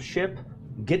infiltrate the ship,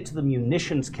 get to the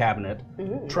munitions cabinet,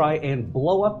 try and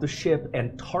blow up the ship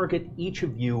and target each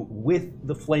of you with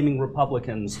the flaming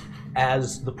Republicans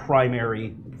as the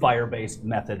primary fire-based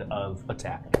method of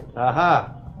attack.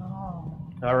 Aha.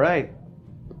 All right.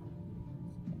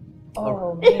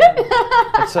 Oh, man.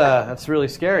 That's really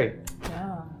scary.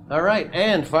 Yeah. All right,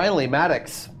 and finally,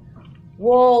 Maddox.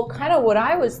 Well, kind of what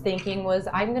I was thinking was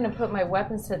I'm going to put my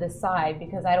weapons to the side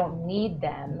because I don't need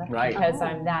them Right. because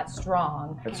I'm that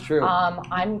strong. That's true.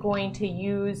 I'm going to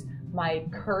use my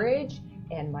courage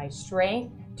and my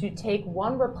strength to take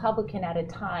one Republican at a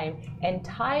time and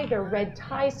tie their red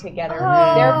ties together,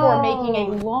 therefore making a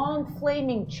long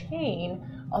flaming chain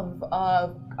of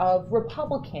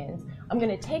Republicans. I'm going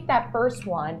to take that first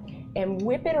one and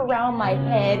whip it around my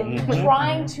head,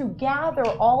 trying to gather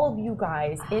all of you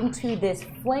guys into this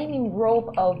flaming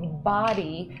rope of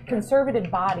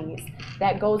conservative bodies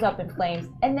that goes up in flames.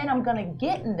 And then I'm going to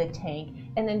get in the tank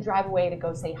and then drive away to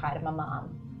go say hi to my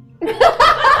mom.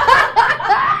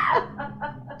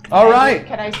 All right.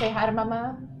 Can I say hi to my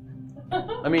mom?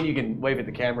 I mean, you can wave at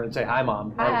the camera and say, hi,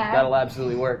 Mom. Hi. That'll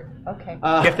absolutely work. Okay. You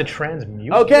have to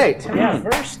transmute. Okay. Yeah,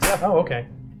 first. Yeah. Oh, okay.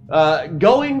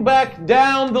 Going back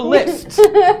down the list.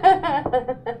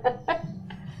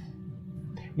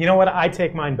 You know what? I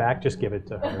take mine back. Just give it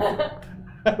to her.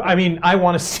 I mean, I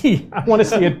want to see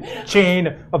a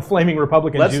chain of flaming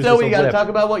Republican Let's Jews. know. We got to talk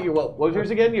about what was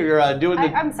yours again? You're doing the.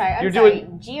 I'm sorry. You're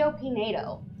doing GOP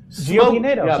NATO. GOP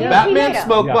NATO. Yeah, GOP Batman NATO.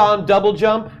 smoke bomb double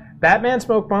jump. Batman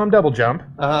smoke bomb double jump.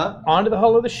 Onto the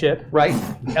hull of the ship. Right.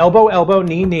 Elbow,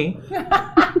 knee.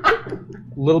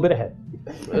 Little bit ahead.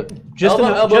 Just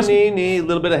elbow, knee, a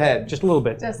little bit ahead. Just a little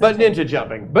bit. But ninja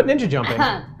jumping.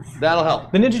 That'll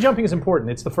help. The ninja jumping is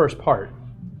important. It's the first part.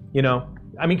 You know,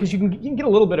 I mean, because you can get a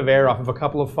little bit of air off of a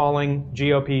couple of falling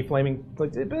GOP flaming.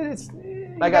 But it's.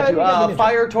 I got you.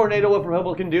 Fire tornado of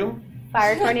Republican doom.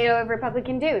 Fire tornado of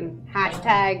Republican doom.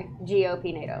 Hashtag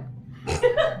GOP NATO.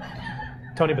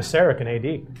 Tony Becerra can AD.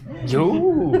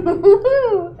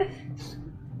 Ooh.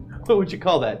 What would you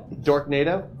call that? Dork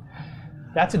NATO?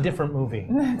 That's a different movie.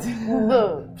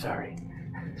 Sorry.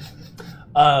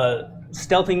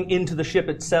 Stealthing into the ship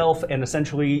itself and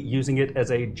essentially using it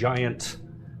as a giant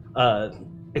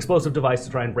explosive device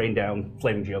to try and rain down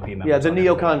flaming GOP members. Yeah, the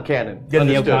neocon cannon. The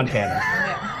neocon cannon.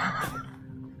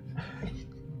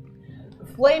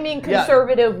 Flaming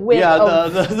conservative whip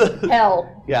of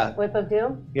hell. Yeah. Whip of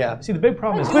doom? Yeah. See, the big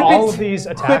problem is all of these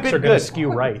attacks are going to skew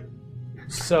right.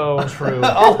 So true.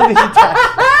 All of these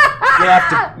attacks.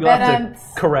 You'll have to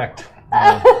correct.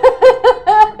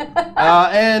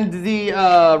 And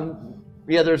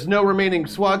there's no remaining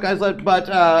SWAT guys left, but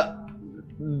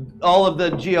all of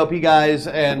the GOP guys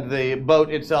and the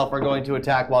boat itself are going to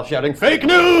attack while shouting, "Fake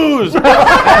news!"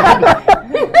 That's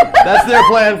their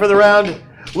plan for the round.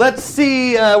 Let's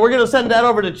see, we're going to send that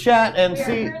over to chat and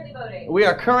see. We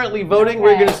are currently voting. Okay.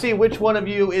 We're going to see which one of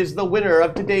you is the winner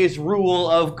of today's Rule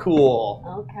of Cool.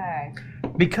 Okay.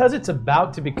 Because it's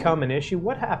about to become an issue,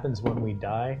 what happens when we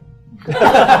die?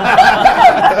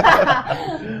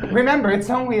 Remember, it's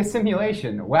only a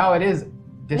simulation. While it is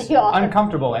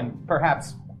uncomfortable and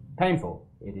perhaps painful,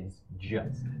 it is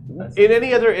just.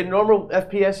 In normal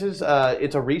FPSs,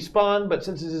 it's a respawn, but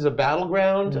since this is a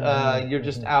battleground, you're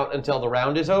just out until the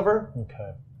round is over.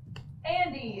 Okay.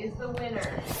 Andy is the winner.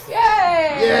 Yay!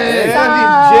 Yay!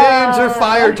 Andy James, or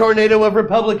Fire Tornado of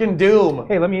Republican Doom.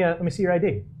 Hey, let me see your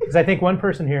ID, because I think one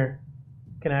person here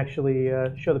can actually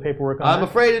show the paperwork on I'm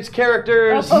afraid it's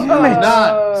characters,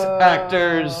 not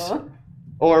actors,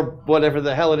 or whatever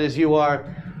the hell it is you are.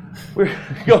 We're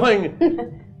going.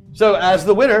 So as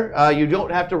the winner, you don't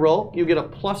have to roll. You get a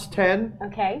 +10.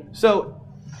 Okay. So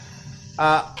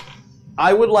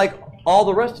I would like all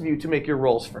the rest of you to make your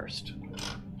rolls first.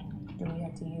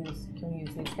 Can we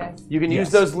use these guys? You can use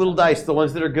those little dice, the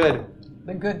ones that are good.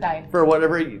 The good dice. For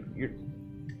whatever you're...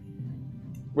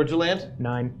 Where'd you land?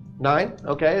 9. 9?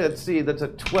 Okay, let's see. That's a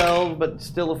 12, but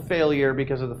still a failure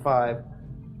because of the 5.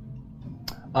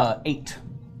 8.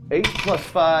 8 plus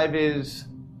 5 is...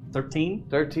 13.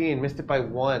 13. Missed it by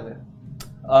 1.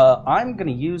 I'm going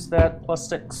to use that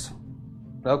 +6.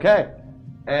 Okay.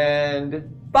 And...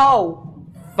 Foe.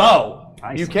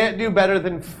 You can't do better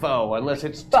than foe unless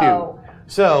it's 2. Foe.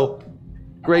 So,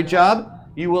 great job.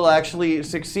 You will actually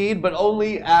succeed, but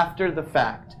only after the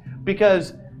fact.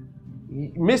 Because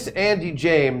Miss Andy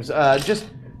James just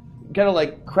kind of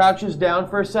like crouches down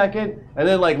for a second and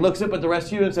then like looks up at the rest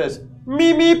of you and says,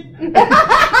 "Meep meep."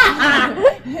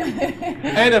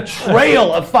 And a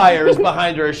trail of fire is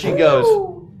behind her as she goes.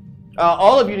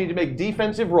 All of you need to make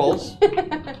defensive rolls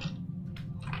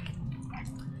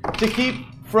to keep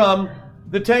from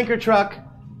the tanker truck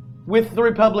with the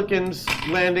Republicans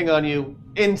landing on you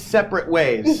in separate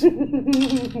ways.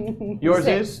 Yours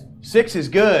 6. 6 is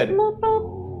good.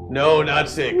 No, not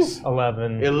 6.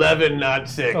 11. 11, not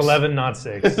 6. 11, not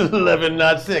 6. 11,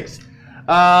 not 6.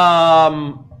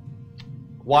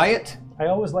 Wyatt? I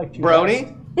always liked you.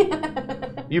 Brony?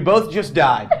 You both just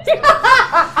died.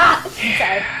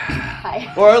 Sorry.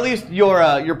 Hi. Or at least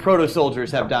your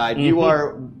proto-soldiers have died. Mm-hmm. You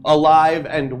are alive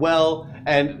and well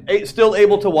and still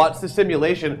able to watch the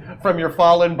simulation from your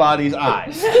fallen body's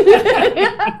eyes.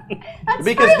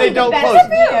 Because they don't close.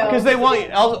 Because they want you.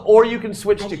 Or you can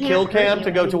switch to kill cam to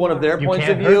go to one of their points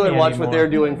of view and watch what they're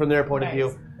doing from their point of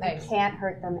view. Nice. Can't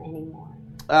hurt them anymore.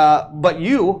 But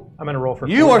you... I'm going to roll for...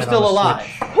 You are still alive.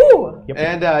 Yep.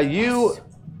 And you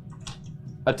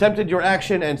attempted your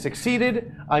action and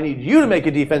succeeded. I need you to make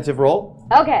a defensive roll.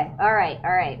 Okay. All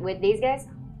right. With these guys?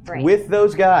 Great. With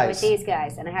those guys. With these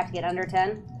guys. And I have to get under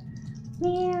 10?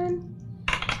 Man.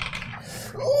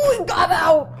 Ooh, it got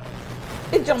out.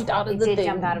 It jumped out of the thing. It did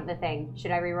jump out of the thing. Should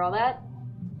I re-roll that?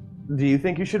 Do you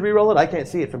think you should re-roll it? I can't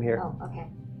see it from here. Oh, okay.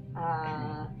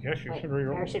 Yes, you should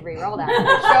re-roll. I should re-roll that.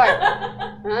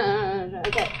 Sure.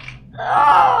 Okay.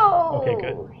 Oh. Okay,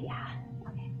 good. Yeah.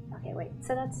 Okay. Wait.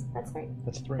 So that's 3.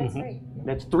 That's 3. That's 3.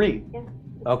 That's 3. Yeah.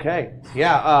 Okay.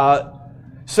 Yeah.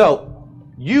 So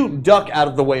you duck out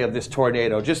of the way of this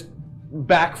tornado. Just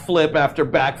backflip after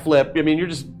backflip. I mean, you're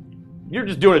just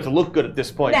doing it to look good at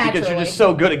this point because you're just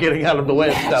so good at getting out of the way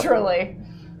of stuff. Naturally.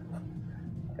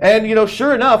 And,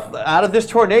 sure enough, out of this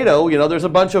tornado, there's a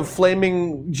bunch of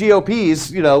flaming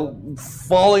GOPs,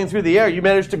 falling through the air. You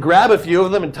manage to grab a few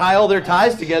of them and tie all their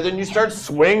ties together, and you start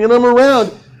swinging them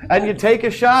around. And you take a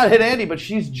shot at Andy, but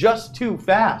she's just too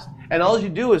fast. And all you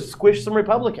do is squish some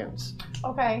Republicans.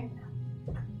 Okay.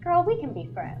 Girl, we can be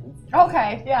friends.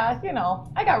 Okay, yeah,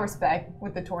 I got respect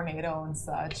with the tornado and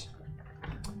such.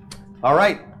 All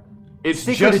right. It's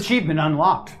Secret achievement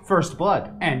unlocked. First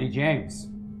blood, Andy James.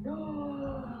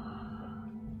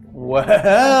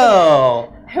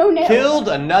 Well, Who knew? killed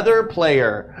another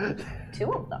player.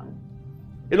 2 of them.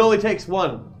 It only takes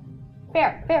 1.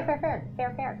 Fair.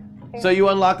 So you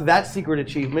unlocked that secret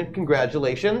achievement.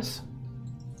 Congratulations.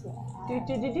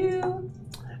 Do.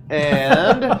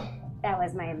 And That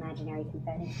was my imaginary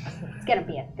confetti. It's gonna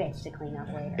be a bitch to clean up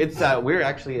later. it's we're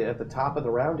actually at the top of the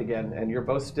round again, and you're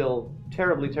both still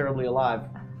terribly, terribly alive.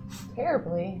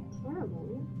 Terribly.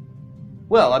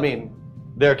 Well, I mean,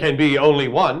 there can be only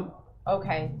one.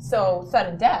 Okay, so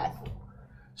sudden death.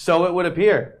 So it would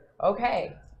appear.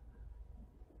 Okay.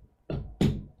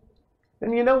 And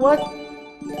you know what?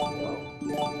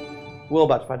 We'll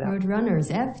about to find out. Roadrunners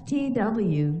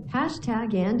FTW.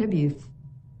 Hashtag Andabuth.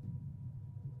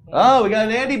 Oh, we got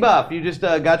an Andy buff. You just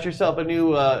got yourself a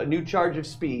new charge of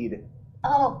speed.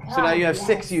 Oh, God. So now you have yes.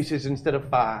 6 uses instead of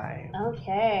 5.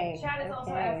 Okay. Chad is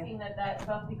also asking that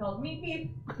buff be called Meep Meep.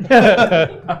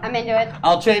 I'm into it.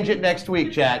 I'll change it next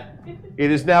week, chat. It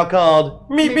is now called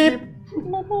Meep Meep.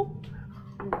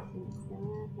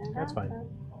 That's fine.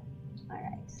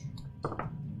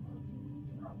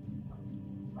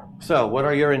 So, what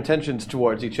are your intentions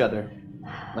towards each other?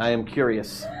 I am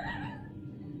curious.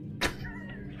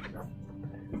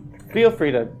 Feel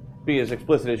free to be as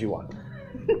explicit as you want.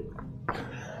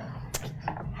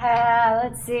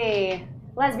 Let's see.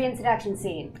 Lesbian seduction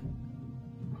scene.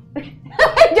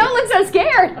 Don't look so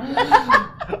scared.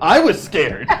 I was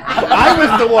scared. I was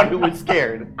the one who was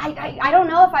scared. I don't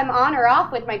know if I'm on or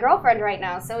off with my girlfriend right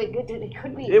now, so it could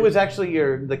be. It was actually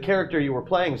the character you were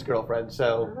playing's girlfriend,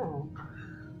 so. Oh.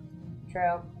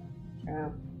 True.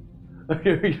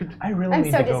 I really I'm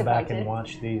need so to go back disappointed. and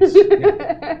watch these.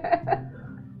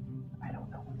 I don't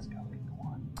know what's going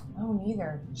on. Oh,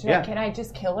 neither. Yeah. Can I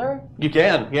just kill her? You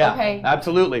can, yeah. Okay.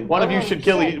 Absolutely. One of you should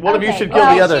kill shit. one of you Okay. should kill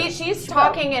Well, the other. she's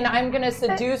talking, and I'm going to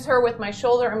seduce her with my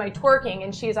shoulder and my twerking,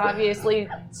 and she's obviously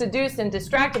seduced and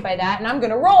distracted by that, and I'm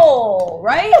going to roll,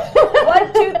 right?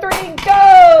 1, 2, 3,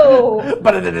 go!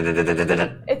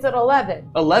 It's at 11.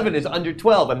 11 is under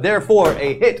 12, and therefore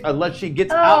a hit unless she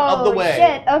gets out of the way.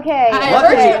 Shit. Okay.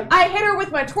 I hit her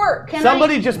with my twerk.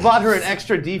 Somebody just bought her an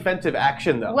extra defensive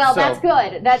action, though. Well, so. that's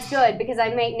good. That's good because I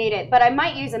might need it, but I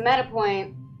might use a meta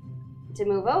point to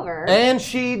move over. And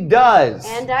she does.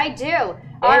 And I do.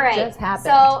 All right. just happened.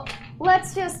 So we're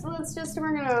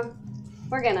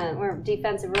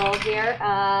defensive roll here.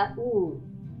 Not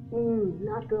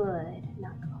good.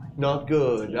 Not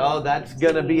good. Oh, that's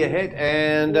gonna be a hit,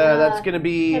 and that's gonna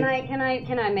be. Can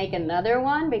I make another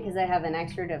one because I have an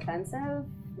extra defensive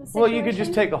situation? Well, you could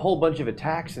just take a whole bunch of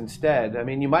attacks instead. I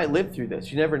mean, you might live through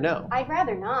this. You never know. I'd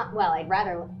rather not. Well, I'd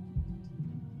rather.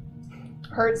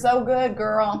 Hurt so good,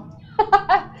 girl.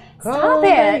 Stop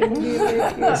it.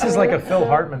 This is like a Phil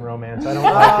Hartman romance. I don't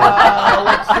like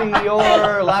Let's see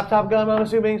your laptop gun. I'm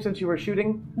assuming since you were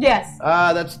shooting. Yes.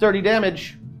 That's 30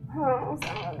 damage. Oh,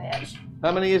 son of a bitch.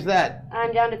 How many is that?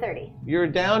 I'm down to 30. You're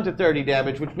down to 30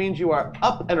 damage, which means you are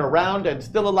up and around and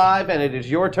still alive, and it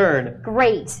is your turn.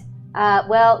 Great. Talk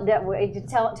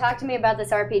to me about this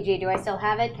RPG. Do I still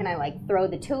have it? Can I throw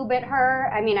the tube at her?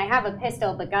 I mean, I have a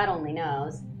pistol, but God only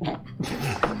knows.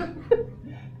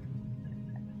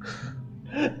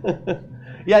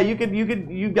 Yeah,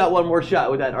 you got one more shot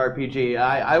with that RPG.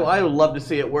 I would love to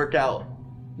see it work out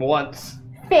once.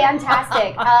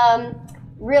 Fantastic.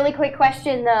 Really quick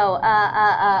question though.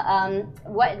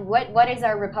 What is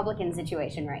our Republican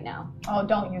situation right now? Oh,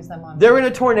 don't use them on me. They're in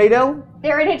a tornado.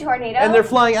 They're in a tornado. And they're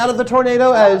flying out of the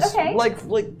tornado as okay.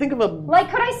 think of a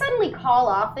could I suddenly call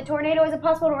off the tornado? Is it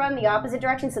possible to run the opposite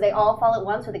direction so they all fall at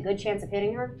once with a good chance of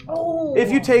hitting her? Oh.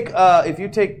 If you take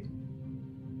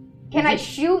Can I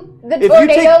shoot the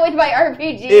tornado with my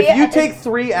RPG? If you take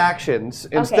 3 actions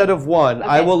instead of 1,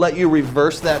 I Okay. will let you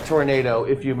reverse that tornado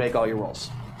if you make all your rolls.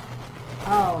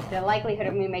 Oh, the likelihood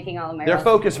of me making all of my They're rolls.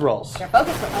 focus rolls. They're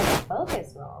focus rolls. Oh, they're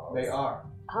focus rolls. They are.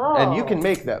 Oh. And you can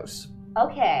make those.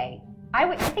 Okay.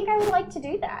 I think I would like to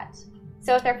do that.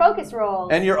 So if they're focus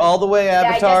rolls, And you're all the way I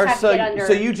just avatar, have to so get under-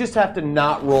 so you just have to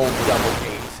not roll double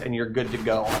 8s, and you're good to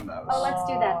go on those. oh, let's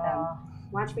do that then.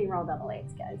 Watch me roll double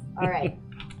 8s, guys. All right.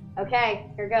 Okay,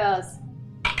 here goes.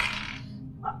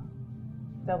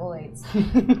 Double 8s.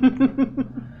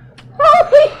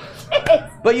 Holy shit!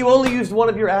 But you only used one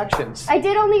of your actions. I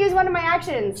did only use one of my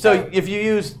actions. So if you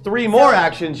use 3 more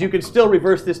actions, you could still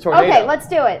reverse this tornado. Okay, let's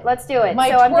do it. Let's do it. My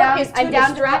so I'm twerk down. is too I'm down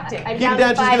distracting. I'm Keep down it down,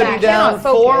 to she's 5 going to be actions. down Cannot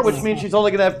 4, focus. which means she's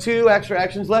only going to have 2 extra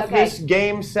actions left Okay. this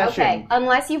game session. Okay,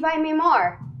 unless you buy me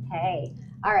more. Hey.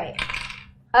 All right.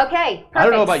 Okay. Perfect. I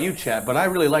don't know about you, Chad, but I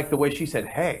really like the way she said,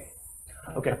 hey.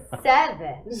 Okay.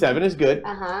 7. 7 is good.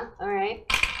 Uh-huh. All right.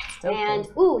 And,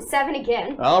 ooh, 7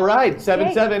 again. All right, 7,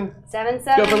 Okay. 7. 7,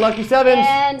 7. Go for lucky 7s.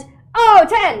 And, oh,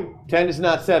 10. 10 is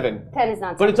not 7. 10 is not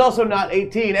 7. But it's also not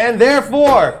 18, and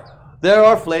therefore, there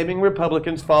are flaming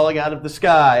Republicans falling out of the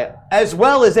sky, as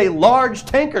well as a large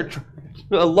tanker.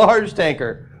 A large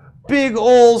tanker. Big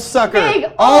old sucker. Big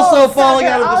also old falling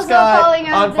sucker, out of the also sky. falling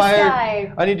out on of the fire.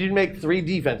 sky. I need you to make 3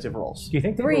 defensive rolls. Do you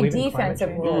think they 3 believe in climate defensive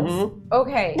change? rules.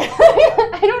 Okay.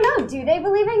 I don't know. Do they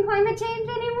believe in climate change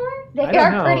anymore? They I don't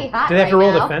are know. pretty hot Do they have to right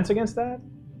roll now. defense against that?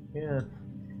 Yeah.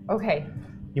 Okay.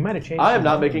 You might have changed. I am some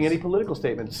not rules. making any political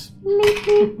statements.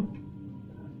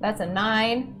 That's a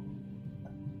 9.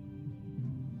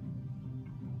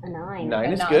 A 9.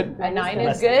 9 is nine. good. A 9 is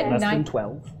Less, good. less 9 than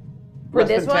 12. for Less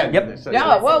this than one. 10. Yep. So,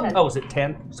 Yeah. Whoa. Oh, is it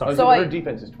 10? Sorry. So her I-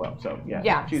 defense is 12, so yeah.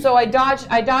 Yeah. Choose- So I dodged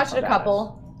a badass.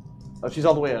 couple. Oh, she's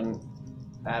all the way on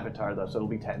Avatar, though, so it'll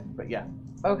be 10, but yeah.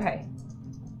 Okay.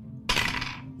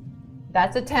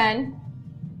 That's a 10.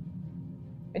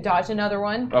 I dodged another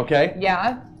one. Okay.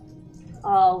 Yeah.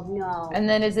 Oh, no. And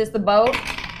then is this the boat?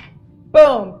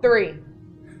 Boom. 3.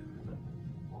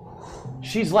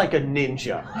 She's like a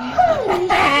ninja.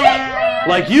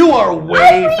 Like, you are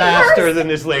way faster than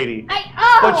this lady.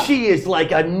 But she is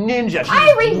like a ninja.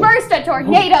 I reversed a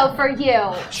tornado for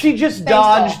you. She just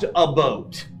Baseball. dodged a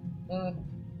boat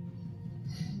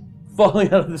falling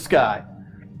out of the sky.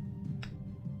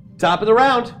 Top of the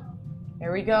round.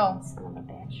 Here we go. Son of a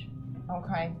bitch.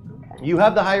 Okay. You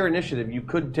have the higher initiative. You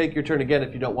could take your turn again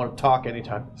if you don't want to talk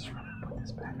anytime.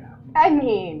 I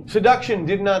mean, Seduction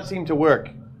did not seem to work.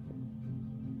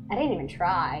 I didn't even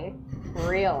try.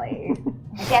 Really.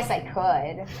 I guess I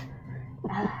could.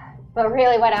 But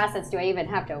really, what assets do I even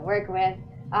have to work with?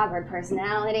 Awkward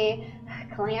personality.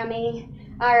 Clammy.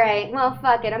 Alright, well,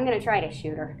 fuck it. I'm gonna try to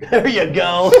shoot her. There you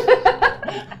go.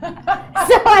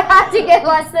 So I have to get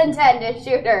less than 10 to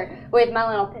shoot her with my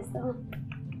little pistol.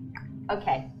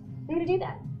 Okay. I'm gonna do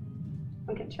that.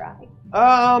 I'm gonna try.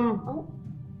 Oh.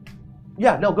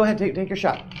 Yeah, no, go ahead, take your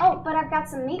shot. Oh, but I've got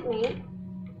some meat.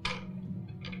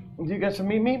 You got some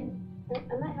meat?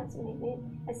 I might have some meat.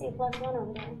 I see a +1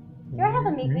 over there. Do I have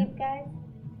a meat, guys?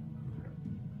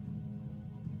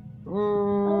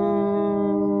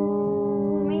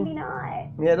 Maybe not.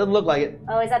 Yeah, it doesn't look like it.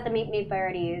 Oh, is that the meat I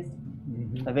already used?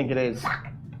 I think it is.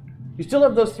 You still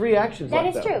have those 3 actions That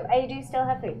left, is though. true. I do still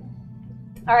have 3.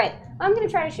 All right. I'm going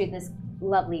to try to shoot this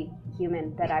lovely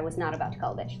human that I was not about to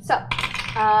call a bitch. So,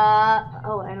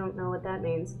 oh, I don't know what that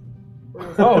means. What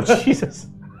is Oh, that? Jesus.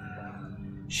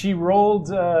 She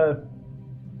rolled A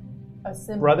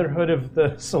symbol. Brotherhood of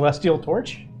the Celestial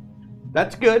Torch?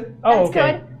 That's good. Oh, That's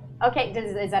okay. good. Okay,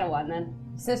 is that a 1 then?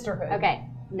 Sisterhood. Okay,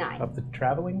 9. Of the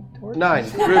Traveling Torch? 9.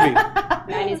 Ruby.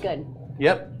 9 is good.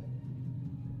 Yep.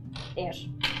 Ish.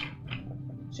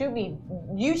 Shoot me.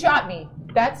 You shot me.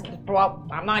 That's, well,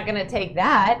 I'm not going to take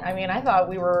that. I mean, I thought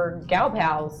we were gal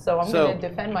pals, so I'm going to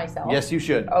defend myself. Yes, you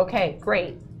should. Okay,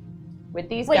 great. With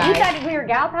these Wait, guys. you thought we were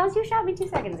gal pals? You shot me 2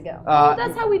 seconds ago.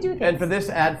 That's how we do things. And for this,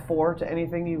 add 4 to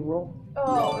anything you roll.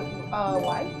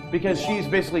 Why? Because she's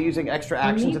basically using extra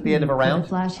actions at the end of a round.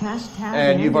 Flash hashtag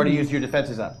And you've already Andy. used your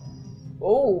defenses up.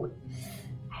 Oh,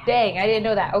 dang, I didn't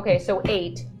know that. Okay, so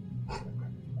 8.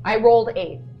 I rolled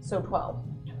 8, so 12.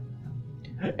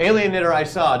 Alien Knitter I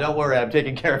saw. Don't worry, I'm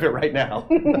taking care of it right now.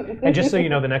 And just so you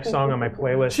know, the next song on my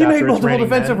playlist She after made it's multiple Raining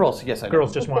defensive Men, rolls. Yes, I know.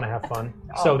 Girls Just Want to Have Fun.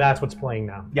 So that's what's playing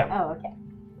now. Yeah. Oh, okay.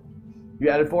 You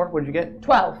added 4. What did you get?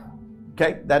 12.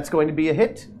 Okay, that's going to be a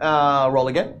hit. Roll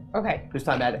again. Okay. This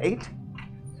time add 8.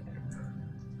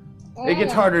 It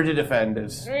gets harder to defend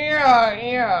as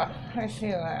Yeah, I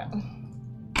see that.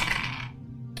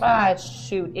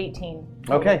 Shoot, 18.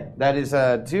 okay. That is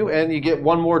 2, and you get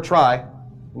 1 more try.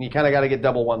 And you kind of got to get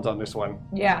double ones on this one.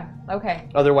 Yeah, okay.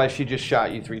 Otherwise, she just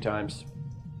shot you 3 times.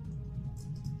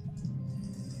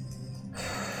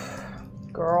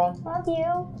 Girl. Love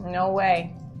you. No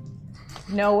way.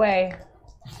 No way.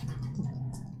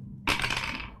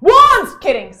 Wands!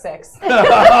 Kidding, 6.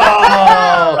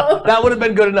 Oh, that would have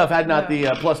been good enough had not the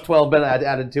plus 12 been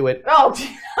added to it. Oh.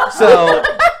 So,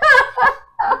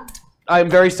 I'm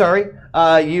very sorry.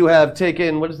 You have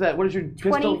taken, what is that? What is your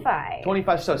pistol? 25.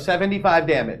 25, so 75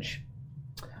 damage.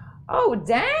 Oh,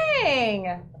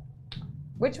 dang.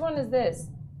 Which one is this?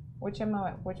 Which one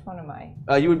am I?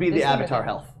 You would be the This one avatar is-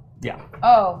 health. Yeah.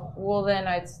 Oh, well then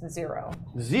it's 0.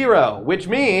 0, which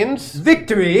means...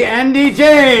 Victory, Andy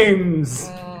James!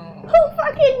 Who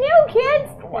fucking knew,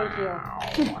 kids? Thank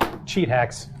you. Cheat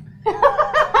hacks.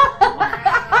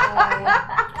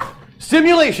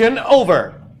 Simulation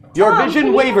over. Your Tom, vision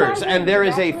can you wavers, imagine and there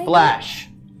is a exactly? flash.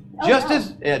 Oh,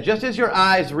 Just as your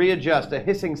eyes readjust, a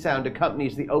hissing sound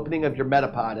accompanies the opening of your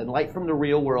metapod, and light from the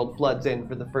real world floods in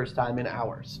for the first time in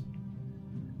hours.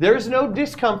 There is no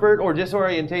discomfort or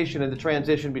disorientation in the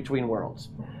transition between worlds.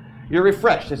 You're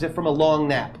refreshed as if from a long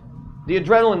nap. The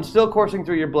adrenaline still coursing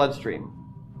through your bloodstream.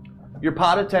 Your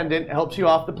pod attendant helps you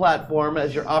off the platform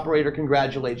as your operator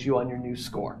congratulates you on your new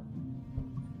score.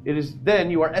 It is then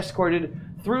you are escorted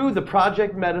through the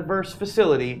Project Metaverse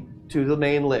facility to the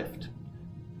main lift,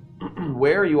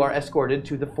 where you are escorted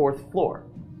to the 4th floor,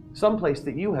 someplace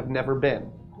that you have never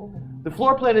been. The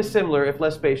floor plan is similar, if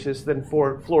less spacious, than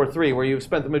for floor 3, where you've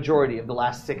spent the majority of the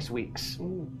last 6 weeks.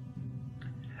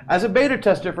 As a beta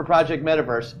tester for Project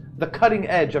Metaverse, the cutting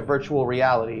edge of virtual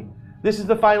reality, this is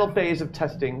the final phase of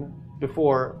testing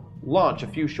before launch a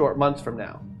few short months from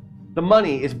now. The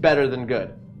money is better than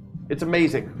good. It's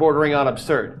amazing, bordering on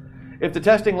absurd. If the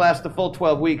testing lasts the full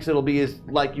 12 weeks, it'll be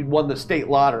like you'd won the state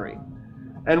lottery.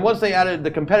 And once they added the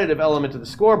competitive element to the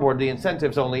scoreboard, the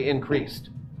incentives only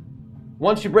increased.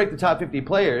 Once you break the top 50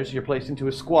 players, you're placed into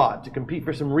a squad to compete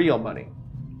for some real money.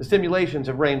 The simulations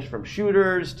have ranged from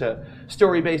shooters to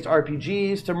story-based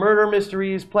RPGs to murder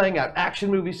mysteries, playing out action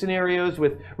movie scenarios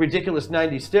with ridiculous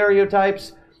 90s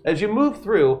stereotypes. As you move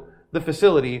through the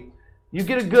facility, you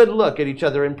get a good look at each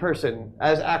other in person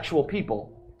as actual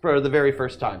people for the very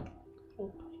first time.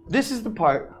 This is the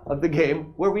part of the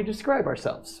game where we describe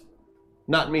ourselves.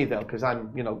 Not me, though, because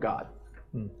I'm, God.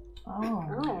 Oh.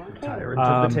 Okay. Tyrant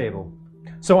of the table.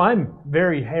 So I'm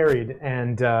very harried,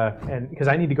 and because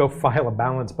I need to go file a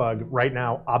balance bug right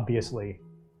now, obviously,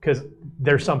 because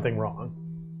there's something wrong.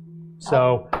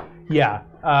 So, yeah.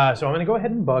 So I'm going to go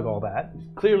ahead and bug all that.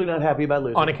 Clearly not happy about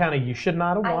losing. On account of you should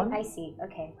not have won. I see.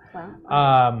 Okay.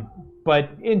 Well. But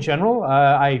in general,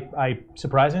 I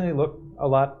surprisingly look a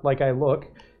lot like I look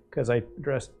because I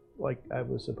dressed like I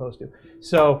was supposed to.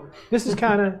 So this is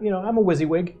kind of, I'm a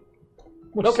WYSIWYG.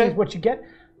 What you see is what you get.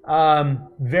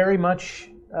 Very much.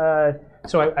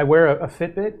 So I wear a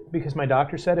Fitbit because my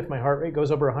doctor said if my heart rate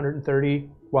goes over 130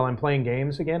 while I'm playing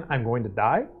games again, I'm going to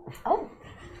die. Oh.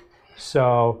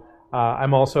 So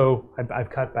I've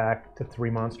cut back to 3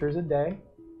 monsters a day.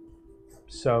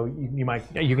 So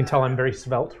you can tell I'm very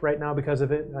svelte right now because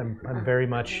of it. I'm very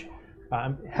much.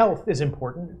 Health is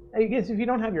important. I guess if you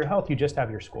don't have your health, you just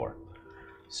have your score.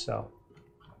 So.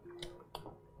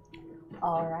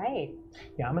 All right.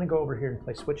 Yeah, I'm going to go over here and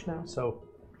play Switch now, so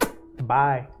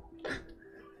bye.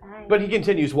 Bye. But he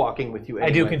continues walking with you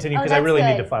anyway. I do continue because I that's really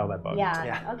good. need to file that bug.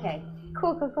 Yeah. Okay.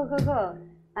 Cool.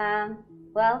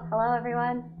 Well, hello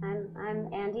everyone.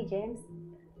 I'm Andy James.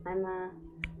 I'm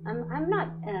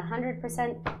not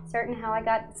 100% certain how I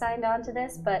got signed on to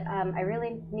this, but I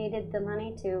really needed the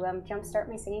money to jumpstart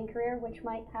my singing career, which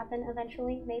might happen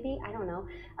eventually, maybe. I don't know.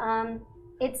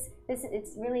 It's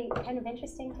really kind of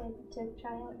interesting to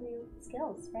try out new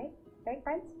skills, right? Right,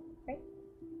 friends? Right?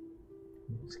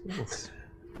 Skills.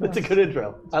 That's a good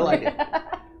intro. I like it.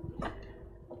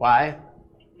 Why?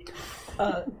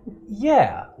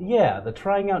 Yeah. The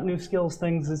trying out new skills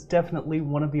things is definitely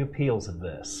one of the appeals of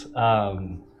this.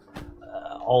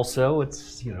 Also,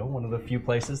 it's one of the few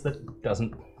places that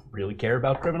doesn't really care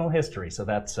about criminal history, so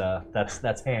that's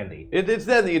handy. It's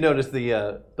then that you notice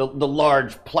the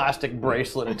large plastic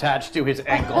bracelet attached to his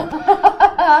ankle.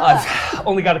 I've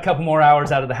only got a couple more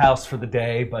hours out of the house for the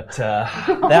day, but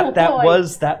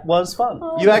that was fun.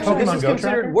 You actually, this Pokemon is Go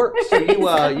considered tracker? work, so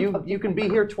you can be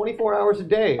here 24 hours a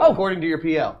day, according to your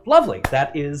PL. Lovely.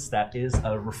 That is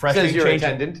a refreshing Says your change.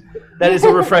 attendant. That is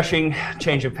a refreshing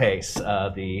change of pace.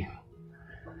 The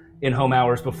in-home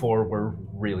hours before were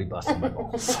really busting my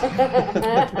balls.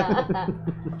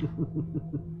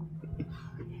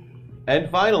 And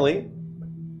finally,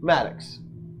 Maddox.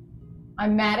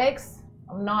 I'm Maddox.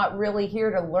 I'm not really here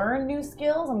to learn new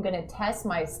skills. I'm going to test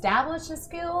my established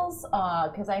skills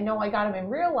because I know I got them in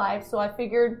real life. So I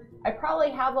figured I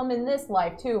probably have them in this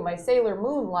life too, my Sailor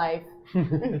Moon life.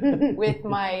 with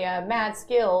my mad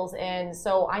skills, and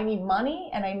so I need money,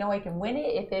 and I know I can win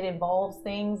it if it involves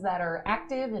things that are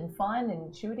active and fun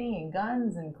and shooting and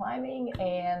guns and climbing,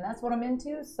 and that's what I'm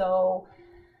into. So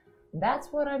that's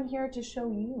what I'm here to show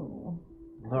you.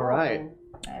 All right.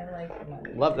 I like the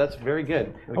money. Love, that's very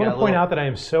good. I want to point out that I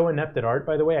am so inept at art,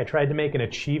 by the way. I tried to make an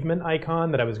achievement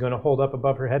icon that I was going to hold up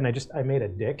above her head, and I made a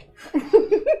dick.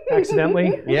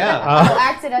 Accidentally. Yeah.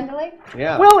 Accidentally?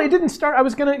 Yeah. Well, it didn't start. I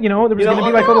was going to, there was going to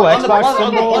be like a little on the Xbox plus-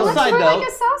 on the symbol. plus side, though, like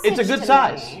a sausage it's a good to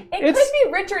size. me. It could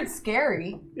be Richard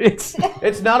Scary. It's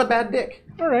It's not a bad dick.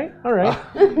 all right.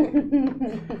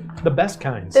 The best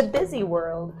kinds. The busy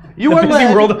world. You The are busy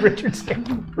led. world of Richard Scary.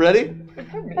 Ready?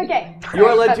 Okay. You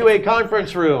are led to a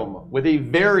conference room with a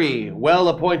very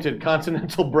well-appointed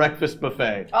continental breakfast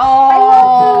buffet.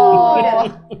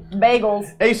 Oh,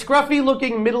 bagels. A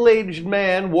scruffy-looking middle-aged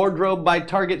man wardrobed by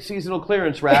Target seasonal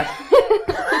clearance rack.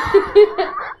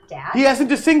 Dad? He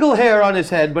hasn't a single hair on his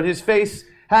head, but his face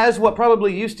has what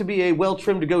probably used to be a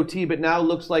well-trimmed goatee, but now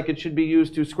looks like it should be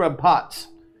used to scrub pots.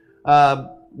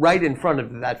 Right in front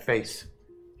of that face.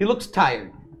 He looks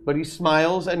tired, but he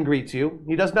smiles and greets you.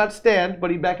 He does not stand, but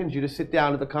he beckons you to sit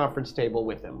down at the conference table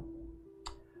with him.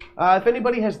 If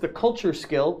anybody has the culture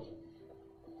skill,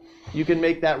 you can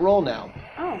make that roll now.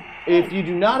 Oh. If you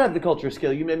do not have the culture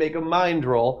skill, you may make a mind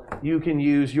roll. You can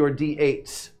use your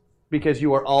D8s because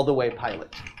you are all the way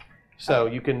pilot. So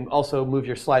you can also move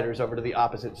your sliders over to the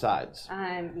opposite sides.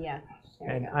 Yeah.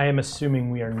 And I am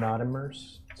assuming we are not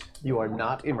immersed. You are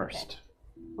not immersed.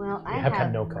 Well, I have have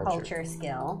had no culture.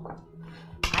 skill.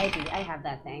 I have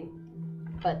that thing.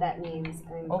 But that means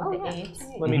I'm... Oh, the yeah. eights.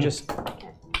 Let me just... Okay.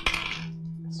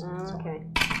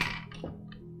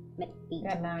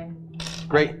 Got 9.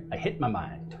 Great. I hit my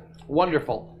mind.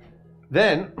 Wonderful.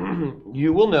 Then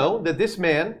you will know that this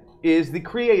man is the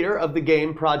creator of the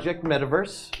game Project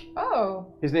Metaverse.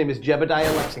 Oh. His name is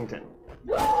Jebediah Lexington.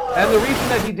 And the reason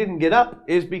that he didn't get up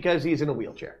is because he's in a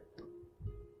wheelchair.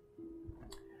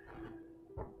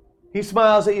 He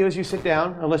smiles at you as you sit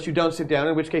down, unless you don't sit down,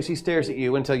 in which case he stares at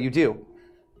you until you do.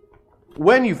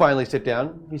 When you finally sit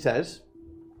down, he says,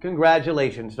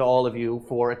 "Congratulations to all of you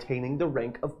for attaining the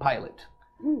rank of pilot.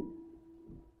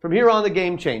 From here on, the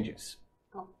game changes.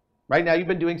 Right now, you've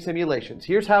been doing simulations.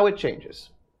 Here's how it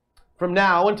changes. From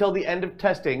now until the end of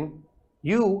testing,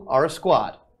 you are a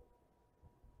squad.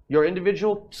 Your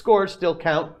individual scores still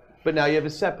count, but now you have a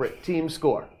separate team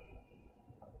score.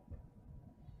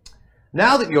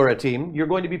 Now that you're a team, you're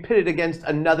going to be pitted against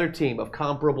another team of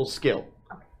comparable skill.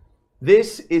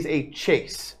 This is a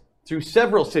chase through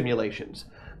several simulations,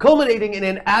 culminating in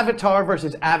an avatar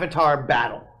versus avatar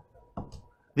battle.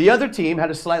 The other team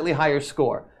had a slightly higher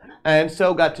score, and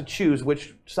so got to choose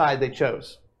which side they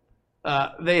chose.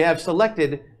 They have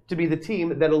selected to be the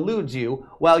team that eludes you,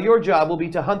 while your job will be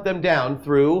to hunt them down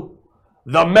through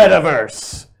the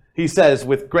Metaverse, he says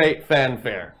with great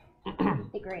fanfare.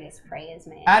 The greatest praise,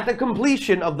 man. At the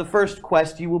completion of the first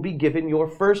quest, you will be given your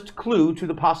first clue to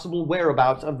the possible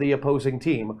whereabouts of the opposing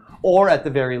team, or at the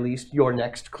very least, your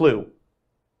next clue.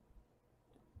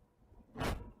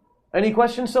 Any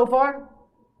questions so far?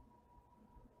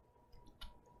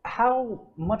 How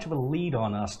much of a lead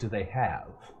on us do they have?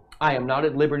 I am not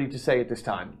at liberty to say at this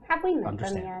time. Have we met them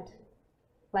Understand. yet?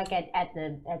 Like at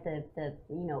the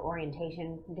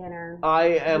orientation dinner?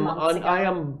 I months ago?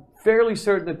 am fairly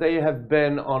certain that they have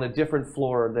been on a different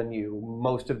floor than you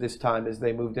most of this time, as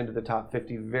they moved into the top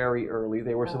 50 very early.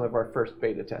 They were some of our first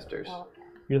beta testers.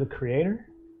 You're the creator?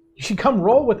 You should come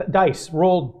roll with dice.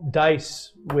 Roll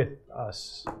dice with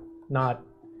us, not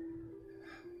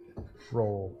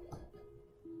roll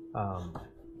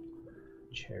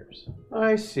chairs.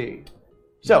 I see.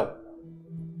 So,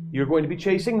 you're going to be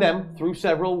chasing them through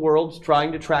several worlds,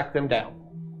 trying to track them down.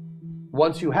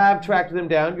 Once you have tracked them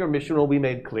down, your mission will be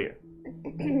made clear.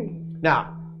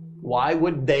 Now, why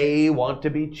would they want to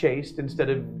be chased instead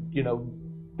of,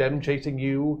 them chasing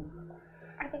you?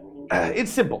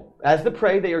 It's simple. As the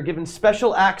prey, they are given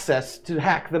special access to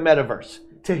hack the metaverse,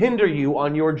 to hinder you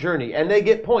on your journey, and they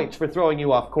get points for throwing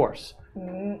you off course.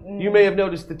 You may have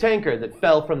noticed the tanker that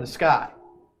fell from the sky.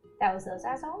 That was those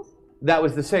assholes? That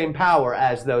was the same power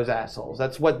as those assholes.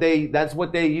 That's what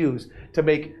they use to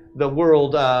make the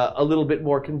world a little bit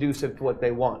more conducive to what they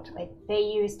want. Wait, they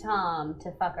used Tom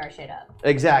to fuck our shit up.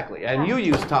 Exactly. And you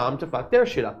use Tom to fuck their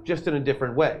shit up, just in a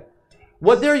different way.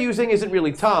 What they're using isn't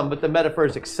really Tom, but the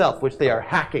Metaverse itself, which they are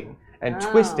hacking and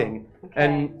twisting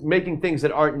and making things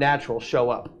that aren't natural show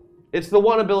up. It's the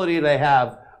one ability they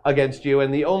have against you,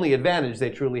 and the only advantage they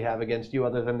truly have against you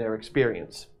other than their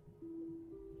experience.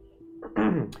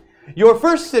 Your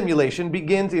first simulation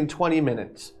begins in 20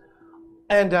 minutes.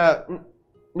 And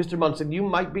Mr. Munson, you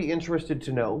might be interested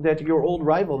to know that your old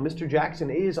rival, Mr. Jackson,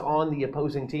 is on the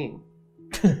opposing team.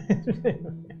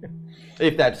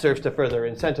 If that serves to further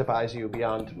incentivize you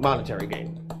beyond monetary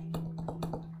gain.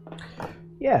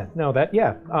 Yeah, no, that,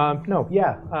 yeah. No,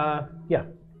 yeah. Yeah.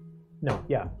 No,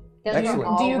 yeah. Those are Excellent.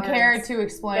 all Do you words. care to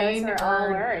explain Those are all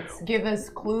or words. give us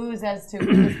clues as to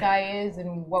who this guy is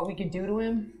and what we could do to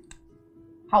him?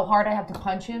 How hard I have to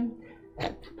punch him?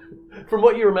 From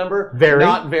what you remember, Very.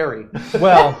 not very.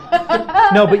 Well,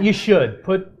 no, but you should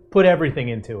put everything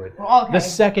into it. Well, okay. The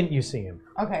second you see him.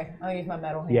 Okay, I'll use my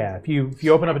metal hand. Yeah, if you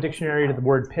open up a dictionary to the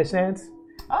word pissant,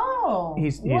 Oh,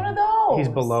 he's one of those. He's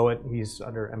below it. He's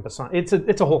under emphasis.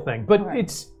 It's a whole thing. But Right.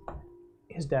 it's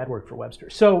his dad worked for Webster.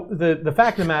 So the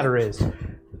fact of the matter is,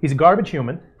 he's a garbage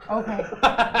human. Okay.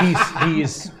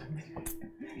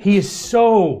 He is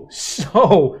so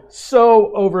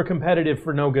over competitive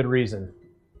for no good reason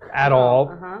at all.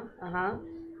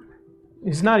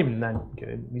 He's not even that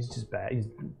good. He's just bad.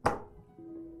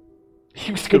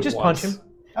 He was You good just once. punch him.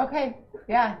 Okay.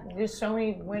 Yeah. Just show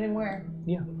me when and where.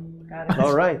 Yeah. Got it.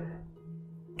 All right.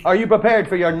 Are you prepared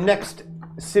for your next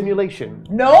simulation?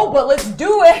 No, but let's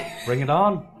do it. Bring it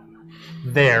on.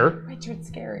 There. Richard's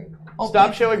scary.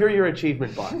 Stop showing her your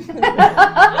achievement bar.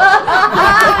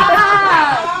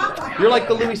 You're like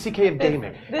the Louis C.K. of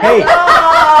gaming. Hey,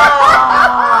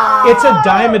 it's a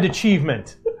diamond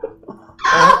achievement.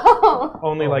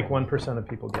 Only like 1% of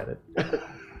people get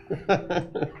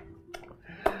it.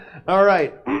 All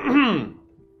right. I'm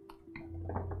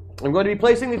going to be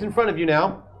placing these in front of you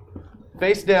now,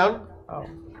 face down. Oh.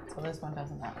 So this one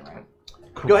doesn't have it, right?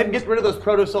 Go ahead and get rid of those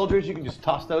proto-soldiers. You can just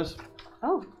toss those.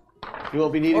 Oh. You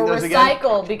won't be needing Or those again.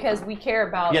 recycle because we care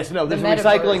about Yes, no, there's the a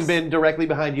recycling metaverse. bin directly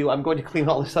behind you. I'm going to clean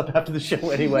all this up after the show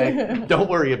anyway. Don't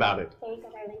worry about it.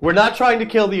 We're not trying to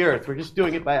kill the Earth. We're just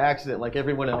doing it by accident like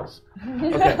everyone else.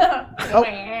 Okay. Oh.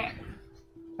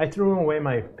 I threw away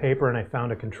my paper and I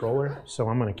found a controller, so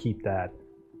I'm going to keep that.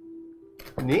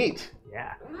 Neat.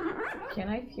 Yeah. Can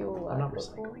I fuel I'm not up?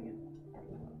 recycling it.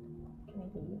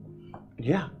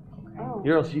 Yeah. Oh.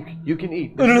 You can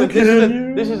eat.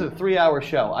 This is a 3-hour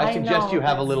show. I suggest know, you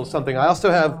have a that's- little something. I also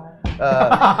have.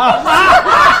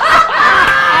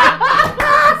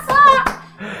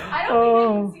 I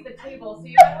don't think they can see the table, so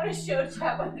you might want to show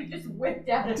chat what they just whipped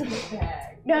out of his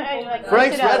bag. No, like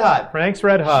Frank's lift it up. Red Hot. Frank's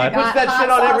Red Hot. She puts that shit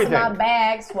on everything. My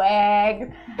bag,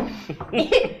 swag,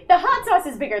 The hot sauce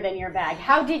is bigger than your bag.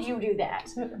 How did you do that?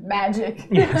 magic.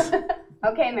 Yes.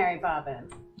 Okay, Mary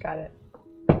Poppins. Got it.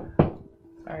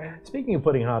 Sorry. Speaking of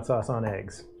putting hot sauce on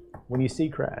eggs, when you see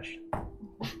Crash.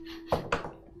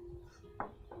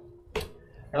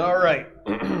 All right.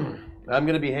 I'm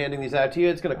going to be handing these out to you.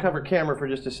 It's going to cover camera for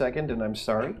just a second, and I'm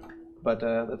sorry, but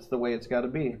that's the way it's got to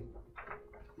be.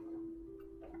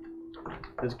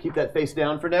 Just keep that face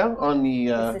down for now on the.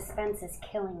 The suspense is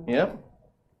killing me. Yep.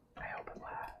 I hope it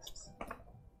lasts.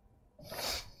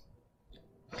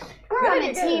 We're on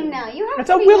a team now. You have That's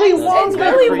to a be Willy nice. Wonka. It's Good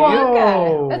Willy for you.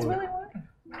 Wonka. That's Willy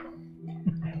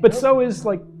Wonka. But so is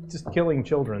like just killing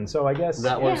children, so I guess.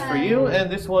 That one's for you, and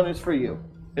this one is for you.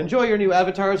 Enjoy your new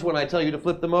avatars. When I tell you to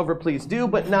flip them over, please do,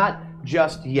 but not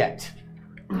just yet.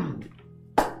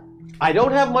 I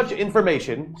don't have much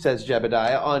information, says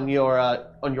Jebediah, on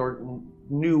your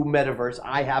new metaverse.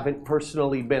 I haven't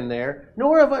personally been there,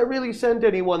 nor have I really sent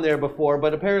anyone there before,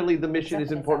 but apparently the mission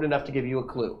is important enough to give you a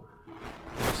clue.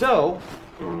 So,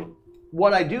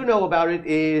 what I do know about it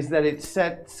is that it's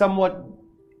set somewhat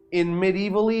in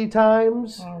medieval-y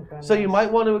times, so you might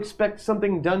want to expect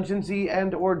something dungeonsy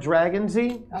and or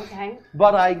dragonsy. Okay.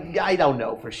 But I don't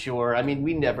know for sure. I mean,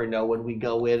 we never know when we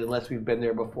go in unless we've been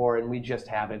there before, and we just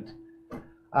haven't.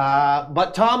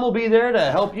 But Tom will be there to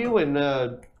help you in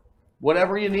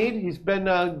whatever you need. He's been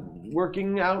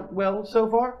working out well so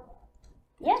far.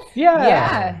 Yes.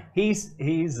 Yeah. He's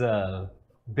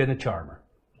been a charmer.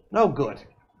 Oh, good.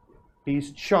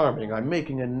 He's charming. I'm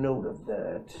making a note of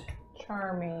that.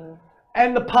 Charming.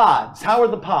 And the pods. How are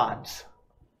the pods?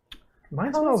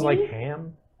 Mine smells like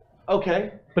ham,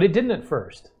 Okay. but it didn't at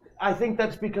first. I think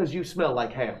that's because you smell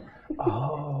like ham.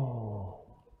 Oh.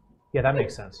 Yeah, that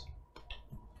makes sense.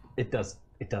 It does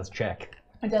check.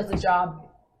 It does the job.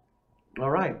 All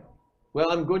right.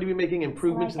 Well, I'm going to be making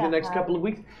improvements in the that next pod. couple of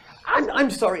weeks.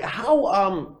 I'm sorry.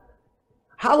 How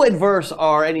adverse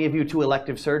are any of you to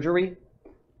elective surgery?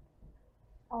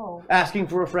 Oh. Asking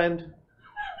for a friend?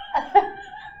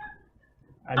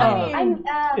 I mean,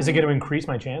 I'm. is it going to increase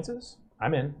my chances?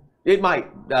 I'm in. It might.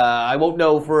 I won't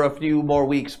know for a few more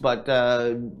weeks, but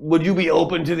would you be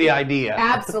open to the idea?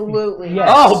 Absolutely. Yes.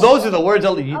 Oh, those are the words.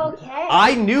 Okay.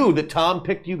 I knew that Tom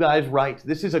picked you guys right.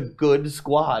 This is a good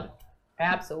squad.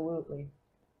 Absolutely.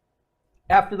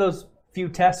 After those few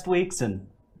test weeks, and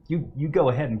you go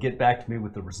ahead and get back to me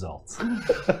with the results.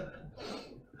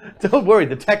 Don't worry,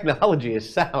 the technology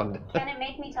is sound. Can it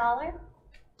make me taller?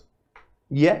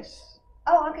 Yes.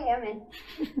 Oh, okay, I'm in.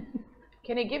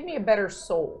 Can it give me a better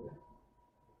soul?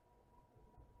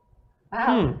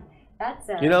 Wow. That's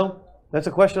You know, that's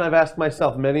a question I've asked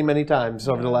myself many, many times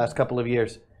over the last couple of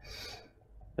years.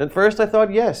 At first I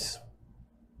thought yes.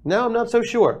 Now I'm not so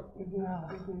sure. Well,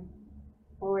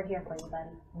 we're here for you, buddy.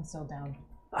 I'm so down.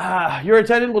 Your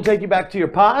attendant will take you back to your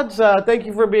pods. Thank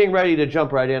you for being ready to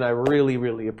jump right in. I really,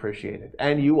 really appreciate it.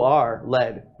 And you are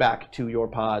led back to your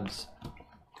pods.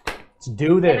 Let's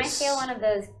do Can I this. steal one of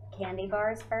those candy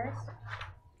bars first?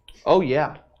 Oh,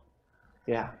 yeah.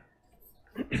 Yeah.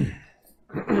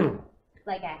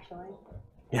 Like, actually?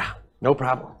 Yeah, no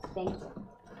problem. Thank you.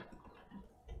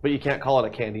 But you can't call it a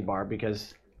candy bar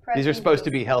because these are Protein supposed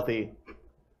to be healthy.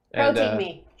 And, Protein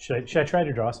me. Should I try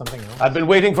to draw something else? I've been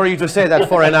waiting for you to say that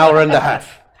for an hour and a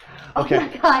half. Okay. Oh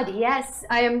my God, yes.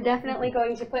 I am definitely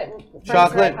going to put Frank's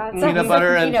Chocolate, Red Hot peanut sauce,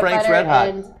 butter, and peanut Frank's butter Red Hot.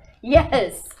 and-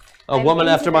 yes. A I'm woman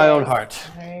into after my own this. heart.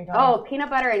 There you go. Oh, peanut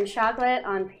butter and chocolate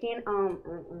on peanut.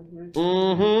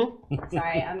 Mm-hmm.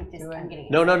 Sorry, I'm getting.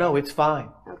 No, it's fine.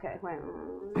 Okay, wait.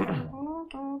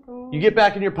 You get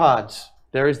back in your pods.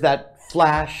 There is that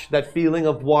flash, that feeling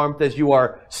of warmth as you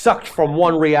are sucked from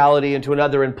one reality into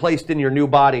another and placed in your new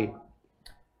body.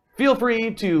 Feel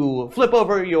free to flip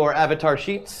over your avatar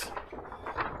sheets.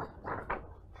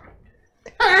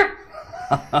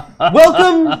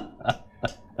 Welcome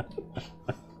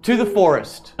to the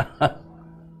forest.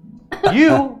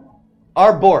 You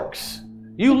are borks.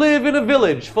 You live in a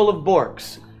village full of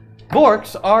borks.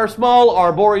 Borks are small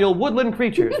arboreal woodland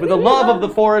creatures with a love of the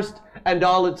forest and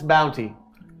all its bounty.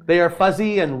 They are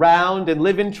fuzzy and round and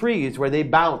live in trees where they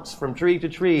bounce from tree to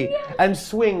tree and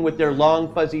swing with their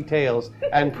long fuzzy tails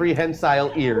and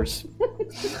prehensile ears.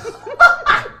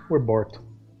 We're borked.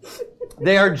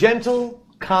 They are gentle,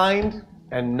 kind,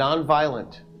 and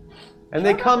non-violent. And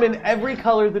they come in every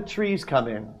color the trees come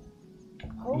in.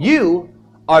 You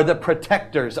are the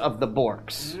protectors of the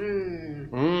borks.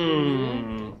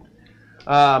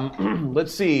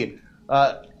 Let's see.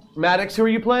 Maddox, who are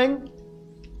you playing?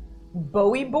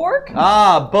 Bowie Bork?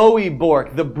 Bowie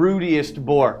Bork, the broodiest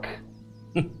Bork.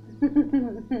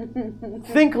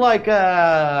 Think like,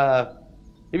 have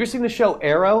you ever seen the show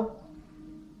Arrow?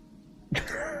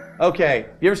 Okay,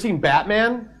 you ever seen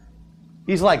Batman?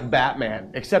 He's like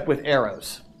Batman, except with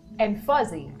arrows. And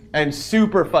fuzzy. And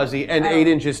super fuzzy and 8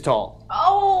 inches tall.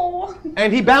 Oh!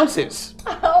 And he bounces.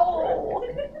 Oh!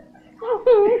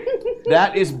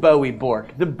 That is Bowie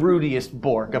Bork, the broodiest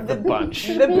Bork of the bunch.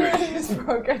 The British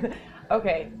broker.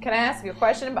 Okay, can I ask you a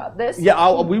question about this?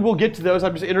 Yeah, we will get to those.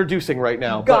 I'm just introducing right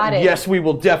now. Got but it. Yes, we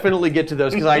will definitely get to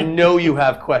those because I know you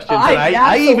have questions. And I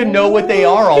absolutely- even know what they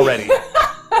are already.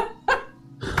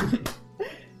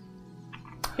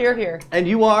 Here. And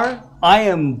you are? I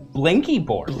am Blinky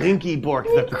Bork. Blinky Bork,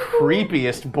 the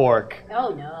creepiest Bork.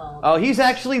 Oh no. Oh, he's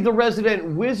actually the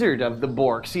resident wizard of the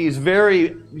Borks. He's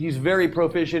very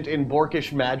proficient in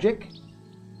Borkish magic.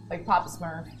 Like Papa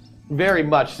Smurf. Very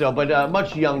much so, but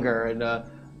much younger and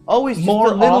always just More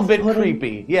a little bit off-putting?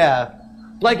 creepy. Yeah.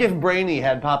 Like if Brainy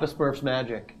had Papa Smurf's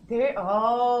magic.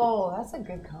 That's a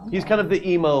good comment. He's kind of the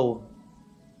emo.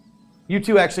 You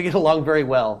two actually get along very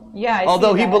well. Yeah, I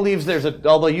although see you that. believe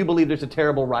there's a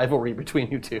terrible rivalry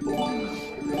between you two.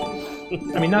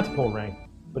 I mean, not to pull rank,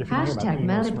 but if you hear about Hashtag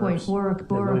emo Metapoint Smurfs, Bork they've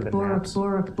Bork really been Bork naps.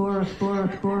 Bork Bork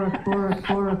Bork Bork Bork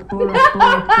Bork Bork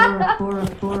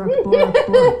Bork Bork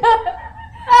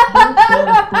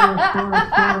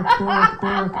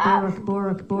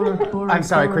Bork Bork Bork I'm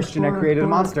sorry, Christian, I created a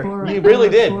monster. You really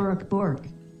did. Bork Bork.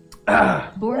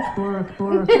 Bork Bork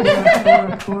Bork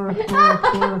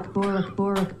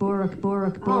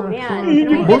Oh man, can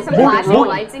we get some flashing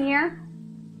lights in here?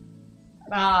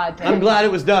 I'm glad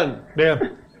it was done. Yeah.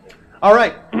 All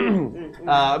right. I'm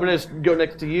going to go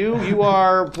next to you. You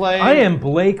are playing... I am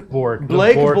Blake Bork, the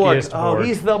Blake Bork. borkiest Oh, Bork.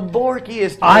 he's the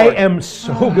borkiest Bork. I am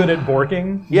so good at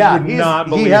borking. Yeah, you would not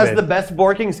believe he has it. the best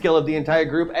borking skill of the entire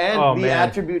group and Oh, the man.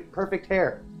 attribute perfect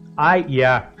hair.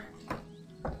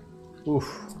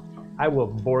 Oof. I will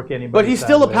bork anybody. But he's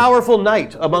still a sideways. powerful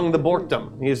knight among the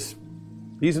Borkdom. He's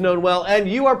known well. And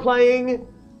you are playing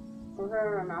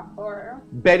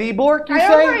Betty Bork, you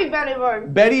say? Betty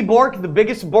Bork. Betty Bork, the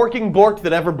biggest borking Bork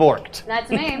that ever borked. That's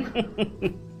me.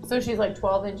 So she's like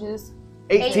 12 inches?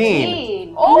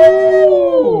 18.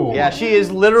 Oh! Yeah, she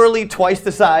is literally twice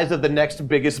the size of the next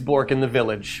biggest Bork in the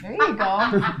village. There you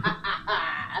go.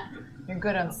 You're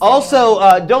good on. Also,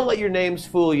 don't let your names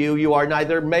fool you. You are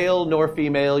neither male nor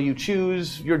female. You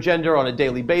choose your gender on a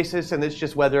daily basis, and it's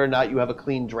just whether or not you have a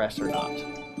clean dress or not.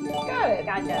 Got it.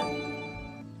 Gotcha.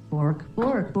 Bork,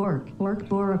 bork, bork, bork,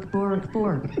 bork, bork,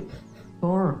 bork.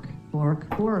 Bork, bork,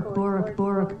 bork, bork,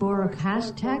 bork, bork.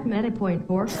 Hashtag MetaPoint,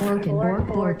 bork, bork, and bork,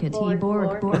 borkity,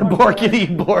 bork, bork.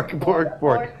 Borkity, bork, bork,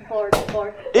 bork.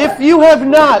 Bork. If you have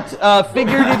not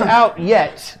figured it out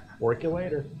yet, Work you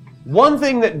later. one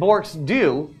thing that borks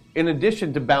do, in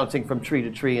addition to bouncing from tree to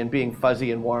tree and being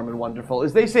fuzzy and warm and wonderful,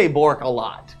 is they say bork a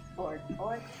lot. Bork.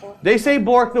 They say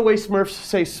bork the way Smurfs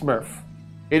say smurf.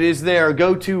 It is their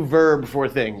go-to verb for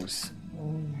things.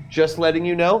 Just letting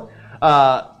you know.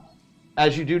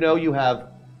 As you do know, you have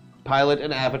pilot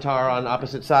and avatar on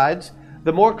opposite sides.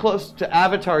 The more close to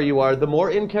avatar you are, the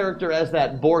more in character as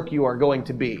that bork you are going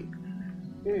to be.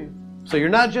 So you're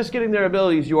not just getting their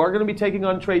abilities, you are going to be taking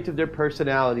on traits of their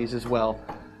personalities as well.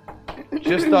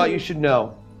 Just thought you should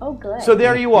know. Oh, good. So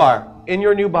there you are, in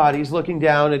your new bodies, looking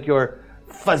down at your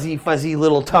fuzzy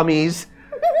little tummies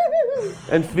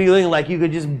and feeling like you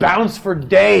could just bounce for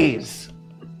days.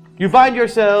 You find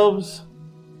yourselves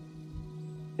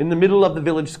in the middle of the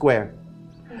village square.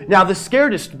 Now, the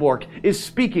scaredest bork is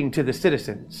speaking to the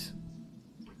citizens.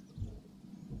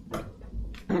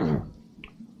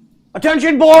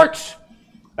 Attention, borks!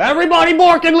 Everybody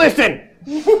bork and listen!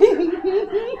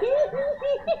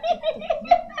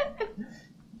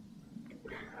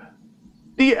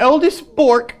 The eldest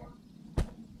bork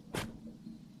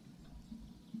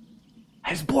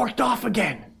has borked off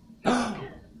again.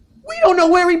 We don't know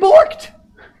where he borked.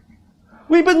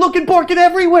 We've been looking borking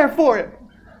everywhere for him.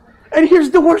 And here's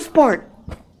the worst part.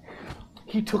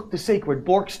 He took the sacred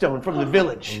bork stone from the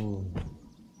village.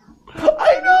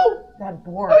 I know. That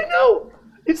bork. I know.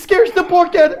 It scares the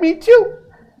bork out of me too.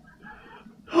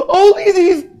 Only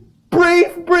these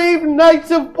brave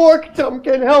knights of Borkdom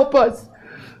can help us.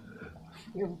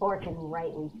 You're borking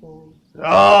rightly, Sam.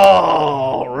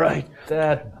 Oh, right.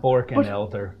 That Borkin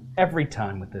elder. Every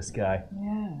time with this guy.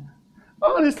 Yeah.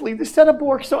 Honestly, the set of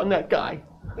borks on that guy.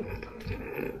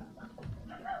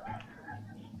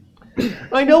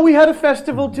 I know we had a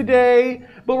festival today,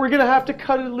 but we're going to have to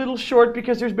cut it a little short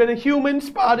because there's been a human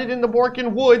spotted in the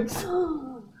Borkin woods,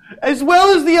 as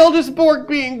well as the eldest bork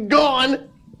being gone.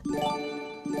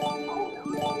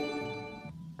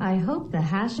 I hope the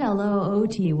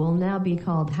 #LOOT will now be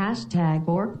called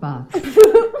 #BorkBuff.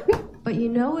 But you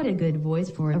know what a good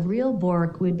voice for a real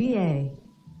bork would be, eh?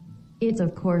 It's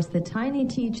of course the Tiny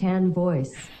T-Chan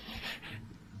voice.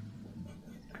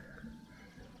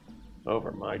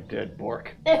 Over my dead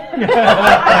bork.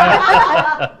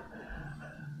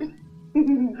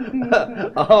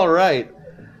 All right.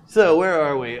 So where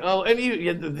are we? Oh, and you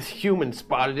had this human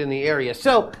spotted in the area.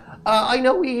 So I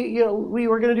know we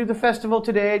were going to do the festival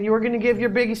today, and you were going to give your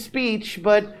big speech,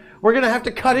 but we're going to have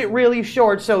to cut it really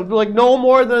short. So like no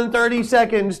more than 30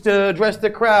 seconds to address the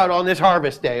crowd on this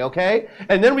harvest day, okay?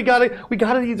 And then we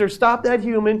gotta either stop that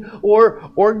human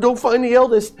or go find the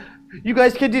eldest. You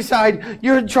guys can decide.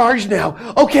 You're in charge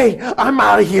now. Okay, I'm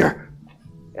out of here.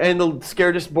 And the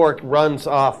scaredest bork runs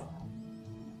off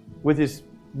with his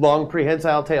long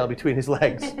prehensile tail between his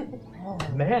legs. Oh,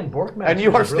 man, Bork Master And you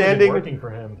are has really been standing- working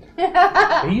for him.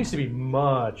 He used to be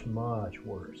much, much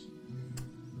worse.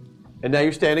 And now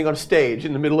you're standing on stage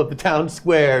in the middle of the town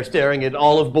square staring at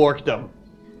all of Borkdom.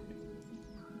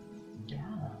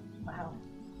 Wow.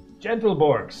 Gentle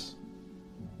Borks,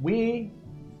 we,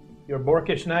 your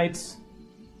Borkish knights,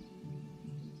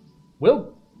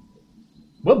 will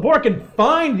bork and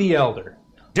find the elder.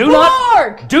 Do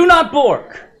not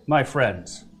bork, my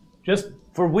friends.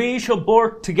 For we shall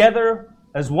bork together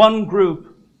as one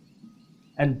group,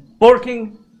 and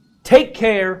borking take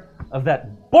care of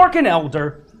that Borkin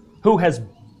elder who has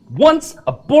once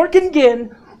a Borkin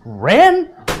gin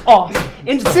ran off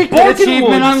into the Secret Borkin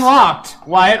achievement woods. unlocked.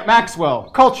 Wyatt Maxwell.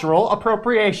 Cultural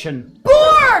appropriation.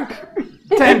 Bork!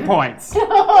 10 points.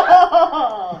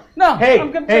 No,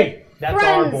 Hey, that's our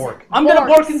Friends, Bork. I'm gonna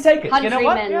bork and take it. You know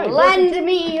what? Countrymen, lend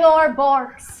me your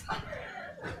borks.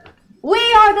 We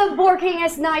are the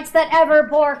borkingest knights that ever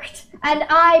borked, and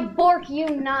I bork you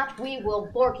not. We will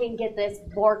borking get this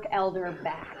bork elder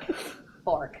back.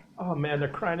 Bork. Oh man, they're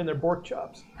crying in their Bork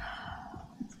chops.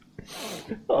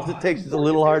 All it takes is a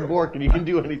little hard bork and you can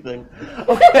do anything.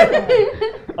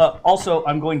 Also,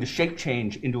 I'm going to shape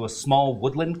change into a small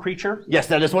woodland creature. Yes,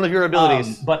 that is one of your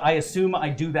abilities. But I assume I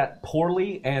do that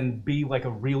poorly and be like a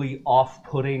really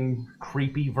off-putting,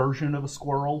 creepy version of a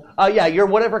squirrel. Yeah, you're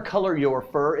whatever color your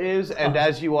fur is, and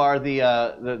as you are the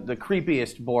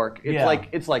creepiest bork, it's Yeah.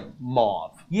 like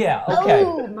mauve. Yeah. Okay.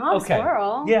 Oh, mom okay.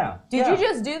 squirrel. Yeah. Did you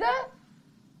just do that?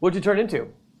 What'd you turn into?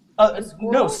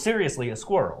 No, seriously, a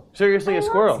squirrel. Seriously, a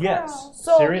squirrel? Yes.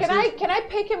 So Seriously? can I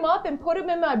pick him up and put him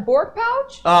in my bork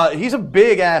pouch? He's a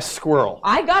big ass squirrel.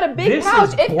 I got a big This pouch.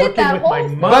 is It fit Borking that with my whole.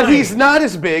 mind. But he's not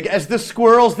as big as the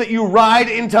squirrels that you ride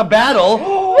into battle.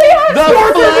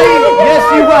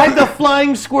 Yes, you ride the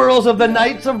flying squirrels of the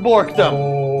Knights of Borkdom.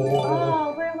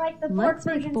 Oh, we're like the Let's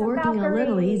make borking a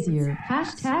little easier.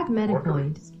 Hashtag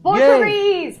MetaPoint.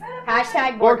 Borkeries!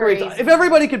 Hashtag Borkeries. If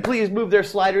everybody could please move their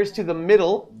sliders to the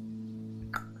middle.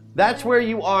 That's where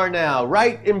you are now,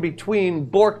 right in between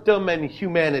Borkdom and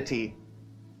humanity.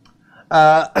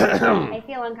 I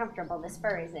feel uncomfortable. This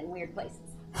fur is in weird places.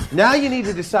 Now you need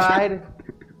to decide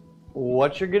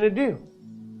what you're going to do.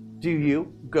 Do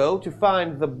you go to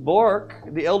find the Bork,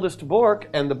 the eldest Bork,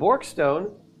 and the Bork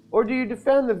Stone, or do you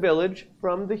defend the village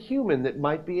from the human that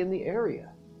might be in the area?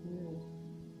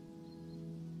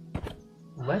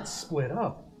 Let's split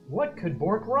up. What could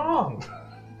Bork wrong?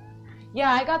 Yeah,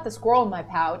 I got the squirrel in my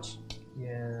pouch.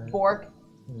 Yeah. Bork.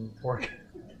 Bork.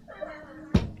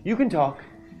 You can talk.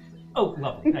 Oh,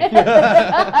 lovely. Thank you.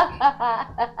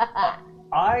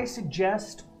 I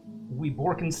suggest we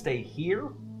Borkin stay here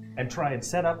and try and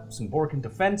set up some Borkin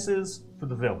defenses for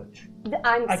the village.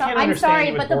 I can't I'm understand sorry,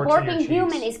 you with but the Borks in your Borking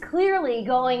human cheeks. is clearly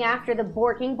going after the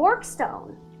Borking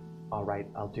Borkstone. All right,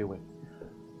 I'll do it.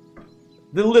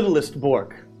 The littlest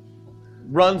Bork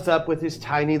runs up with his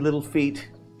tiny little feet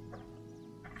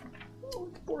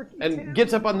and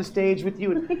gets up on the stage with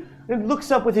you and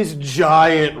looks up with his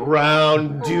giant,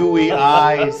 round, dewy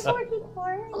eyes.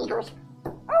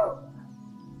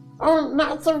 Oh,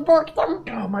 Knights of Borkdom.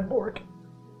 Oh, my Bork.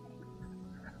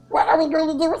 What are we going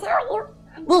to do without you?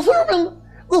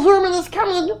 The human is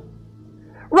coming.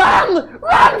 Run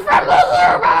from the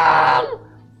human!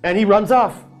 And he runs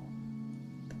off.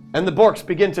 And the Borks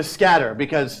begin to scatter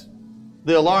because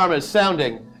the alarm is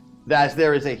sounding as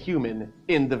there is a human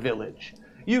in the village.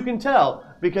 You can tell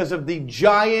because of the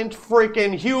giant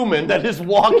freaking human that is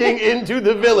walking into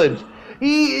the village.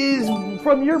 He is,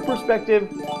 from your perspective,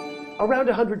 around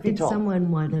 100 feet Did tall.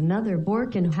 someone want another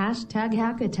Bork and hashtag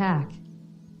hack attack?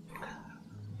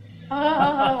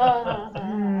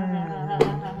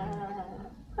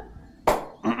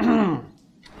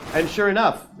 And sure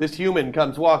enough, this human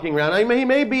comes walking around. He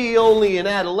may be only an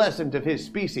adolescent of his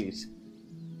species,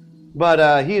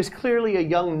 but he is clearly a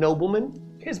young nobleman.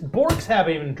 His Borks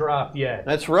haven't even dropped yet.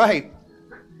 That's right.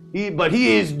 But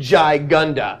he is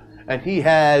Gigunda, and he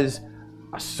has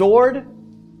a sword,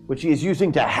 which he is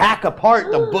using to hack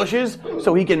apart the bushes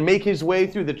so he can make his way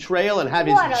through the trail and have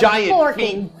his What a giant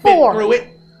forking feet fit fork. through it.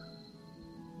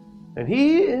 And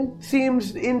he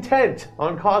seems intent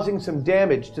on causing some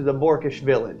damage to the Borkish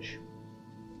village.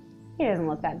 He doesn't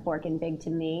look that Borkin big to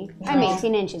me. I'm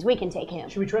 18 inches. We can take him.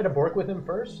 Should we try to Bork with him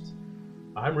first?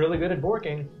 I'm really good at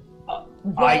Borking.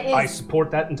 I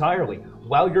support that entirely.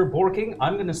 While you're Borking,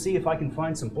 I'm going to see if I can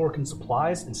find some Borkin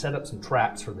supplies and set up some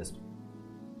traps for this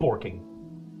Borking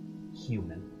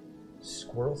human.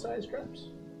 Squirrel-sized traps?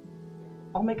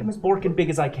 I'll make him as Borkin big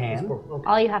as I can. Okay.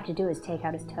 All you have to do is take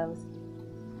out his toes.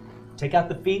 Take out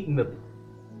the feet and the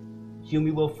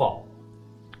human will fall.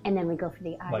 And then we go for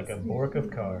the eyes. Like a Bork of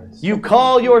cards. You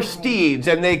call your steeds,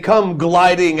 and they come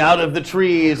gliding out of the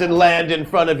trees and land in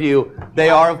front of you. They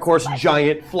are, of course,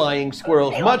 giant flying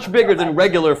squirrels, much bigger than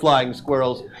regular flying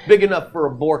squirrels, big enough for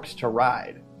a Borks to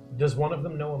ride. Does one of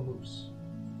them know a moose?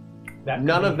 That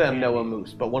None could of be them know a handy.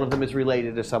 moose, but one of them is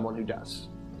related to someone who does.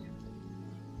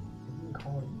 I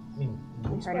mean,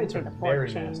 moose Heard him bites through are the fork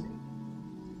very chain. nasty.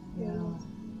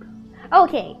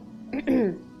 Okay.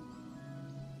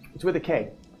 It's with a K.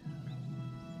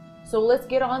 So let's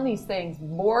get on these things.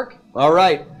 Bork. All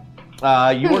right. You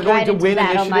are going Right to into win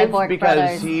battle, my initiative Bork because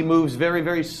brothers. he moves very,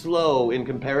 very slow in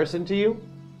comparison to you.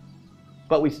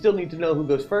 But we still need to know who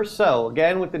goes first. So,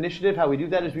 again, with initiative, how we do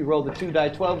that is we roll the 2 die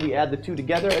 12, we add the 2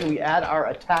 together, and we add our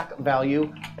attack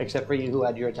value, except for you who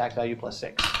had your attack value plus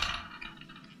 6.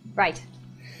 Right.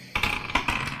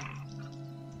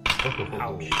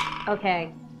 Ouch.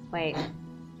 Okay. Wait.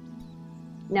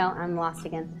 No, I'm lost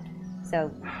again. So.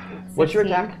 What's your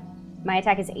 16. attack? My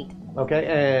attack is 8. Okay,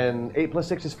 and 8 plus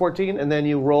 6 is 14, and then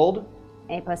you rolled,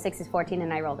 8 plus 6 is 14,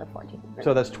 and I rolled a 14.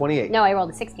 so that's 28. No, I rolled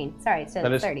a 16. Sorry, so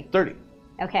That it's is 30. 30.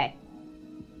 Okay.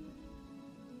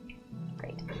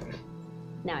 Great.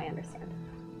 Now I understand.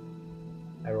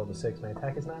 I rolled a 6. My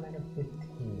attack is 9 out of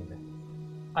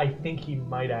 15. I think he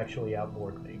might actually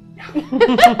outbork me.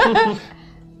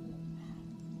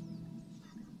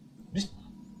 Just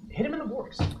hit him in the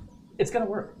Borks. It's going to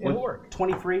work. It'll work.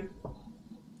 23.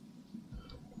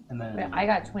 And then I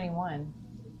got 21.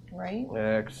 right?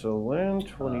 Excellent.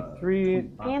 23.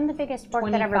 I am the biggest bork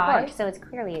that ever 25? borked, so it's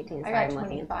clearly 18. I So got I'm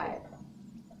looking. 25.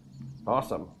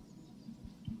 Awesome.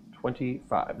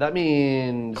 25. That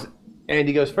means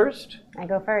Andy goes first. I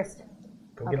go first.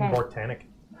 Go get him Borktanic.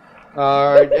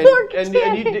 All right. And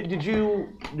did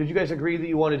you guys agree that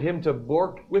you wanted him to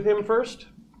bork with him first?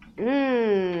 I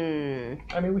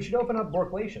mean, we should open up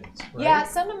Borklations, right? Yeah,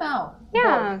 send them out.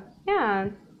 Yeah, yeah.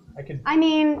 I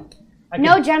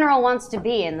No general wants to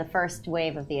be in the first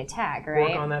wave of the attack, right?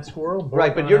 Bork on that squirrel. Bork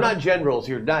Right, but on you're us. not generals,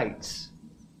 you're knights.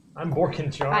 I'm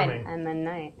Borkin Charming. I'm a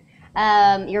knight.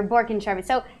 You're Borkin Charming.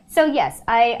 So yes,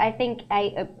 I think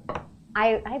I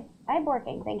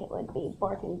Borking think it would be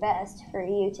Borkin best for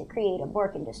you to create a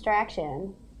Borkin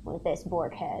distraction with this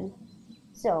Bork head.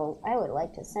 So I would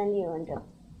like to send you into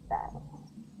that.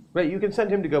 Right, you can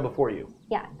send him to go before you.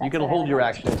 Yeah, You can hold your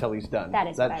action until he's done. That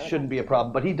is what I That would shouldn't be a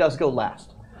problem, but he does go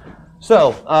last.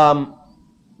 So,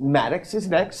 Maddox is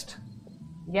next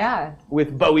Yeah.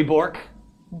 with Bowie Bork.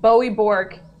 Bowie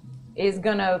Bork is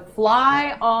gonna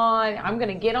fly on. I'm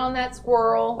gonna get on that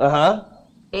squirrel.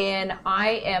 And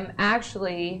I am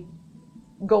actually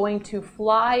going to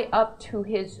fly up to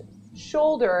his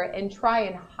shoulder and try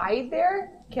and hide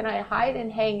there. Can I hide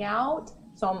and hang out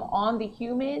so I'm on the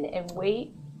human and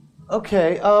wait?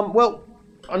 Okay, well,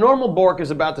 a normal Bork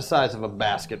is about the size of a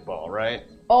basketball, right?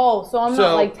 Oh, so I'm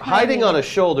not like tiny. Hiding on a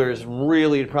shoulder is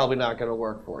really probably not going to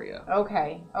work for you.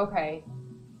 Okay.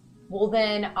 Well,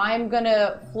 then I'm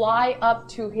gonna fly up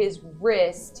to his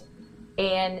wrist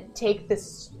and take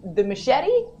the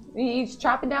machete. He's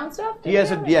chopping down stuff. He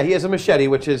has a machete,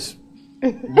 which is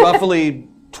roughly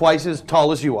twice as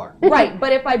tall as you are. Right,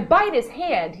 but if I bite his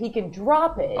hand, he can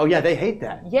drop it. Oh yeah, they hate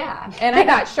that. Yeah, and I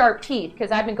got sharp teeth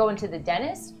because I've been going to the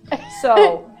dentist.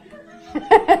 So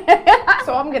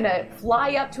I'm gonna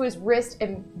fly up to his wrist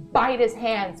and bite his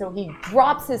hand so he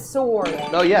drops his sword.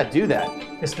 Oh yeah, do that.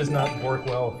 This does not work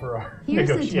well for our Here's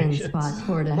the 10 negotiations. spots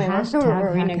for the Wait, were we hashtag hack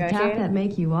negotiating? attack that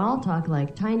make you all talk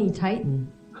like Tiny Titan.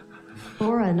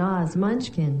 Or a Nas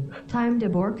Munchkin. Time to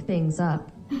bork things up.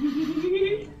 I'm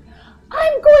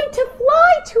going to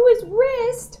fly to his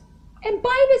wrist and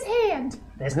bite his hand.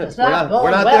 This does We're not not, go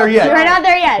we're not well. there yet. We're not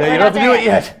there yet. No, We're you not don't have to there do it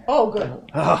yet. Oh, good.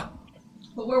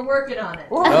 But we're working on it.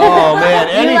 Oh man,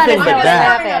 You let anything us but know what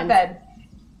that. Hurry up, then.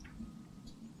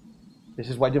 This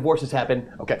is why divorces happen.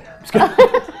 Okay. Just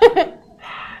kidding.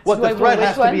 What, the threat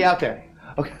has to be out there.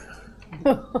 Okay.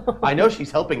 I know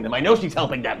she's helping them.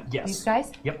 Yes. These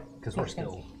guys? Yep, because we're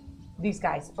still... These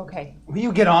guys, okay. Will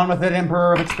you get on with it,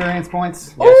 Emperor of Experience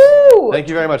Points? Ooh! Thank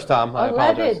you very much, Tom. I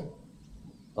apologize. 11.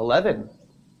 11.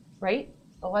 Right?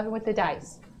 11 with the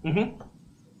dice. Mm-hmm.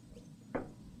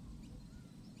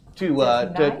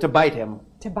 To bite him.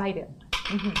 To bite him.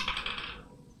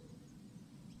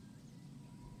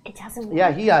 It doesn't work.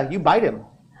 Yeah, you bite him.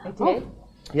 I did?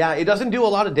 Yeah, it doesn't do a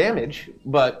lot of damage,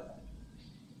 but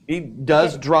he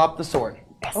does drop the sword.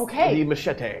 Okay. The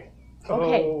machete.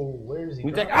 Okay. Oh, where is he?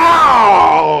 He's like,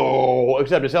 ow!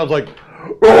 Except it sounds like,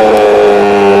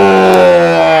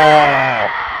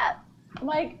 I'm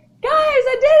like, guys,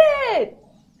 I did it!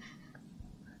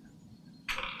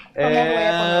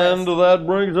 and that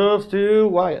brings us to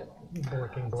Wyatt.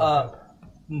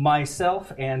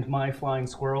 Myself and my flying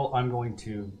squirrel, I'm going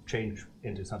to change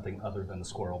into something other than the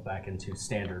squirrel, back into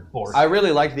standard bork. I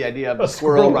really liked the idea of a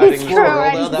squirrel riding the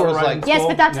squirrel, though. That was like, Yes,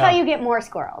 but that's how you get more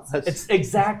squirrels. It's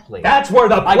exactly. That's where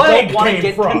the I plague don't want to came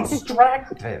get from.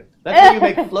 distracted. that's how you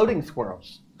make floating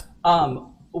squirrels.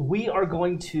 We are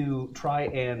going to try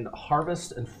and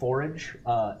harvest and forage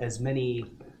as many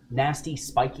nasty,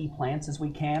 spiky plants as we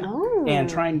can, and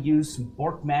try and use some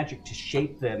bork magic to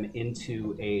shape them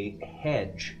into a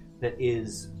hedge that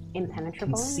is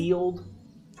Impenetrable. concealed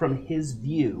from his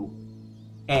view,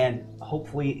 and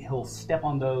hopefully he'll step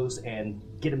on those and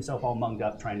get himself all munged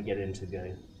up trying to get into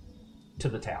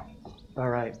the town. All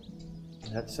right.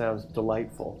 That sounds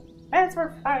delightful. As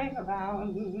we're flying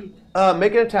around.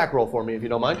 Make an attack roll for me, if you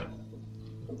don't mind.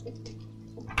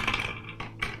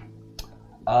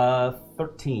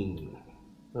 13.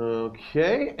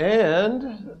 Okay,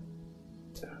 and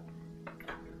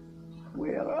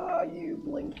where are you,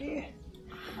 Blinky?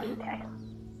 Okay.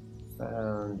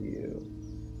 Found you.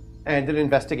 And an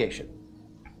investigation.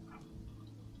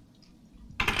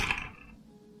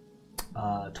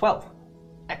 12.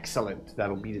 Excellent.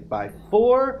 That'll beat it by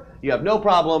 4. You have no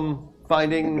problem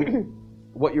finding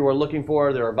what you were looking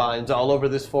for. There are vines all over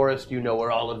this forest. You know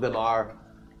where all of them are.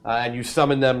 And you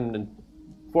summon them and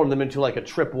form them into like a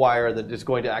tripwire that is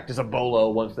going to act as a bolo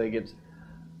once they get...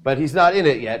 But he's not in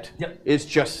it yet. Yep. It's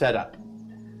just set up.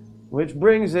 Which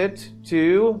brings it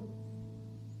to...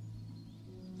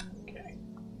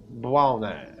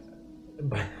 Buona.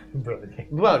 Brody.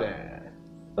 Buona.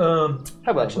 How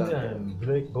about I'm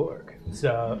Blake Bork.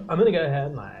 So I'm gonna go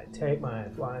ahead and I take my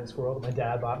flying squirrel that my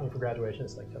dad bought me for graduation.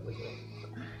 It's like totally cool.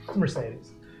 It's a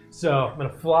Mercedes. So I'm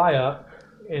gonna fly up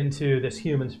into this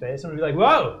human space. I'm gonna be like,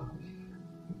 "Whoa,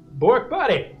 Bork,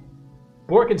 buddy!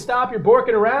 Bork and stop! You're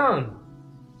borking around,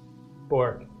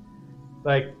 Bork.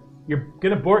 Like you're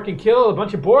gonna bork and kill a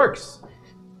bunch of borks.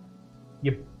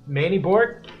 You manny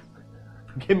bork."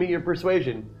 Give me your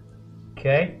persuasion.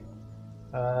 Okay.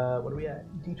 What are we at?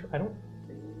 I don't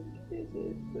think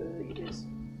it is.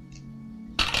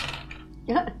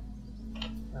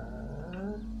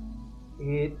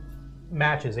 It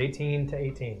matches 18 to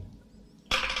 18.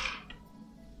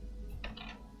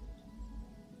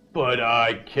 But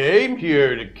I came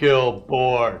here to kill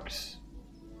Borks.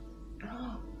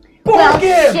 Well,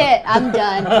 shit, I'm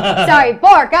done. Sorry,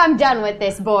 Bork, I'm done with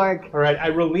this, Bork. All right, I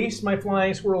release my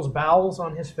flying squirrel's bowels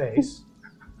on his face,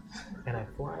 and I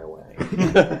fly away.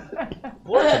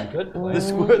 Bork's in good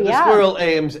place. The squirrel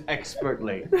aims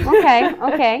expertly.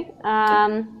 Okay.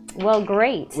 Well,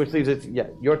 great. Which leaves it,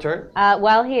 your turn.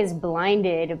 While he is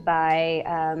blinded by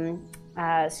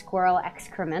squirrel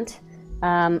excrement,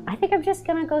 I think I'm just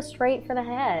gonna go straight for the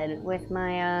head with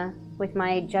my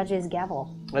judge's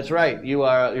gavel. That's right. You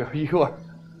are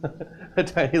a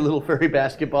tiny little furry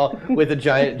basketball with a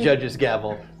giant judge's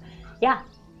gavel. Yeah,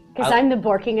 because I'm the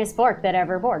borkingest bork that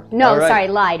ever borked. No, right. sorry,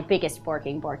 lied. Biggest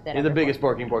borking bork that You're ever the biggest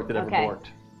borked. borking bork that ever borked.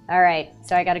 All right,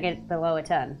 so I got to get below a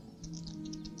 10.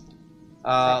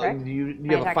 You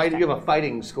have a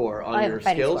fighting score on your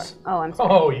skills. Score. Oh, I'm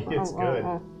sorry. Oh, it's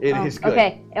good. It is good.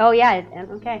 Okay. Oh, yeah.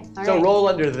 Okay. All so right. roll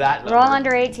under that number. Roll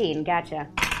under 18. Gotcha.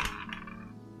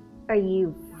 Are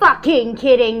you fucking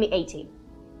kidding me? 18.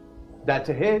 That's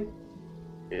a hit.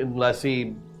 Unless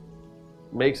he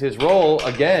makes his roll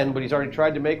again, but he's already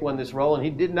tried to make one this roll, and he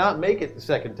did not make it the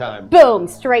second time. Boom!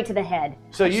 Straight to the head.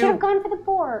 So I should have gone for the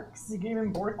borks. You gave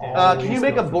him bork. Can you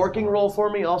make a borking roll for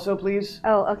me also, please?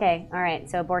 Oh, okay. All right.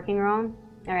 So borking roll.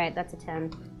 All right, that's a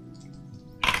 10.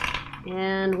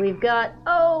 And we've got,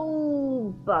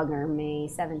 bugger me,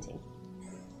 17.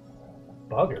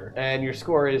 Bugger? And your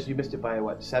score is, you missed it by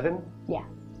what, 7? Yeah.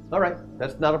 All right,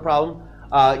 that's not a problem.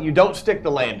 You don't stick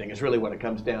the landing is really what it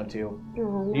comes down to.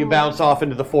 Oh, no. You bounce off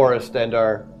into the forest and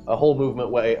are a whole movement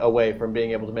away from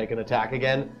being able to make an attack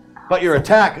again. But your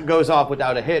attack goes off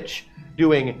without a hitch,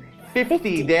 doing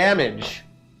 50 damage,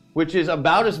 which is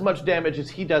about as much damage as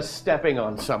he does stepping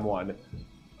on someone.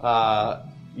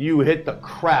 You hit the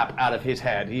crap out of his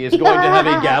head. He is going to have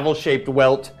a gavel-shaped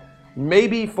welt,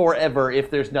 maybe forever if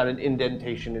there's not an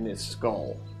indentation in his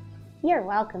skull. You're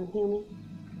welcome, human.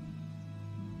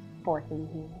 Borking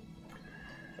human.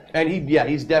 And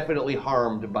he's definitely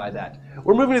harmed by that.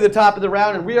 We're moving to the top of the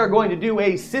round, and we are going to do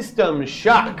a system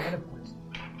shock.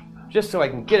 Just so I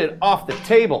can get it off the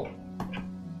table.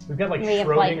 We've got like We have,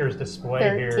 Schrodinger's display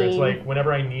 13. here. It's like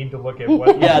whenever I need to look at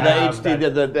what we Yeah, have, the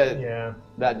HD, yeah.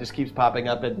 that just keeps popping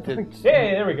up. Hey,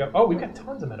 there we go. Oh, we've got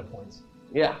tons of meta points.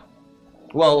 Yeah.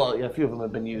 Well, a few of them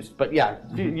have been used. But yeah,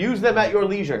 use them at your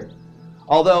leisure.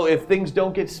 Although, if things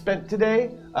don't get spent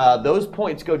today, those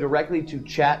points go directly to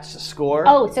chat's score.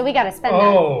 Oh, so we got to spend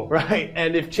Oh. Right,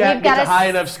 and if chat We've gets a gotta high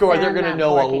enough score, they're spend going to that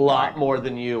know a working lot hard. more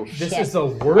than you. This Shit. is the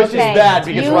worst. Which is Okay. bad,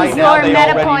 because Use right now your they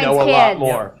meta already points, know a lot kids.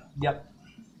 more. Yep.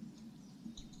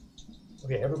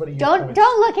 Okay, everybody.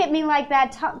 Don't look at me like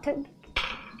that.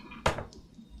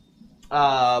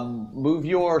 Move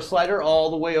your slider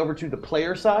all the way over to the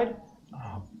player side.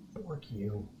 Oh, bork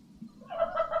you.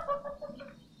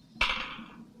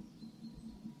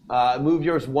 Move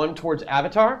yours one towards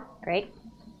Avatar. Great.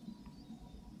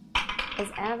 Is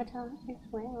Avatar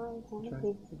where I want to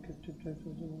be?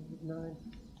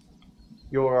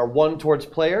 Your one towards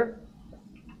player.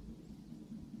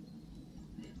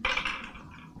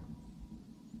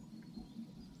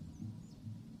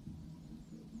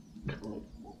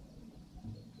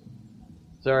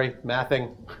 Sorry,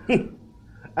 mathing.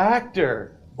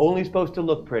 Actor. Only supposed to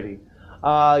look pretty.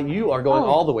 You are going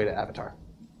all the way to Avatar.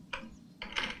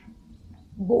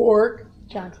 Bork.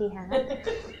 Jaunty hat.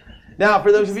 Now,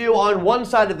 for those of you on one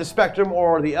side of the spectrum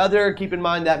or the other, keep in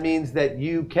mind that means that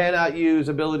you cannot use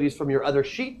abilities from your other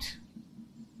sheet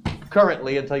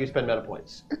currently until you spend meta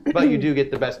points. But you do get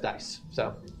the best dice.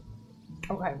 So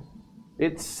Okay.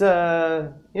 it's you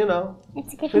know,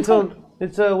 It's a good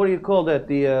it's what do you call that?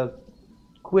 The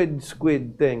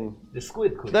squid thing. The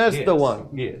squid. That's yes. the one.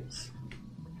 Yes.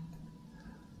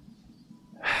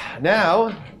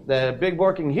 Now, the big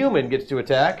borking human gets to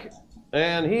attack,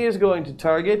 and he is going to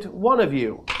target one of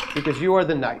you because you are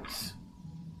the knights.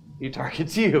 He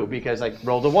targets you because I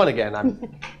rolled a 1 again.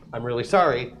 I'm really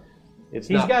sorry. It's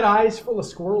He's not. got eyes full of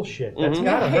squirrel shit. That's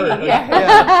gotta hurt.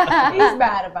 Yeah. He's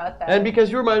mad about that. And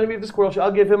because you reminded me of the squirrel shit,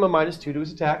 I'll give him a -2 to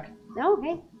his attack. Oh,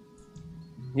 hey.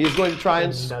 He is going to try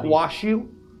and Nutty. squash you.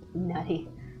 Nutty.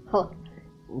 Oh.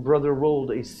 Brother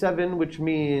rolled a 7, which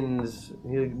means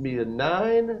he'll be a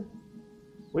 9,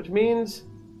 which means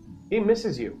he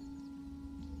misses you.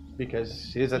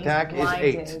 Because his attack is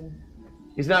 8.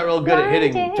 He's not real good at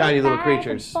hitting tiny little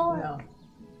creatures. No.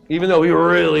 Even though he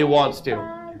really wants to.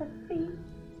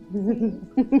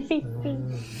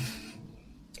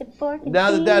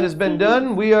 Now that has been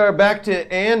done, we are back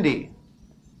to Andy.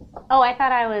 Oh, I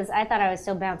thought I was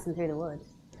still bouncing through the woods.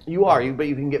 You are, but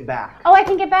you can get back. Oh, I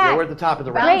can get back. Yeah, we're at the top of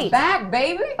the round. Great. Back,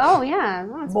 baby. Oh yeah,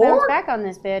 let's bounce back on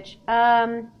this bitch.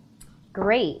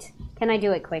 Great. Can I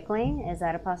do it quickly? Is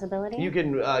that a possibility? You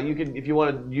can, if you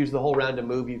want to use the whole round to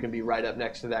move, you can be right up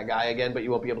next to that guy again, but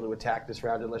you won't be able to attack this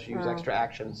round unless you use extra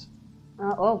actions.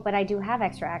 But I do have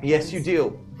extra actions. Yes, you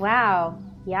do. Wow.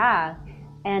 Yeah.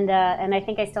 And I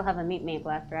think I still have a meat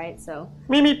left, right? So.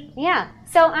 Meep. Yeah.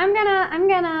 So I'm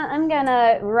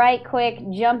gonna right quick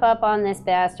jump up on this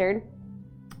bastard.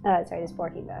 This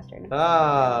Borking bastard.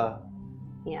 Ah.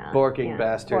 Yeah. Borking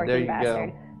bastard. Borking there you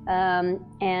bastard. go.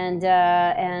 And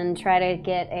try to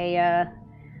get a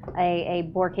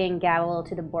Borking gavel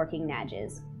to the Borking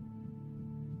nadges.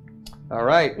 All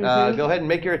right. Go ahead and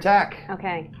make your attack.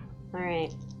 Okay. All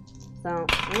right. So.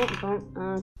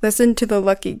 Listen to the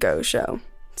Lucky Go Show.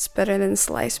 It's better than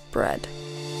sliced bread.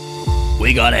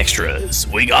 We got extras.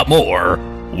 We got more.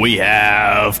 We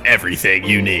have everything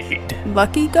you need.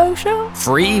 Lucky Go Show?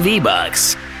 Free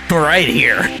V-Bucks. Right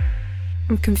here.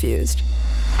 I'm confused.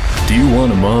 Do you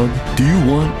want a mug? Do you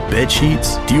want bed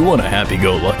sheets? Do you want a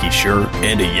happy-go-lucky shirt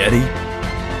and a Yeti?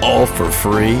 All for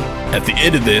free? At the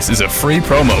end of this is a free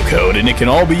promo code and it can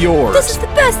all be yours. This is the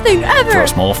best thing ever! For a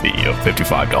small fee of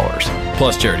 $55.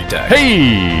 Plus charity tax.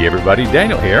 Hey everybody,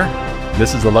 Daniel here.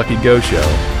 This is the Lucky Go Show,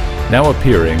 now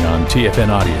appearing on TFN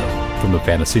Audio from the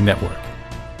Fantasy Network.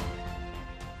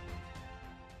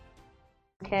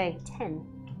 Okay, 10.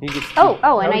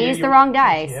 Oh, and I used the wrong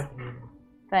dice. Yep.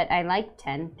 But I like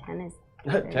 10. 10 is...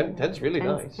 10's really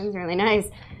nice. 10's really nice.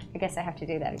 I guess I have to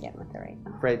do that again with the right.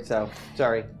 Afraid so.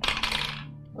 Sorry.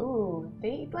 Ooh,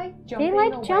 they like jumping. They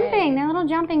like jumping. They're little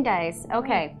jumping dice.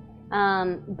 Okay.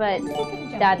 But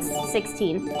that's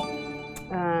 16.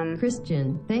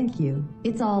 Christian, thank you.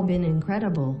 It's all been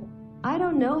incredible. I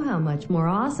don't know how much more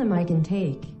awesome I can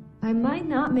take. I might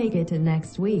not make it to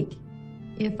next week.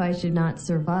 If I should not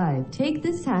survive, take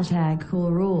this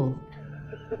 #cool rule.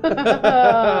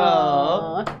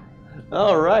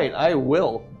 All right, I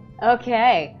will.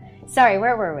 Okay. Sorry,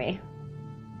 where were we?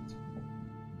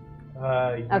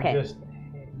 You just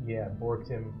borked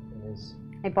him in his...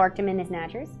 I borked him in his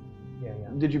natchers? Yeah.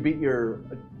 Did you beat your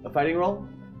fighting roll?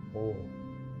 Oh.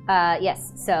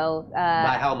 Yes, so...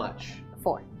 by how much?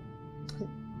 4.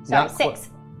 Sorry, 6.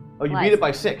 Oh, you beat it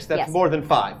by 6. That's more than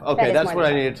 5. Okay, that's what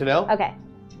I needed to know. Okay.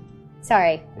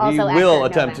 Sorry. Also, he will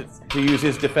attempt to use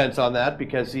his defense on that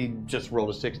because he just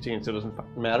rolled a 16, so it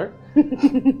doesn't matter.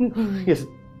 Yes.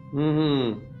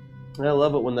 I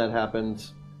love it when that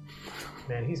happens.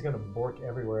 Man, he's gonna bork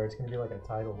everywhere. It's gonna be like a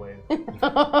tidal wave. Okay,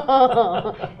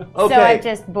 so I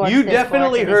just borked you this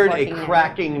definitely bork heard a now.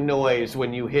 cracking noise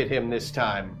when you hit him this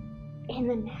time. In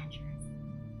the natchers.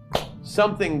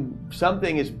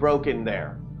 Something is broken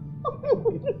there.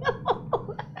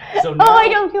 So now, I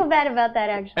don't feel bad about that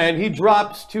actually. And he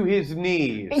drops to his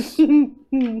knees.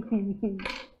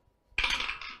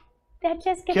 That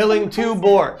just gets killing 2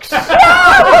 borks. No!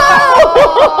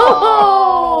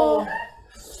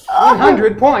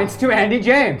 100 points to Andy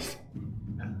James.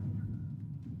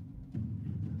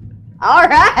 All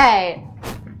right.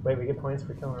 Wait, we get points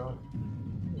for killing Ron.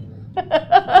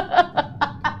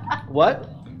 What?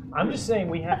 I'm just saying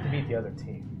we have to beat the other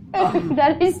team.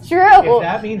 That is true. If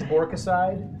that means bork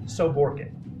aside, so bork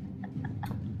it.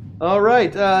 All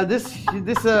right, this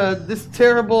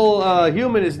terrible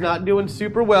human is not doing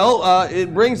super well.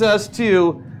 It brings us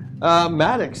to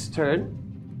Maddox's turn.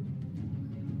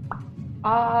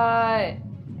 Can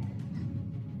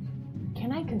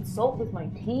I consult with my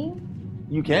team?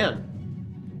 You can.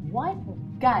 What?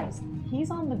 Guys, he's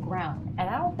on the ground, and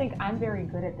I don't think I'm very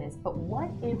good at this, but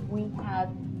what if we have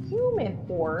human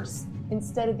horse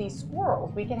instead of these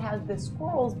squirrels? We can have the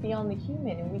squirrels be on the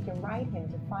human, and we can ride him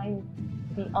to find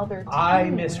the other team. I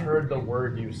misheard the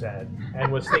word you said,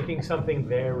 and was thinking something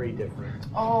very different.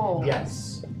 Oh.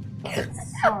 Yes.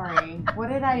 Sorry. What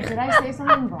did I say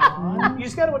something wrong? You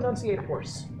just got to enunciate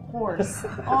horse. Horse.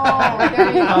 Oh, there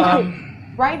you go.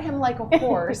 Ride him like a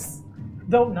horse.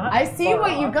 Though not. I see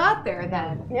what you got there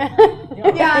then. Yeah.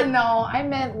 Yeah, no, I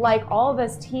meant like all of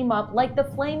us team up like the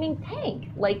flaming tank.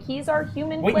 Like he's our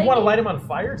human Wait, flaming... you want to light him on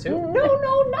fire too? No,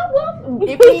 not well.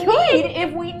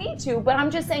 If we need to, but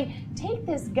I'm just saying, take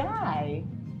this guy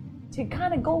to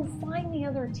kind of go find the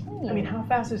other team. I mean, how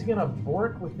fast is he gonna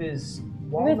bork with his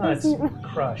walnuts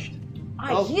crushed?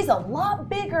 He's a lot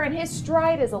bigger, and his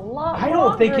stride is a lot. I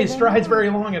don't think his than stride's yours. very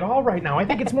long at all right now. I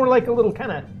think it's more like a little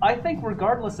kind of. I think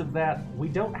regardless of that, we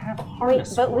don't have a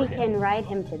harness But for we him. can ride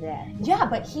him to death. Yeah,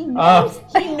 but he knows.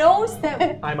 He knows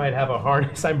that. I might have a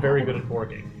harness. I'm very good at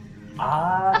borking.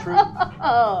 Ah,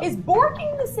 true. Is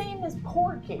borking the same as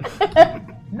porking?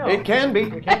 No, It can be.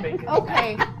 It can be.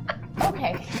 Okay.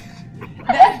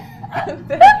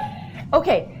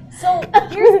 Okay. So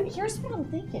here's what I'm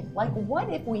thinking. Like, what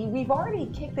if we've already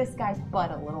kicked this guy's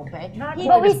butt a little bit?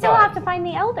 But we still have to find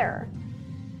the elder.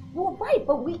 Well, right,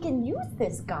 but we can use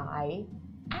this guy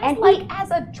And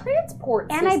as a transport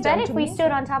And system. I bet if to we move stood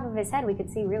him. on top of his head, we could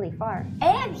see really far.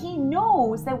 And he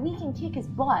knows that we can kick his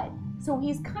butt. So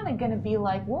he's kind of going to be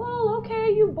like, well,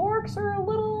 okay, you borks are a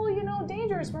little,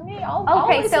 dangerous for me. I'll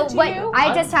Okay, listen so to what? you.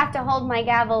 I just have to hold my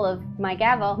gavel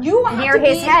You have near to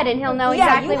his be- head, and he'll know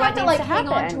exactly you what have to needs like to hang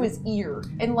happen. on to his ear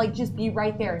and like just be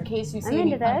right there in case you see I'm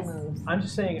any into funny this. moves. I'm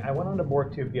just saying, I went on to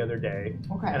BorkTube the other day,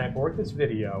 Okay. and I borked this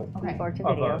video. Okay.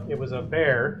 It was a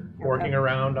bear borking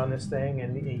around on this thing,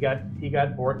 and he got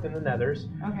borked in the nethers.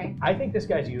 Okay. I think this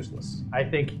guy's useless. I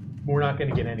think we're not going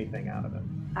to get anything out of him.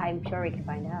 I'm sure we can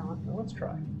find out. Well, let's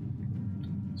try.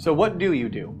 So what do you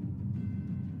do?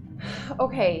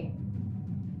 Okay.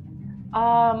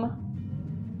 I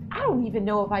don't even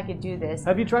know if I could do this.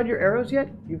 Have you tried your arrows yet?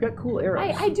 You've got cool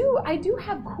arrows. I do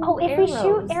have cool Oh, if arrows. we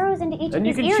shoot arrows into each And of you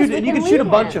his can ears, shoot. And we you can can shoot a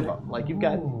lead bunch him. of them. Like you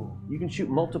can shoot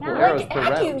multiple Yeah. arrows Like, per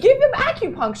round. give him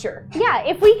acupuncture. Yeah,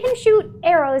 if we can shoot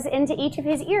arrows into each of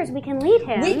his ears, we can lead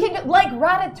him. We can like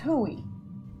Ratatouille.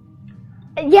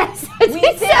 Yes, that's We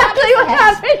exactly what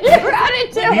happened to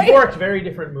Ratatouille. We've worked very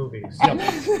different movies. I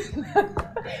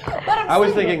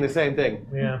was thinking the same thing.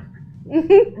 Yeah.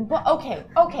 But okay.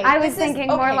 I was this is- thinking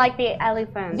more okay. like the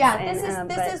elephants. Yeah, and,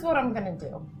 this is what I'm gonna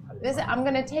do. I'm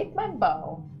gonna take my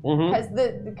bow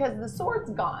Mhm. because the sword's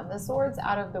gone. The sword's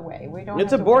out of the way. We don't.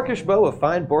 It's a have to Borkish bow of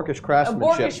fine Borkish a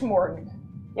craftsmanship. Borkish Morg.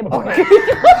 Okay.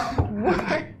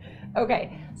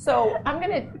 Okay, so I'm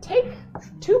gonna take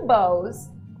 2 bows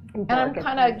and I'm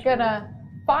kind of gonna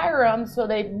fire them so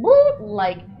they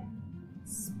like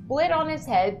split on his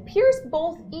head, pierce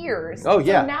both ears. Oh,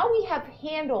 yeah. So now we have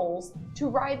handles to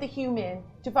ride the human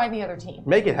to find the other team.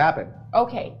 Make it happen.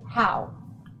 Okay, how?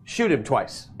 Shoot him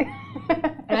twice.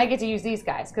 And I get to use these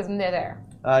guys because they're there.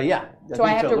 Yeah. So I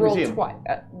have to Let me roll see 'em. twice.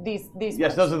 These. Yes,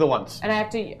 ones. those are the ones. And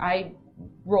I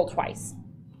roll twice.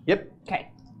 Yep. Okay.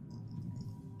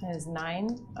 That is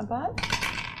 9 above.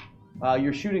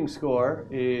 Your shooting score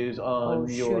is on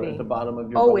shooting. at the bottom of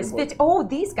your. Oh, bowling it's board. 50. Oh,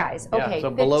 these guys. Yeah, Okay. so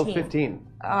below 15.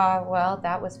 Well,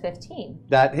 that was 15.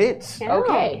 That hits.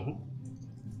 Okay.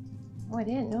 Oh, I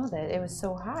didn't know that. It was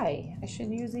so high. I should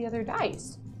use the other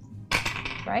dice.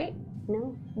 Right?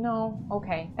 No. No.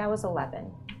 Okay. That was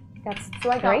 11. That's So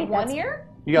I got great. one That's- ear?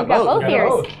 You got You got both. both ears.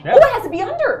 Oh, it has to be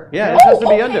under. Yeah, it has to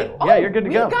be okay. under. Oh, Yeah, you're good to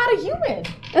go. We got a human.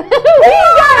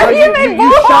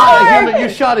 Oh, you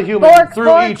shot a human Bork, through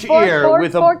bork, each bork, ear bork,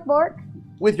 with bork, bork.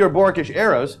 with your Borkish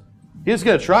arrows. He's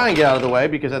going to try and get out of the way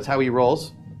because that's how he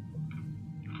rolls.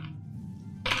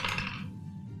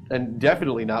 And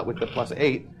definitely not with the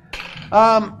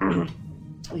 +8.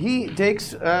 He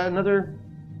takes another.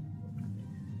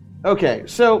 Okay,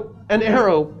 so an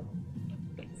arrow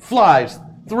flies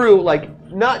through, like,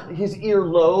 not his ear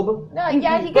lobe, No,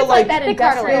 yeah, he but gets like that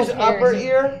industrial his upper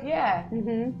ear. Yeah.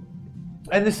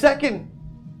 And the second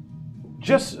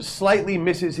just slightly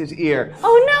misses his ear.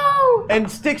 Oh And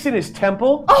sticks in his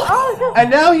temple. Oh no! And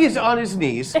now he's on his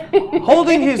knees,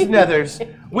 holding his nethers,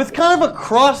 with kind of a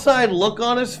cross-eyed look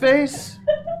on his face.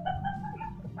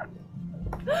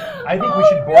 I think we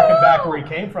should bork him back where he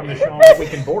came from to show him that we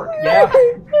can bork. Yeah.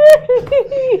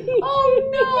 Oh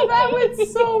no, that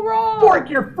was so wrong. Bork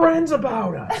your friends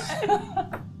about us.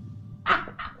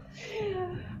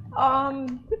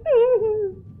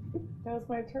 That was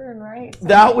my turn, right?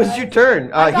 That was your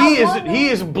turn. I got He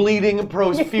is bleeding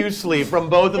profusely from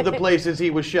both of the places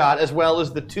he was shot, as well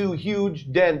as the 2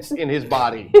 huge dents in his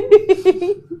body.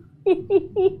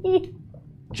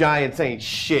 Giants ain't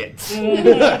shit.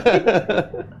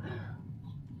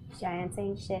 Giants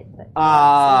ain't shit,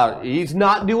 but He's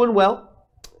not doing well,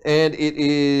 and it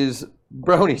is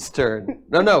Brony's turn.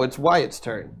 No, it's Wyatt's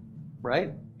turn,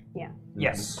 right? yeah.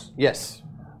 Yes. Yes.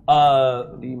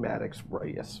 D Maddox,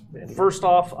 right? Yes. First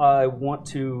off, I want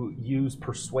to use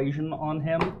persuasion on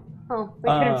him. Oh, we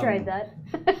could have tried that.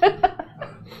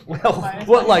 Well,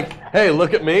 what, like, hey,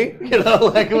 look at me? You know,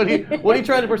 like, what are you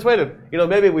trying to persuade him? You know,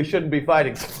 maybe we shouldn't be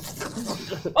fighting.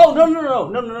 Oh,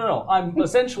 no. I'm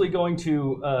essentially going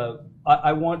to,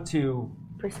 I want to...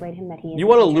 Persuade him that he is... You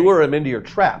want to lure him into your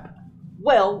trap.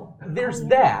 Well, there's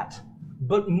that,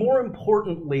 but more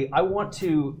importantly, I want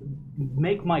to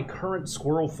make my current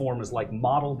squirrel form as, like,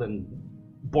 modeled and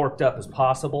borked up as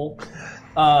possible.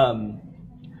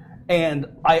 And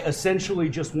I essentially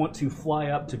just want to fly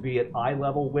up to be at eye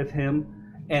level with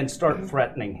him and start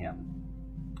threatening him.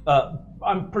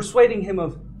 I'm persuading him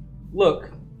of,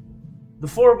 look, the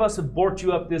four of us have borked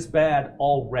you up this bad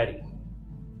already.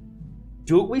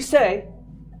 Do what we say,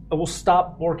 and we'll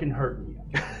stop Borking hurting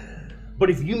you. But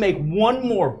if you make one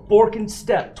more Borking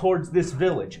step towards this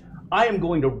village, I am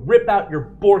going to rip out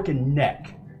your Borking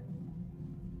neck.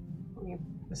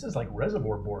 This is like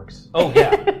Reservoir Borks. Oh,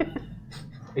 yeah.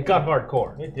 It got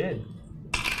hardcore. It did.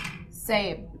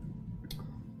 Same.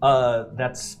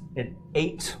 That's an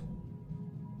 8.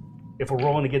 If we're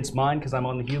rolling against mine, because I'm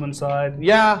on the human side.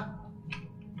 Yeah.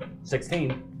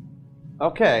 16.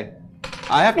 Okay.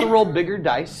 I have to roll bigger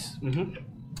dice. Mm-hmm.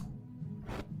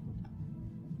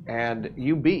 And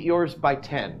you beat yours by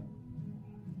 10.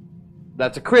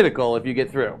 That's a critical if you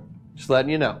get through. Just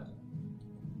letting you know.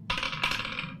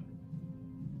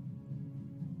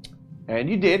 And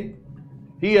you did.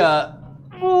 He,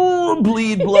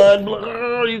 bleed blood.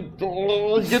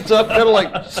 He gets up, kind of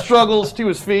like struggles to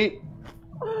his feet.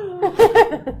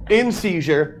 In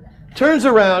seizure. Turns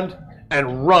around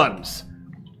and runs.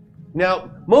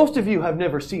 Now, most of you have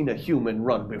never seen a human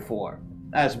run before,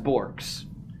 as borks.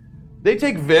 They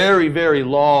take very, very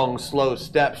long, slow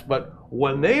steps, but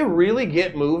when they really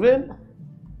get moving,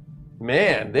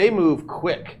 man, they move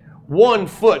quick. One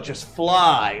foot just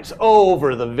flies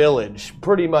over the village,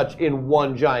 pretty much in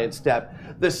one giant step.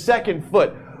 The second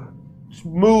foot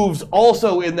moves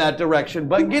also in that direction,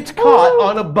 but gets caught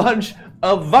on a bunch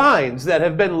of vines that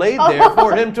have been laid there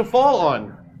for him to fall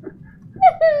on,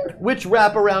 which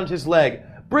wrap around his leg,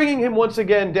 bringing him once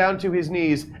again down to his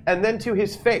knees and then to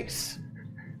his face.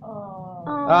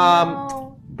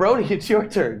 Brody, it's your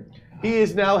turn. He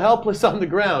is now helpless on the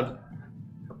ground,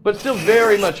 but still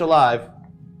very much alive.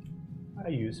 I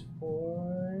use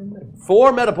 4.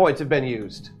 4 meta points have been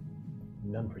used.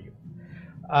 None for you.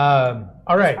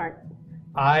 All right.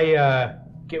 I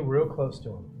get real close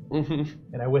to him,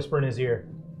 and I whisper in his ear,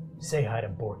 "Say hi to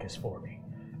Borkus for me."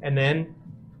 And then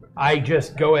I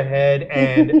just go ahead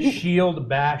and shield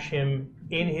bash him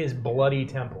in his bloody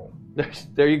temple.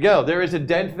 There you go. There is a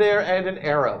dent there and an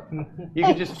arrow. You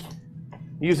can just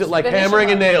use it like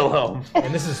hammering a nail home.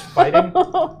 And this is fighting?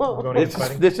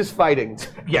 This is fighting.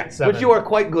 Yeah, 7. Which you are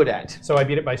quite good at. So I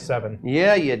beat it by 7.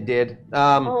 Yeah, you did.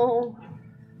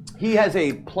 He has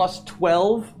a plus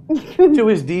 12 to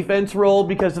his defense roll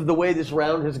because of the way this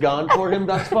round has gone for him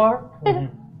thus far.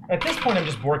 At this point, I'm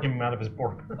just borking him out of his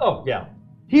bork. Oh, yeah.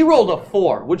 He rolled a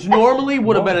 4, which normally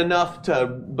would have been enough to,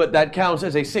 but that counts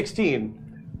as a 16,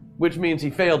 which means he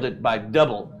failed it by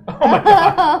double. Oh my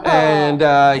god. And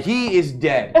he is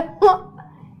dead.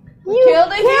 You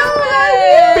killed a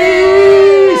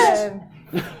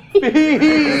human!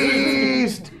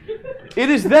 Beast! It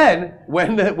is then,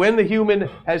 when the human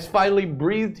has finally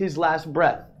breathed his last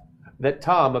breath, that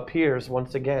Tom appears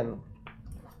once again.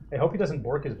 I hope he doesn't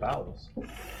bork his bowels.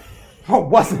 Oh,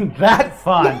 wasn't that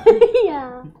fun?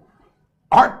 Yeah.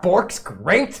 Aren't borks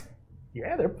great?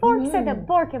 Yeah, they're Borks are the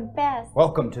Borkin best.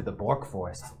 Welcome to the Bork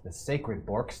Forest. The sacred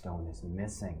Bork stone is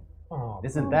missing. Oh,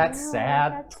 Isn't that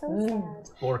sad? That's so sad.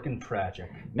 Borking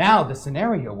tragic. Now the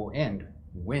scenario will end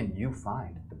when you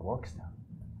find the Bork stone.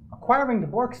 Acquiring the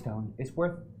Bork stone is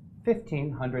worth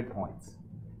 1,500 points.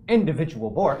 Individual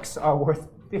Borks are worth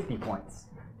 50 points.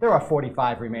 There are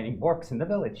 45 remaining Borks in the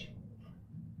village.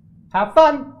 Have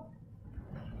fun!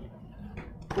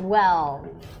 Well.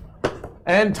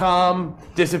 And Tom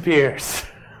disappears.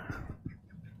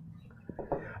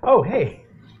 Oh, hey.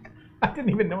 I didn't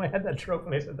even know I had that trope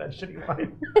when I said that shitty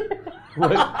line.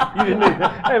 What? You didn't even...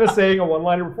 I have a saying a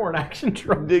one-liner before an action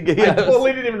trope. Yes. I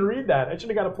totally didn't even read that. I should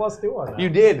have got a +2 on that. You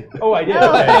did. Oh, I did? Okay.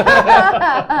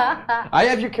 I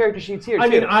have your character sheets here, I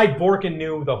too. mean, I Borkin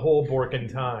knew the whole Borkin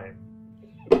time.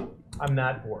 I'm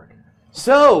not Bork.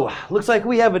 So, looks like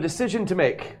we have a decision to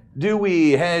make. Do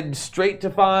we head straight to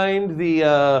find the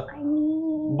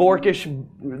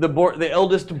the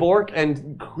eldest Bork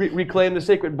and reclaim the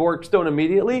sacred Bork stone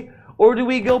immediately? Or do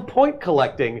we go point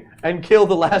collecting and kill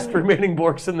the last remaining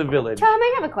Borks in the village? Tom,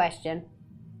 I have a question.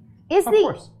 Is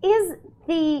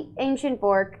the ancient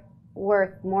Bork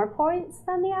worth more points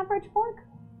than the average Bork?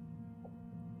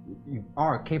 You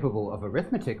are capable of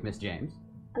arithmetic, Miss James.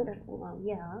 Well,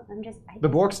 yeah, I'm just... The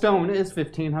Bork Stone is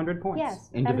 1,500 points. Yes.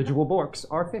 Individual Borks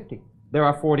are 50. There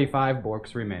are 45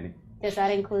 Borks remaining. Does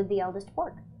that include the eldest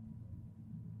Bork?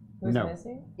 Who's No.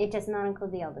 missing? It does not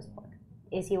include the eldest Bork.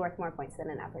 Is he worth more points than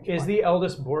an average Is Bork? the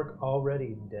eldest Bork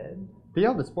already dead? The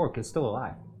eldest Bork is still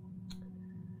alive.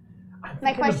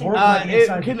 My question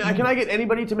Can I get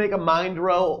anybody to make a mind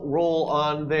roll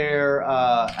on their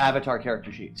avatar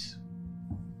character sheets?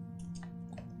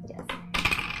 Yes.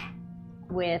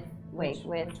 With Which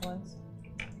ones?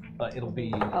 It'll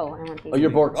be. Oh, I want these. On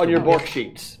your Bork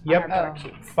sheets. Yep. Bork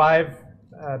sheets. 5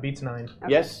 beats 9. Okay.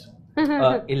 Yes.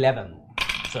 11.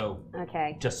 So.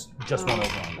 Okay. Just one over on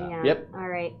that. Yeah. Yep. All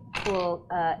right. Cool.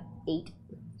 8.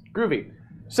 Groovy.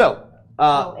 So.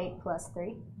 8 plus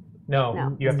 3.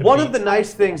 No. You have to One beat. of the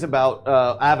nice things about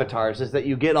avatars is that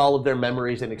you get all of their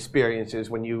memories and experiences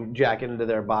when you jack into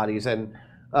their bodies, and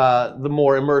the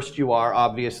more immersed you are,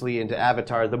 obviously, into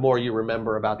Avatar, the more you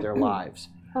remember about their lives.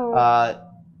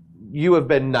 You have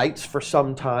been knights for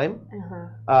some time.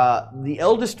 The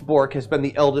eldest Bork has been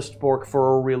the eldest Bork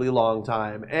for a really long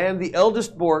time, and the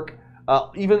eldest Bork,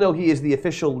 even though he is the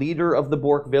official leader of the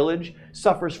Bork village,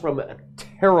 suffers from a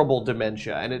terrible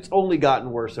dementia, and it's only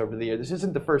gotten worse over the years. This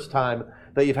isn't the first time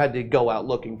that you've had to go out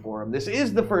looking for him. This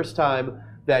is the first time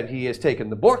that he has taken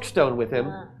the Bork Stone with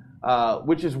him,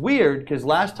 which is weird, because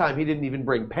last time he didn't even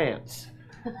bring pants.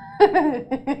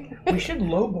 We should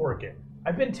low Bork it.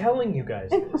 I've been telling you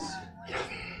guys this.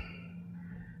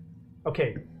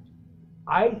 Okay.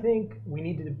 I think we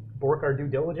need to Bork our due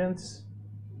diligence.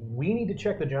 We need to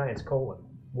check the giant's colon.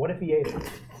 What if he ate it?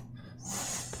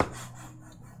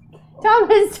 Tom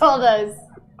has told us.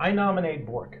 I nominate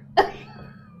Bork. Tom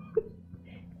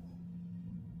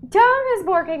has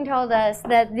Borking told us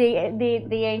that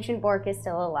the ancient Bork is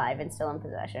still alive and still in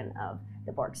possession of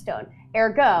the Bork Stone.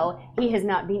 Ergo, he has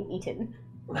not been eaten.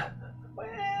 Well,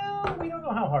 we don't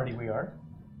know how hardy we are.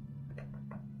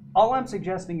 All I'm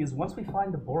suggesting is once we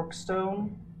find the Bork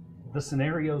Stone, the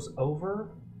scenario's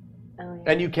over. Oh,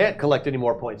 yeah. And you can't collect any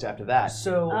more points after that.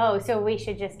 So, so we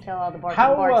should just kill all the Bork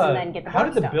Borks and then get the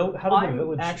Bork Stone. How did the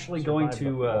village? I'm actually going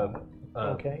to.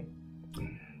 Okay.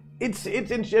 It's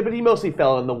but he mostly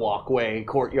fell in the walkway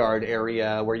courtyard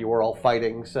area where you were all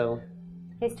fighting. So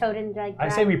his totem like. I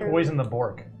say we poison the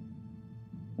Bork.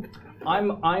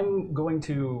 I'm going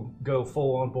to go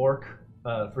full on Bork.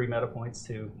 3 meta points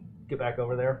to get back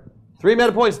over there. 3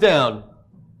 meta points down.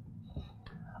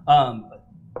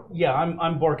 Yeah,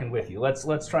 I'm Borking with you.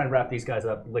 Let's try and wrap these guys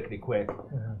up lickety quick.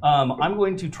 I'm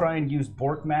going to try and use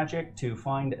Bork magic to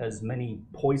find as many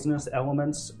poisonous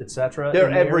elements, etc. They're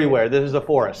everywhere. This is a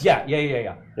forest. Yeah.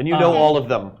 And you know all of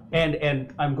them.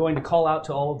 And I'm going to call out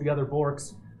to all of the other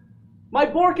Borks. My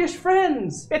Borkish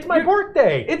friends! It's my Bork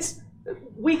day!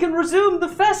 We can resume the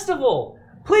festival!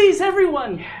 Please,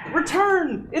 everyone,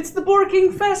 return! It's the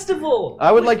Borking Festival!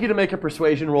 I would like you to make a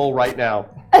persuasion roll right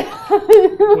now.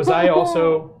 Was I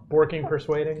also Borking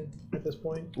persuading at this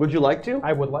point? Would you like to?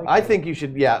 I would like to. I think you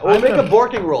should, yeah. Or make a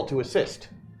Borking roll to assist.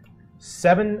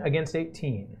 7 against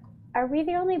 18. Are we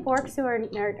the only Borks who are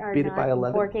Beat it not by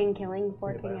 11? Borking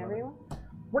everyone?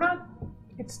 We're not.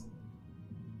 It's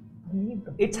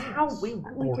how we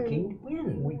Borking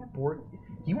win. We Bork.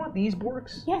 You want these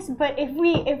Borks? Yes, but if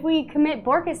we commit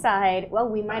Borkicide, well,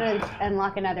 we might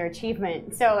unlock another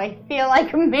achievement. So I feel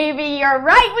like maybe you're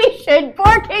right. We should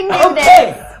Borking do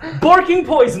this. Borking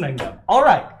poisoning them. All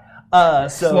right.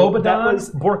 So Slobodan that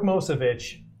was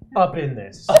Borkmosevich up in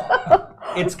this.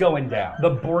 It's going down.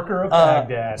 The Borker of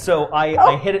Baghdad. So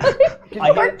I hit it.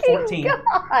 I hit it 14. God.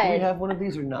 Do we have one of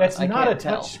these or not? That's I not a can't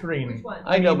tell. touch screen. Which one?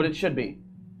 I know, but it should be.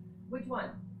 Which one?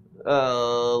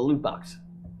 Loot box.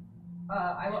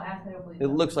 I will ask. I don't believe It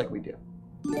looks like we do.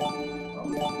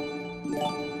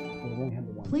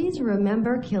 Please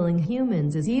remember killing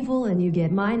humans is evil and you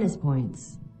get minus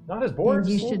points. Not as Borks. And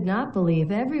you should not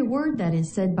believe every word that is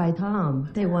said by Tom.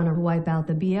 They want to wipe out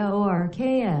the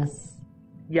BORKS.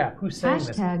 Yeah, who's saying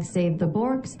this? Hashtag save the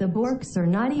Borks. The Borks are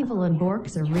not evil and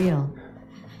Borks are real.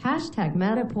 Hashtag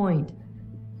meta point.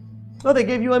 Oh, they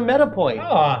gave you a meta point.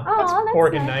 That's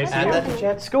Borking nice. Add that to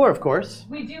chat score, of course.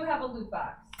 We do have a loot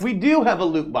box. We do have a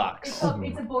loot box. It's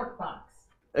a Bork box.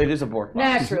 It is a Bork box.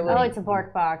 Naturally. Oh, it's a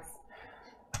Bork box.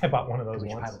 I bought one of those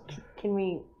once. Can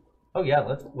we? Oh yeah,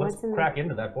 let's What's in crack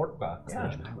into that Bork box.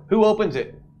 Yeah. Who opens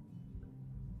it?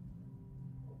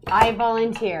 I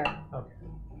volunteer. Okay.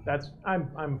 That's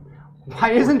I'm.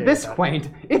 Why isn't this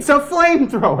quaint? It's a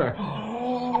flamethrower.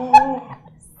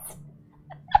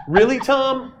 Really,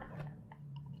 Tom?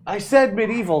 I said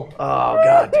medieval. Oh,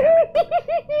 God damn it.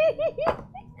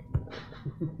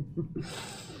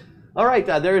 All right,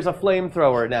 there is a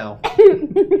flamethrower now.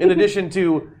 In addition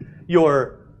to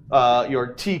your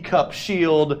teacup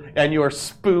shield and your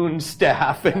spoon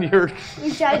staff and your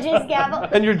Judge's gavel.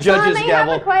 and your judge's Tom, I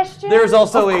gavel. have a question. There's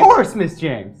also Of course, Miss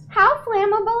James. How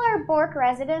flammable are Bork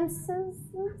residences?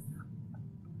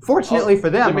 Fortunately for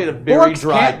them, they made a very borks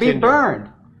dry can't be tinder. burned.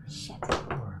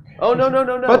 Oh, no.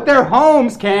 But their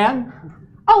homes can.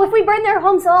 Oh, if we burn their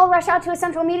homes, they'll all rush out to a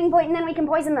central meeting point, and then we can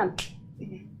poison them.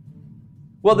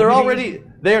 Well, they're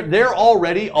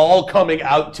already all coming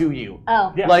out to you.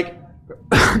 Oh. Yeah. Like,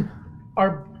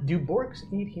 do borks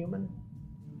eat human?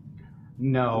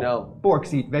 No.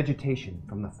 Borks eat vegetation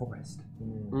from the forest.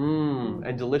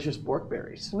 and delicious bork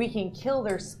berries. We can kill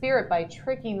their spirit by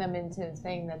tricking them into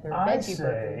saying that they're I veggie say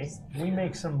burgers. we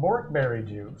make some borkberry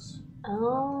juice.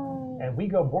 Oh. And we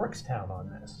go Borkstown on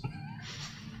this.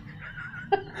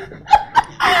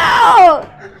 Ow!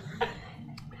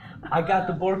 I got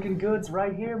the Borking goods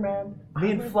right here, man.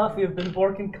 Me and Fluffy have been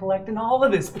Borking collecting all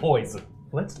of this poison.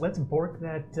 Let's bork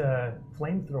that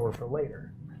flamethrower for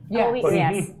later. Yeah. Oh,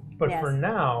 yes. But Yes. for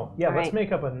now, All let's right.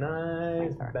 make up a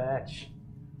nice batch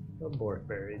of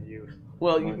borkberry juice.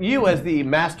 Well, you as the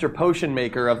master potion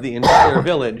maker of the entire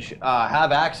village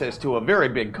have access to a very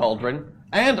big cauldron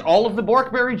and all of the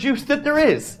borkberry juice that there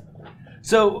is.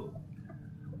 So,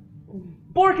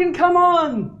 Borkin, come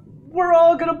on! We're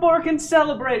all gonna Borkin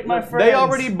celebrate, my friends. They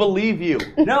already believe you.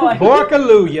 No,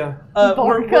 Borkalooya.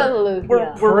 Borkalooya.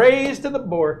 We're Praise to the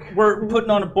bork. We're putting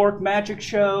on a Bork magic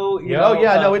show. You Oh know,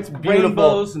 yeah, no, it's beautiful.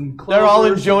 Rainbows and They're all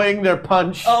clovers. enjoying their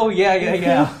punch. Oh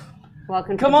yeah.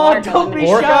 Welcome Come to on, Bork don't be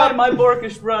Only. shy, my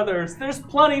Borkish brothers. There's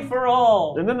plenty for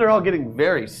all. And then they're all getting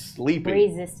very sleepy.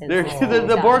 Resistance.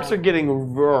 The borks are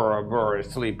getting very, very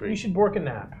sleepy. You should bork a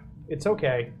nap. It's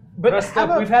okay. But Rest how up,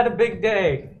 about- we've had a big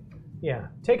day. Yeah,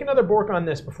 take another bork on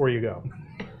this before you go.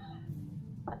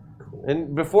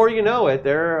 And before you know it,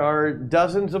 there are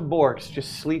dozens of borks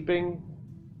just sleeping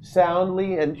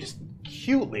soundly and just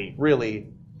cutely, really,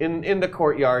 in the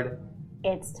courtyard.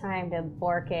 It's time to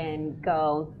bork and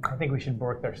go. I think we should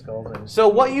bork their skulls in. So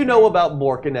what you know about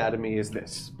bork anatomy is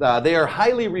this. They are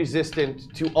highly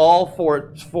resistant to all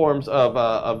forms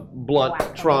of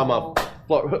blunt trauma.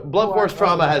 Blunt force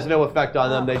trauma has no effect on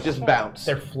them. They just bounce.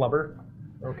 They're flubber.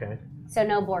 Okay. So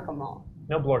no borkamole.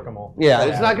 No blorkamole. Yeah,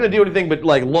 it's not going to do anything but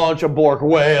like launch a bork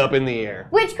way up in the air.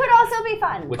 Which could also be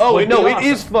fun. Oh, no, it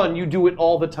is fun. You do it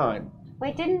all the time.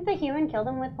 Wait, didn't the human kill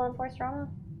them with blunt force trauma?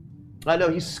 I know,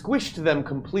 he squished them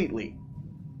completely.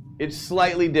 It's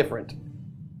slightly different.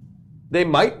 They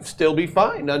might still be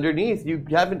fine underneath. You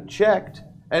haven't checked,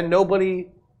 and nobody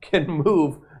can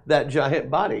move that giant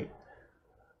body.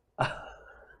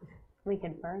 We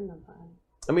could burn them.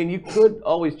 I mean, you could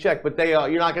always check, but you're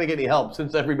not going to get any help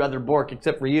since every other bork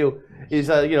except for you is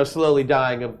slowly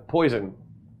dying of poison.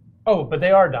 Oh, but they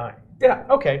are dying. Yeah.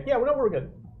 Okay. Yeah. We're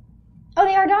good. Oh,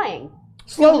 they are dying.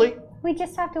 Slowly. We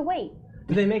just have to wait.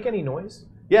 Do they make any noise?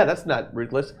 Yeah, that's not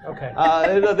ruthless. Okay.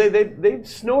 They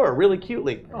snore really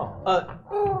cutely.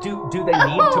 Oh. Do they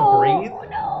need to breathe?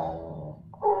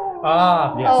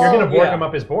 Ah, Yes. You're gonna bork Yeah. him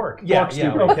up as bork. Yeah, Bork yeah.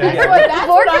 stupid. Okay. That's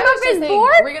Bork what I him was up just as thinking.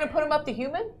 bork? We're gonna put him up to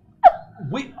human?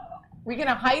 We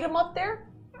Gonna hide him up there?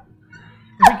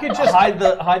 We could just hide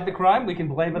the crime. We can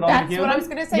blame it on That's the human. what I was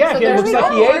gonna say. Yeah, so it looks there's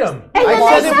like he no ate worse. him. And I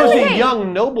then said it was a something.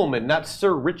 young nobleman, not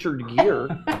Sir Richard Gere.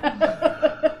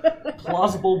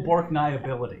 Plausible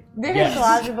Borkniability. There's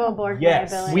Plausible bork Yes.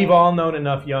 viability. We've all known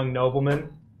enough young noblemen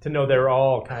to know they're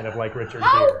all kind of like Richard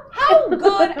Gere. How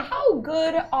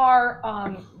good are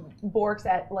borks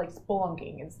at like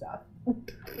spelunking and stuff?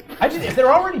 If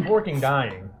they're already borking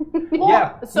dying,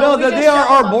 Yeah. So No, we they just are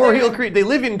shove 'em up arboreal there. creatures. They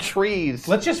live in trees.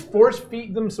 let's just force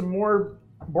feed them some more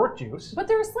bork juice. But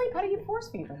they're asleep. How do you force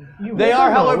feed them? You They hit are,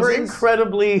 their however, noses.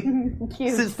 incredibly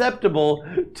susceptible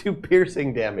to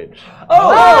piercing damage.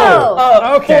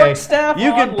 Okay. Bork staff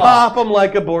You can on pop them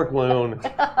like a bork loon.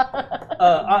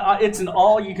 It's an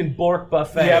all-you-can Bork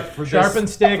buffet. Yep, for sharpened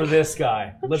stick. for this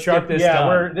guy. Let's Sharp. get this Yeah,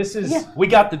 done. this is We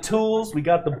got the tools. We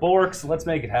got the Borks. Let's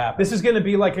make it happen. this is gonna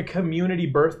be like a community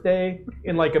birthday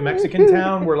in like a Mexican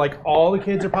town where like all the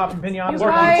kids are popping pinatas. You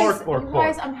guys, Bork, you bork.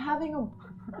 guys, I'm having a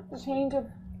change of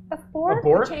A bork? A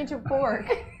bork? change of bork.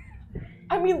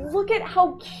 I mean, look at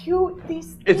how cute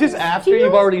these. Is this things after feel.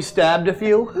 you've already stabbed a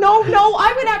few? No,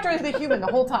 I went after the human the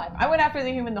whole time. But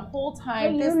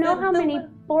you know how many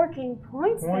borking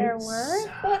points there were?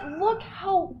 But look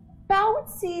how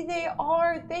bouncy they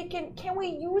are. Can we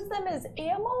use them as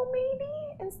ammo maybe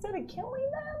instead of killing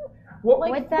them? Well,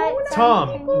 Like With that throwing at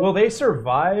Tom, people? will they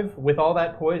survive with all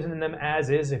that poison in them as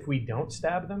is if we don't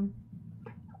stab them?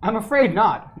 I'm afraid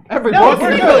not. Every No, Borking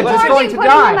we're village is going to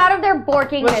Putting die. them out of their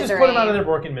borking Let's misery. just put them out of their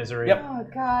Borking misery. Yep. Oh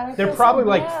God, I They're feel probably so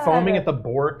like bad. foaming at the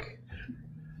bork.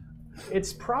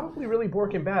 It's probably really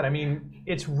Borking bad. I mean,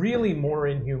 it's really more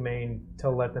inhumane to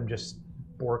let them just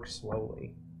bork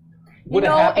slowly. Would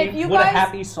know, if you a guys-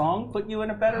 happy song put you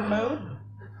in a better mood?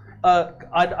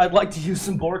 I'd like to use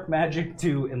some Bork magic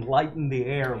to enlighten the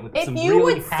air with some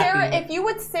really happy... If you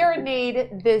would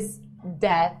serenade this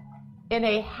death in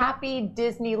a happy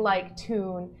Disney-like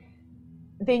tune,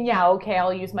 then yeah, okay,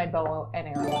 I'll use my bow and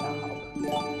arrow and I'll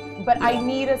help. But I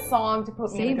need a song to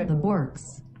put me in a Save good the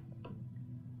Borks.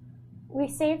 We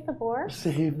saved the bork?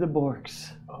 Save the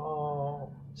Borks. Oh.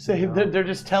 Save. They're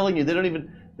just telling you. They don't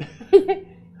even.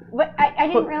 But I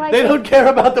didn't realize They don't care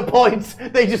about the points.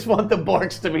 They just want the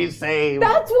Borks to be saved.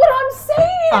 That's what I'm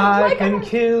saying! I can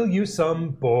kill you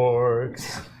some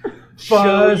borks. Show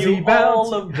Fuzzy you bounce.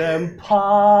 all of them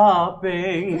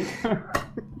popping.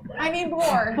 I need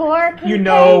more. Borking, You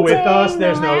know, with painting us,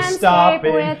 there's the no landscape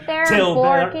stopping with their Till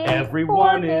borking,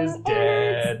 everyone is borking,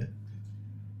 dead.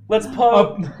 Let's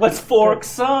fork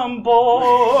some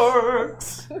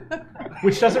Borks.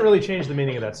 Which doesn't really change the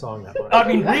meaning of that song that much. I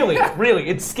mean, really,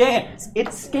 it scans.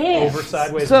 It scans. Over,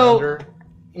 sideways, and So under.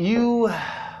 you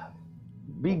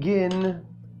begin.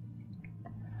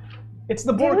 It's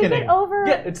the Did we get Borkening. over?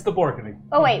 Yeah, it's the Borkening.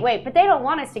 Oh wait, but they don't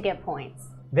want us to get points.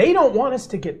 They don't want us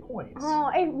to get points. Oh,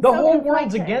 I'm The so whole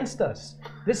world's conflicted. against us.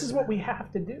 This is what we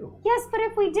have to do. Yes, but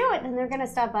if we do it, then they're gonna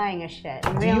stop buying us shit.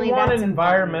 And Do really, you want that's an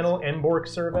environmental Bork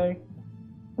survey?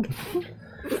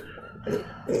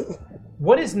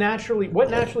 What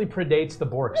naturally predates the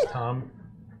Borks, Tom?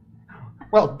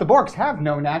 Well, the Borks have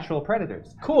no natural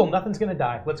predators. Cool, nothing's gonna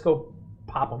die. Let's go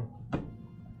pop them.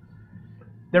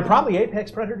 They're probably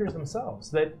apex predators themselves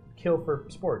that kill for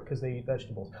sport because they eat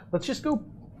vegetables. Let's just go.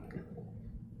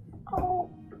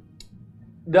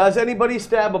 Does anybody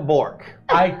stab a Bork?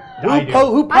 I do.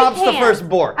 Who pops I the can't. first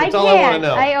Bork? That's all I can't. want to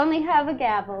know. I only have a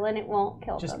gavel, and it won't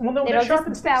kill them. Well, no, It'll they're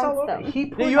sharpened just sticks all bounce over.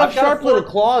 them. Yeah, you have sharp little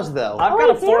claws, though. I've Oh, got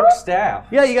a I do? forked staff.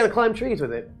 Yeah, you got to climb trees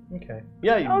with it. Okay.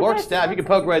 Yeah, you Oh, Bork that's- staff. You can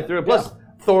poke right through it. Plus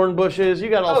thorn bushes. You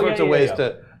got all Oh, sorts yeah, of yeah, ways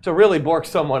yeah. to really Bork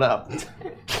someone up.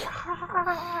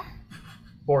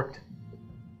 Borked.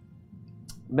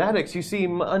 Maddox, you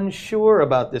seem unsure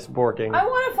about this Borking. I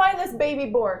want to find this baby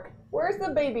Bork. Where's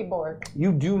the baby Bork?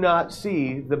 You do not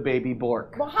see the baby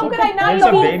Bork. Well, how could I not? There's The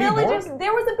a whole baby village is.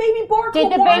 There was a baby Bork. Did who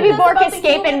the warned baby us Bork about the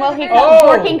escape, and will human he internet.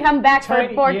 Borking come back for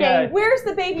Tiny- Borking? yeah. Where's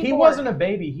the baby He Bork? wasn't a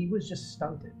baby. He was just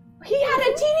stunted. He had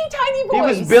a teeny tiny He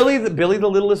voice. was Billy the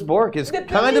littlest Bork. Is The kind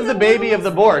Billy of the the baby of the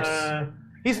littlest- Borks.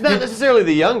 He's not necessarily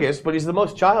the youngest, but he's the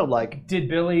most childlike. Did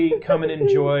Billy come and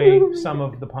enjoy some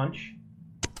of the punch?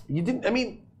 You didn't. I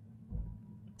mean,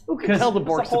 who can tell the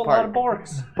There's Borks a whole lot apart? of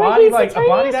Borks. Body he's the like a body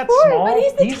tiniest that Bork, small. but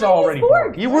he's the He's already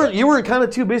tiniest Bork. You were kind of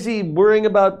too busy worrying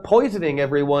about poisoning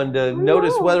everyone to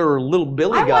notice whether little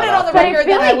Billy I got want it on the off. But if record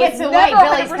that I Billy was gets never away,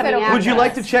 Billy's 100% coming okay. after Would you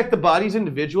like to us. check the bodies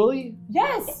individually?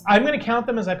 Yes. I'm going to count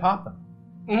them as I pop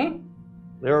them.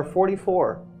 There are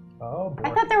 44. Oh, I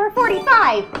boy. thought there were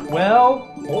 45. Well,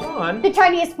 hold on. The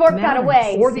tiniest Bork got Maddox,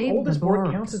 away. Or the Save oldest the Bork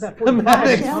Borks. counts as that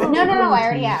Maddox. 45. No, I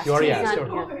already asked. You already He's asked. not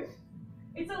Okay. here.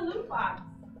 It's a loot box.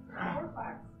 Bork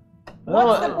box.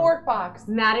 What's the Bork box?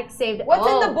 Maddox saved What's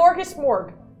all. in the Borkish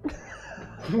morgue?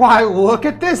 Why, look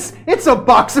at this! It's a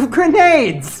box of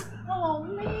grenades! Oh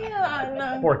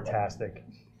man. Borktastic.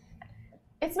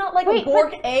 It's not like Wait, a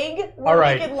Bork egg where All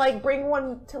right. we could like bring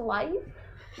one to life.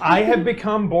 I have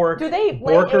become Bork. Do they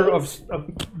lay Borker eggs? of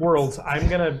worlds. I'm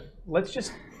gonna let's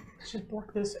just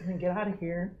Bork this and then get out of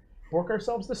here. Bork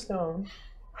ourselves the stone.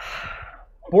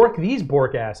 Bork these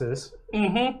Bork asses.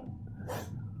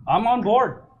 I'm on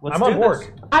board. Let's I'm do on this.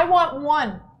 Bork. I want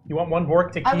one. You want one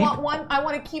Bork to keep? I want one. I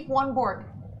want to keep one Bork.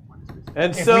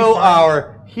 And If so we find-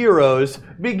 our heroes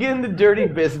begin the dirty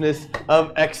business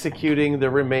of executing the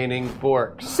remaining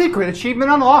Borks. Secret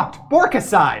achievement unlocked.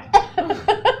 Borkicide.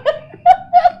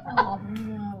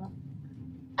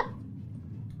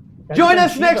 Join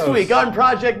us Cheetos. next week on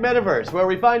Project Metaverse, where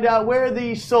we find out where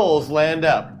the souls land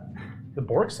up. The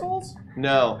Bork souls?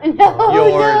 No. No,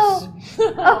 Yours.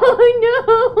 no.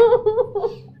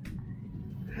 Oh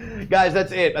no. Guys,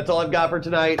 that's it. That's all I've got for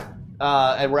tonight.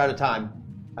 And we're out of time.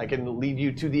 I can lead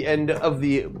you to the end of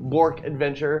the Bork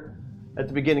adventure at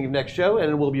the beginning of next show,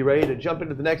 and we'll be ready to jump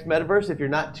into the next Metaverse if you're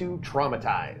not too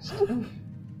traumatized.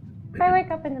 If I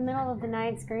wake up in the middle of the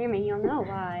night screaming, you'll know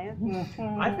why.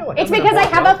 I feel like It's I'm gonna because I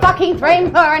Bork have a welcome. fucking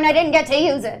flamethrower and I didn't get to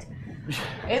use it.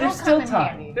 There's still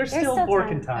time. There's still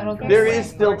Borkin time. There is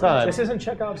still time. This isn't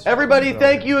Chekhov's. Everybody,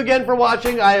 thank you again for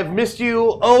watching. I have missed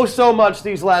you oh so much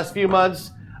these last few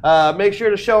months. Make sure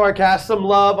to show our cast some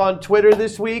love on Twitter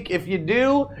this week. If you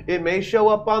do, it may show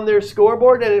up on their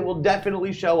scoreboard, and it will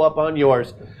definitely show up on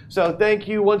yours. So thank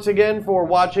you once again for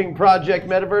watching Project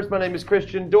Metaverse. My name is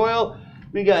Christian Doyle.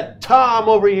 We got Tom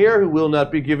over here, who will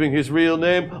not be giving his real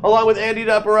name, along with Andy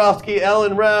Doporowski,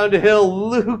 Ellen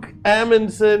Roundhill, Luke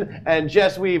Amundsen, and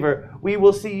Jess Weaver. We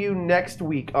will see you next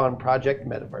week on Project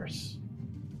Metaverse.